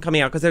new album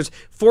coming out because there's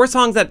 4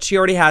 songs that she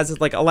already has,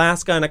 like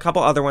Alaska and a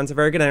couple other ones. A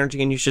very good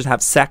energy, and you should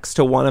have sex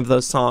to one of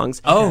those songs.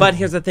 Oh, but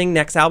here's the thing: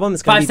 next album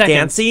is going 5 to be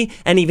seconds. dancey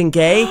and even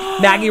gay.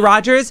 Maggie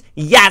Rogers,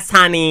 yes,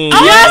 honey.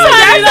 Yes,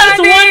 honey, that's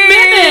honey! 1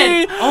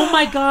 minute. Oh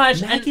my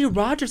gosh. Maggie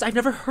Rogers. I've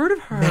never heard of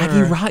her.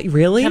 Maggie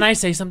really? Can I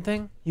say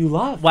something? You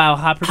love. Wow,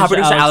 hot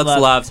producer,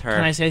 Alex loves her.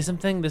 Can I say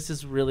something? This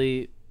is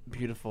really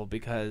beautiful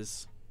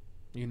because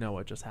you know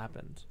what just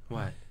happened.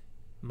 What?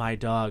 My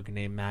dog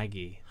named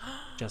Maggie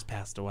just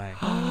passed away.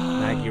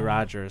 Maggie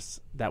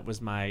Rogers. That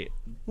was my.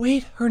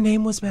 Wait, her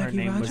name was Her Maggie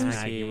name Rogers? was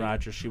Maggie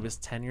Rogers. She was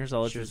 10 years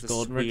old. She was a the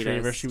golden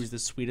retriever. sweetest. She was the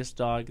sweetest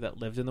dog that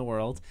lived in the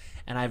world.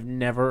 And I've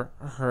never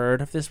heard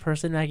of this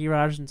person, Maggie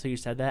Rogers, until you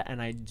said that. And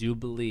I do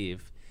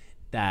believe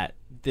that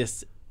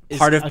this is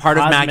Part of a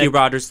Maggie cosmic-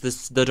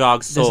 Rogers, the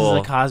dog's soul.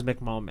 This is a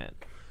cosmic moment.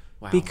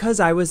 Wow. Because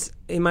I was,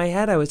 in my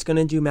head, I was going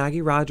to do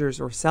Maggie Rogers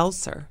or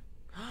Seltzer.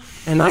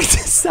 And I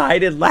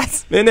decided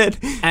last minute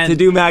to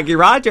do Maggie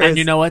Rogers. And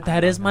you know what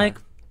that is, Mike?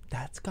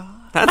 That's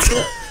God. That's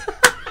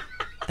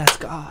That's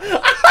God.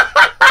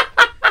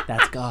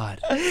 That's God.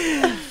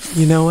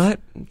 You know what?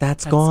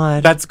 That's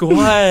God. That's good.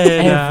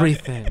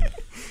 Everything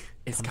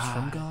It's comes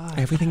from God.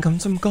 Everything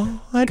comes from God.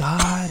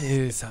 God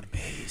is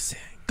amazing.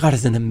 God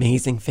is an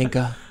amazing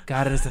figure.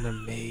 God is an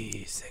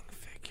amazing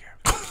figure.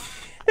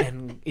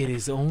 And it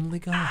is only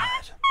God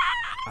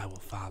I will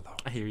follow.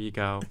 Here you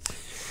go.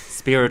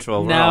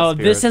 Spiritual. We're Now, all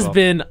this has spiritual.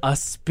 been a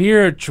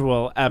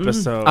spiritual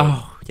episode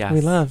Oh, yes.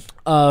 We love.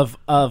 of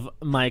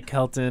Mike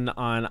Kelton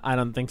on I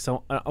Don't Think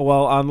So.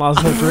 On Los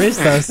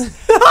Futuristas.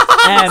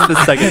 It's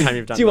the second time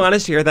you've done Do you that. want to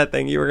share that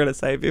thing you were going to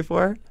say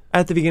before?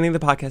 At the beginning of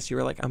the podcast, you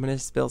were like, I'm going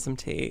to spill some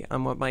tea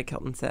on what Mike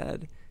Kelton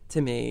said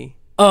to me.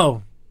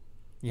 Oh,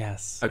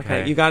 yes.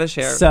 Okay. You got to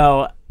share.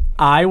 So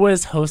I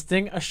was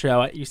hosting a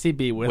show at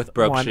UCB with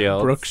Brooke one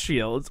Shields. Brooke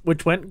Shields,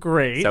 which went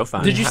great. So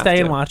fun. Did you You stay have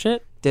and to. watch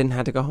it? Didn't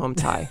have to go home,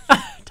 Ty.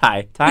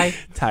 Ty.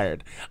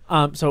 Tired.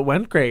 So it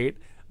went great.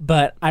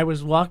 But I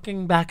was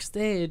walking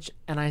backstage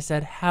and I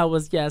said, "How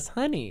was Yes,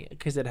 Honey?"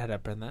 Because it had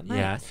happened that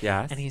night.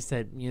 Yes. And he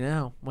said,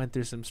 went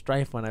through some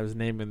strife when I was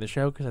naming the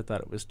show because I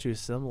thought it was too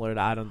similar to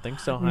I Don't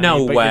Think So, Honey.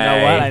 No but you know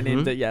what? way. I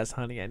named it Yes,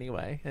 Honey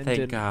anyway. And Thank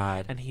didn't-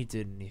 God. And he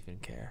didn't even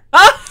care.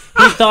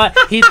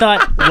 he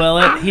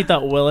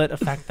thought will it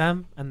affect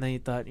them? And then he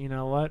thought, you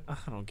know what? I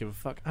don't give a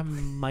fuck.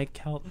 I'm Mike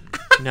Kelton.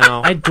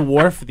 No. I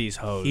dwarf these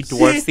hoes. He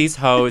dwarfs these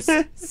hoes,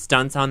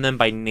 stunts on them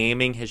by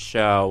naming his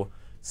show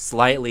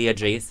slightly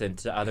adjacent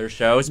to other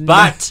shows,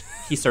 but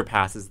he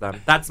surpasses them.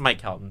 That's Mike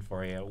Kelton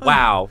for you.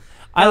 Wow.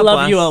 I God love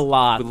bless. you a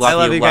lot. We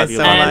love you guys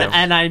so much.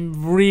 And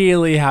I'm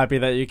really happy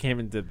that you came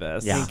and did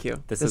this. Yeah. Thank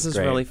you. This This is is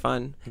great. really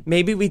fun.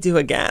 Maybe we do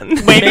again.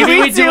 Maybe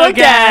we do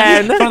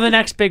again for the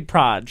next big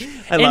proj.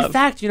 In love.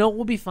 fact, what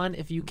will be fun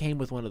if you came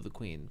with one of the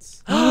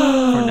queens for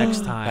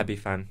next time. That'd be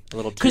fun. A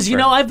little Because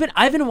twofer.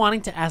 I've been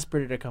wanting to ask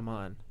Britta to come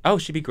on. Oh,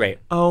 she'd be great.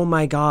 Oh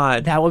my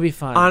God. That would be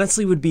fun.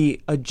 Honestly would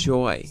be a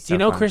joy. do you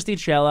know fun. Christy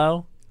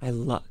Cello? I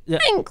love. Yeah.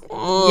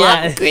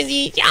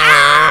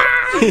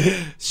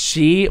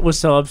 She was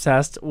so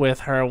obsessed with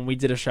her when we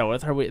did a show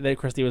with her. That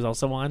Christy was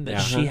also on. That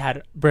she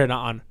had Britta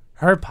on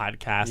her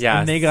podcast. Yes.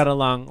 And they got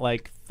along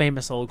like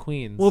famous old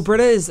queens. Well,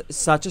 Britta is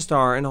such a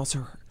star, and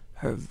also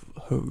her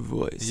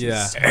voice.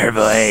 Yeah. Is her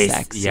voice.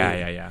 Sexy.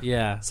 Yeah.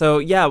 yeah. So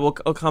yeah, we'll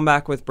come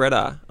back with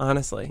Britta.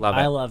 Honestly, Love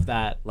it. I love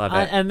that. Love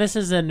it. And this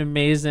is an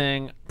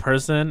amazing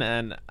person,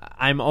 and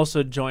I'm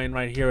also joined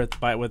right here with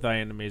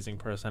an amazing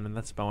person, and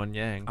that's Bowen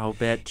Yang. Oh,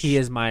 bitch. He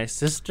is my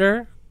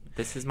sister.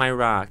 This is my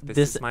rock.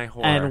 This is my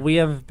whore. And we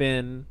have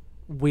been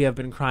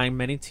crying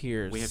many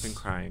tears. We have been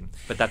crying,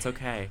 but that's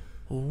okay.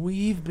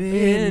 We've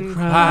been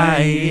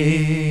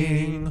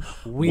crying.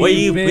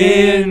 We've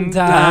been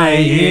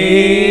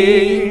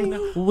dying.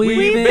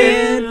 We've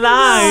been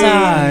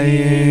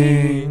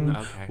lying.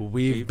 Okay.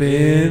 We've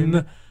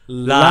been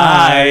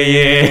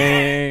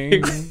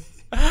lying.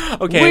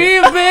 Okay.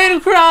 We've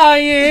been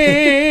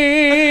crying.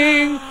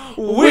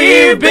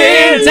 We've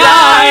been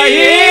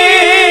dying.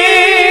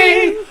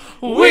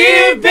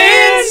 We've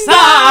been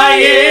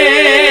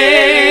sighing.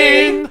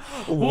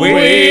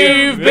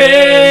 We've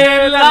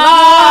been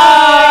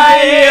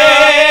lying.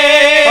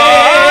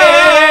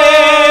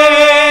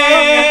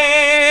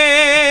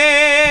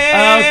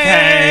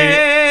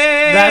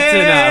 Okay, that's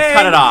enough.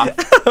 Cut it off.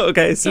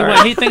 okay,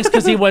 sorry. He thinks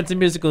because he went to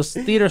musical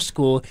theater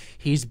school,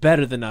 he's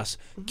better than us.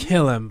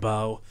 Kill him,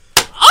 Bo.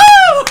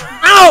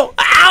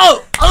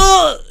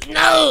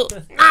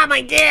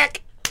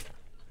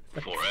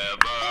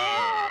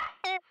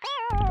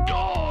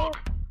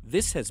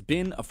 This has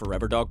been a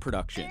Forever Dog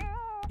production.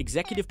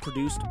 Executive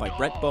produced by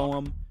Brett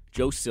Boehm,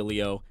 Joe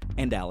Cilio,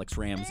 and Alex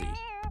Ramsey.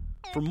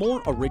 For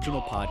more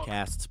original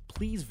podcasts,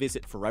 please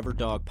visit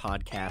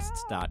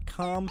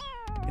foreverdogpodcasts.com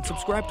and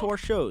subscribe to our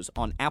shows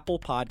on Apple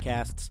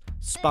Podcasts,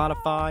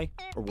 Spotify,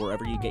 or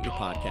wherever you get your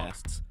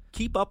podcasts.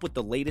 Keep up with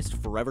the latest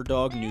Forever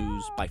Dog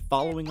news by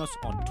following us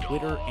on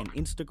Twitter and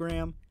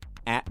Instagram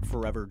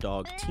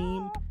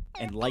 @ForeverDogTeam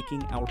and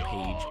liking our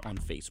page on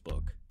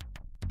Facebook.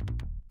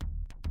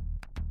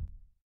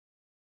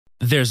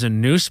 There's a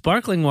new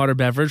sparkling water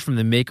beverage from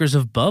the makers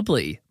of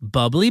Bubbly,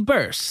 Bubbly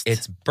Burst.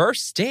 It's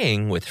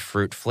bursting with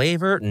fruit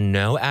flavor,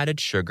 no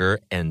added sugar,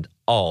 and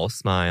all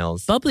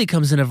smiles. Bubbly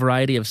comes in a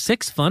variety of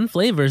 6 fun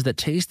flavors that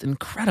taste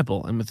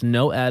incredible, and with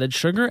no added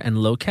sugar and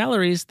low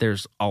calories,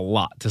 there's a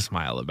lot to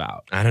smile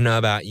about. I don't know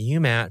about you,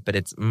 Matt, but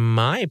it's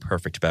my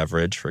perfect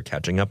beverage for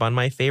catching up on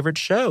my favorite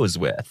shows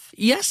with.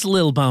 Yes,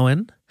 Lil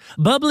Bowen.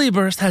 Bubbly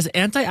Burst has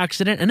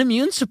antioxidant and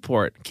immune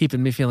support,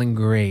 keeping me feeling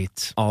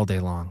great all day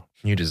long.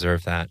 You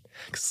deserve that.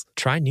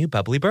 Try new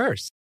Bubbly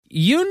Burst.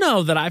 you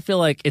know that I feel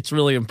like it's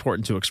really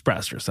important to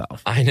express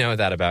yourself. I know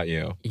that about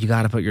you. You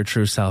got to put your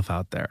true self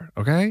out there,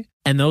 okay?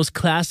 And those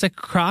classic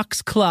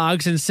Crocs,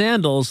 clogs, and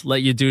sandals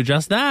let you do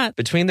just that.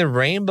 Between the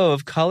rainbow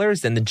of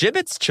colors and the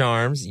Jibbitz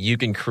charms, you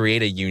can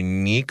create a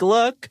unique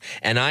look.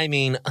 And I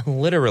mean,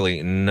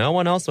 literally, no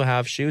one else will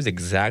have shoes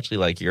exactly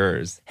like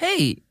yours.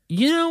 Hey,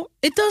 you know,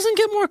 it doesn't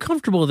get more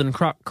comfortable than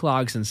Croc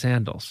clogs and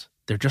sandals.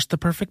 They're just the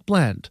perfect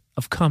blend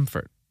of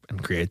comfort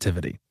and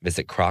creativity.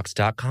 Visit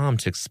Crocs.com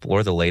to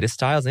explore the latest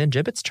styles and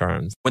Jibbitz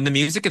charms. When the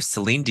music of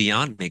Celine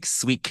Dion makes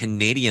sweet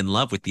Canadian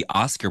love with the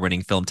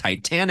Oscar-winning film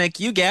Titanic,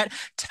 you get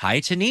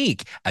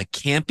Titanic, a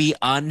campy,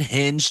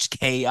 unhinged,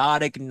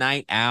 chaotic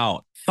night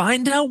out.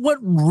 Find out what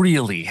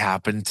really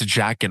happened to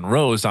Jack and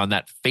Rose on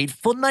that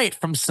fateful night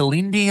from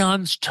Celine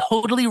Dion's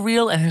totally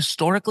real and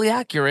historically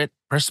accurate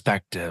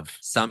perspective.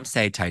 Some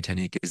say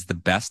Titanic is the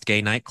best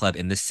gay nightclub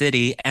in the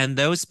city, and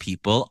those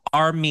people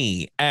are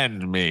me.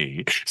 And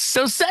me.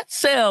 So set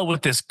sail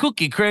with this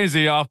kooky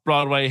crazy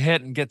off-Broadway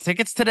hit and get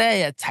tickets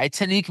today at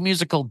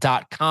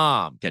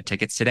TitanicMusical.com. Get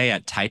tickets today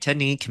at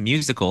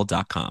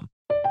TitanicMusical.com.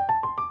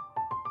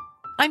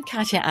 I'm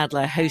Katya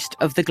Adler, host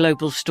of The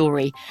Global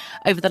Story.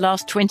 Over the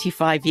last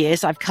 25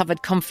 years, I've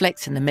covered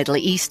conflicts in the Middle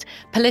East,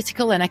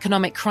 political and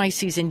economic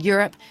crises in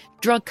Europe,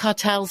 drug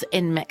cartels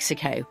in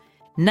Mexico.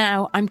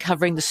 Now I'm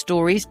covering the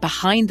stories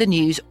behind the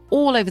news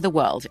all over the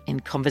world in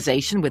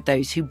conversation with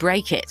those who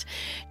break it.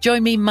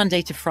 Join me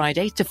Monday to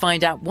Friday to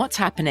find out what's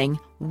happening,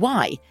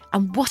 why,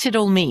 and what it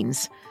all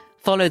means.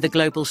 Follow The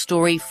Global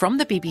Story from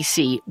the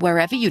BBC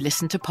wherever you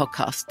listen to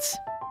podcasts.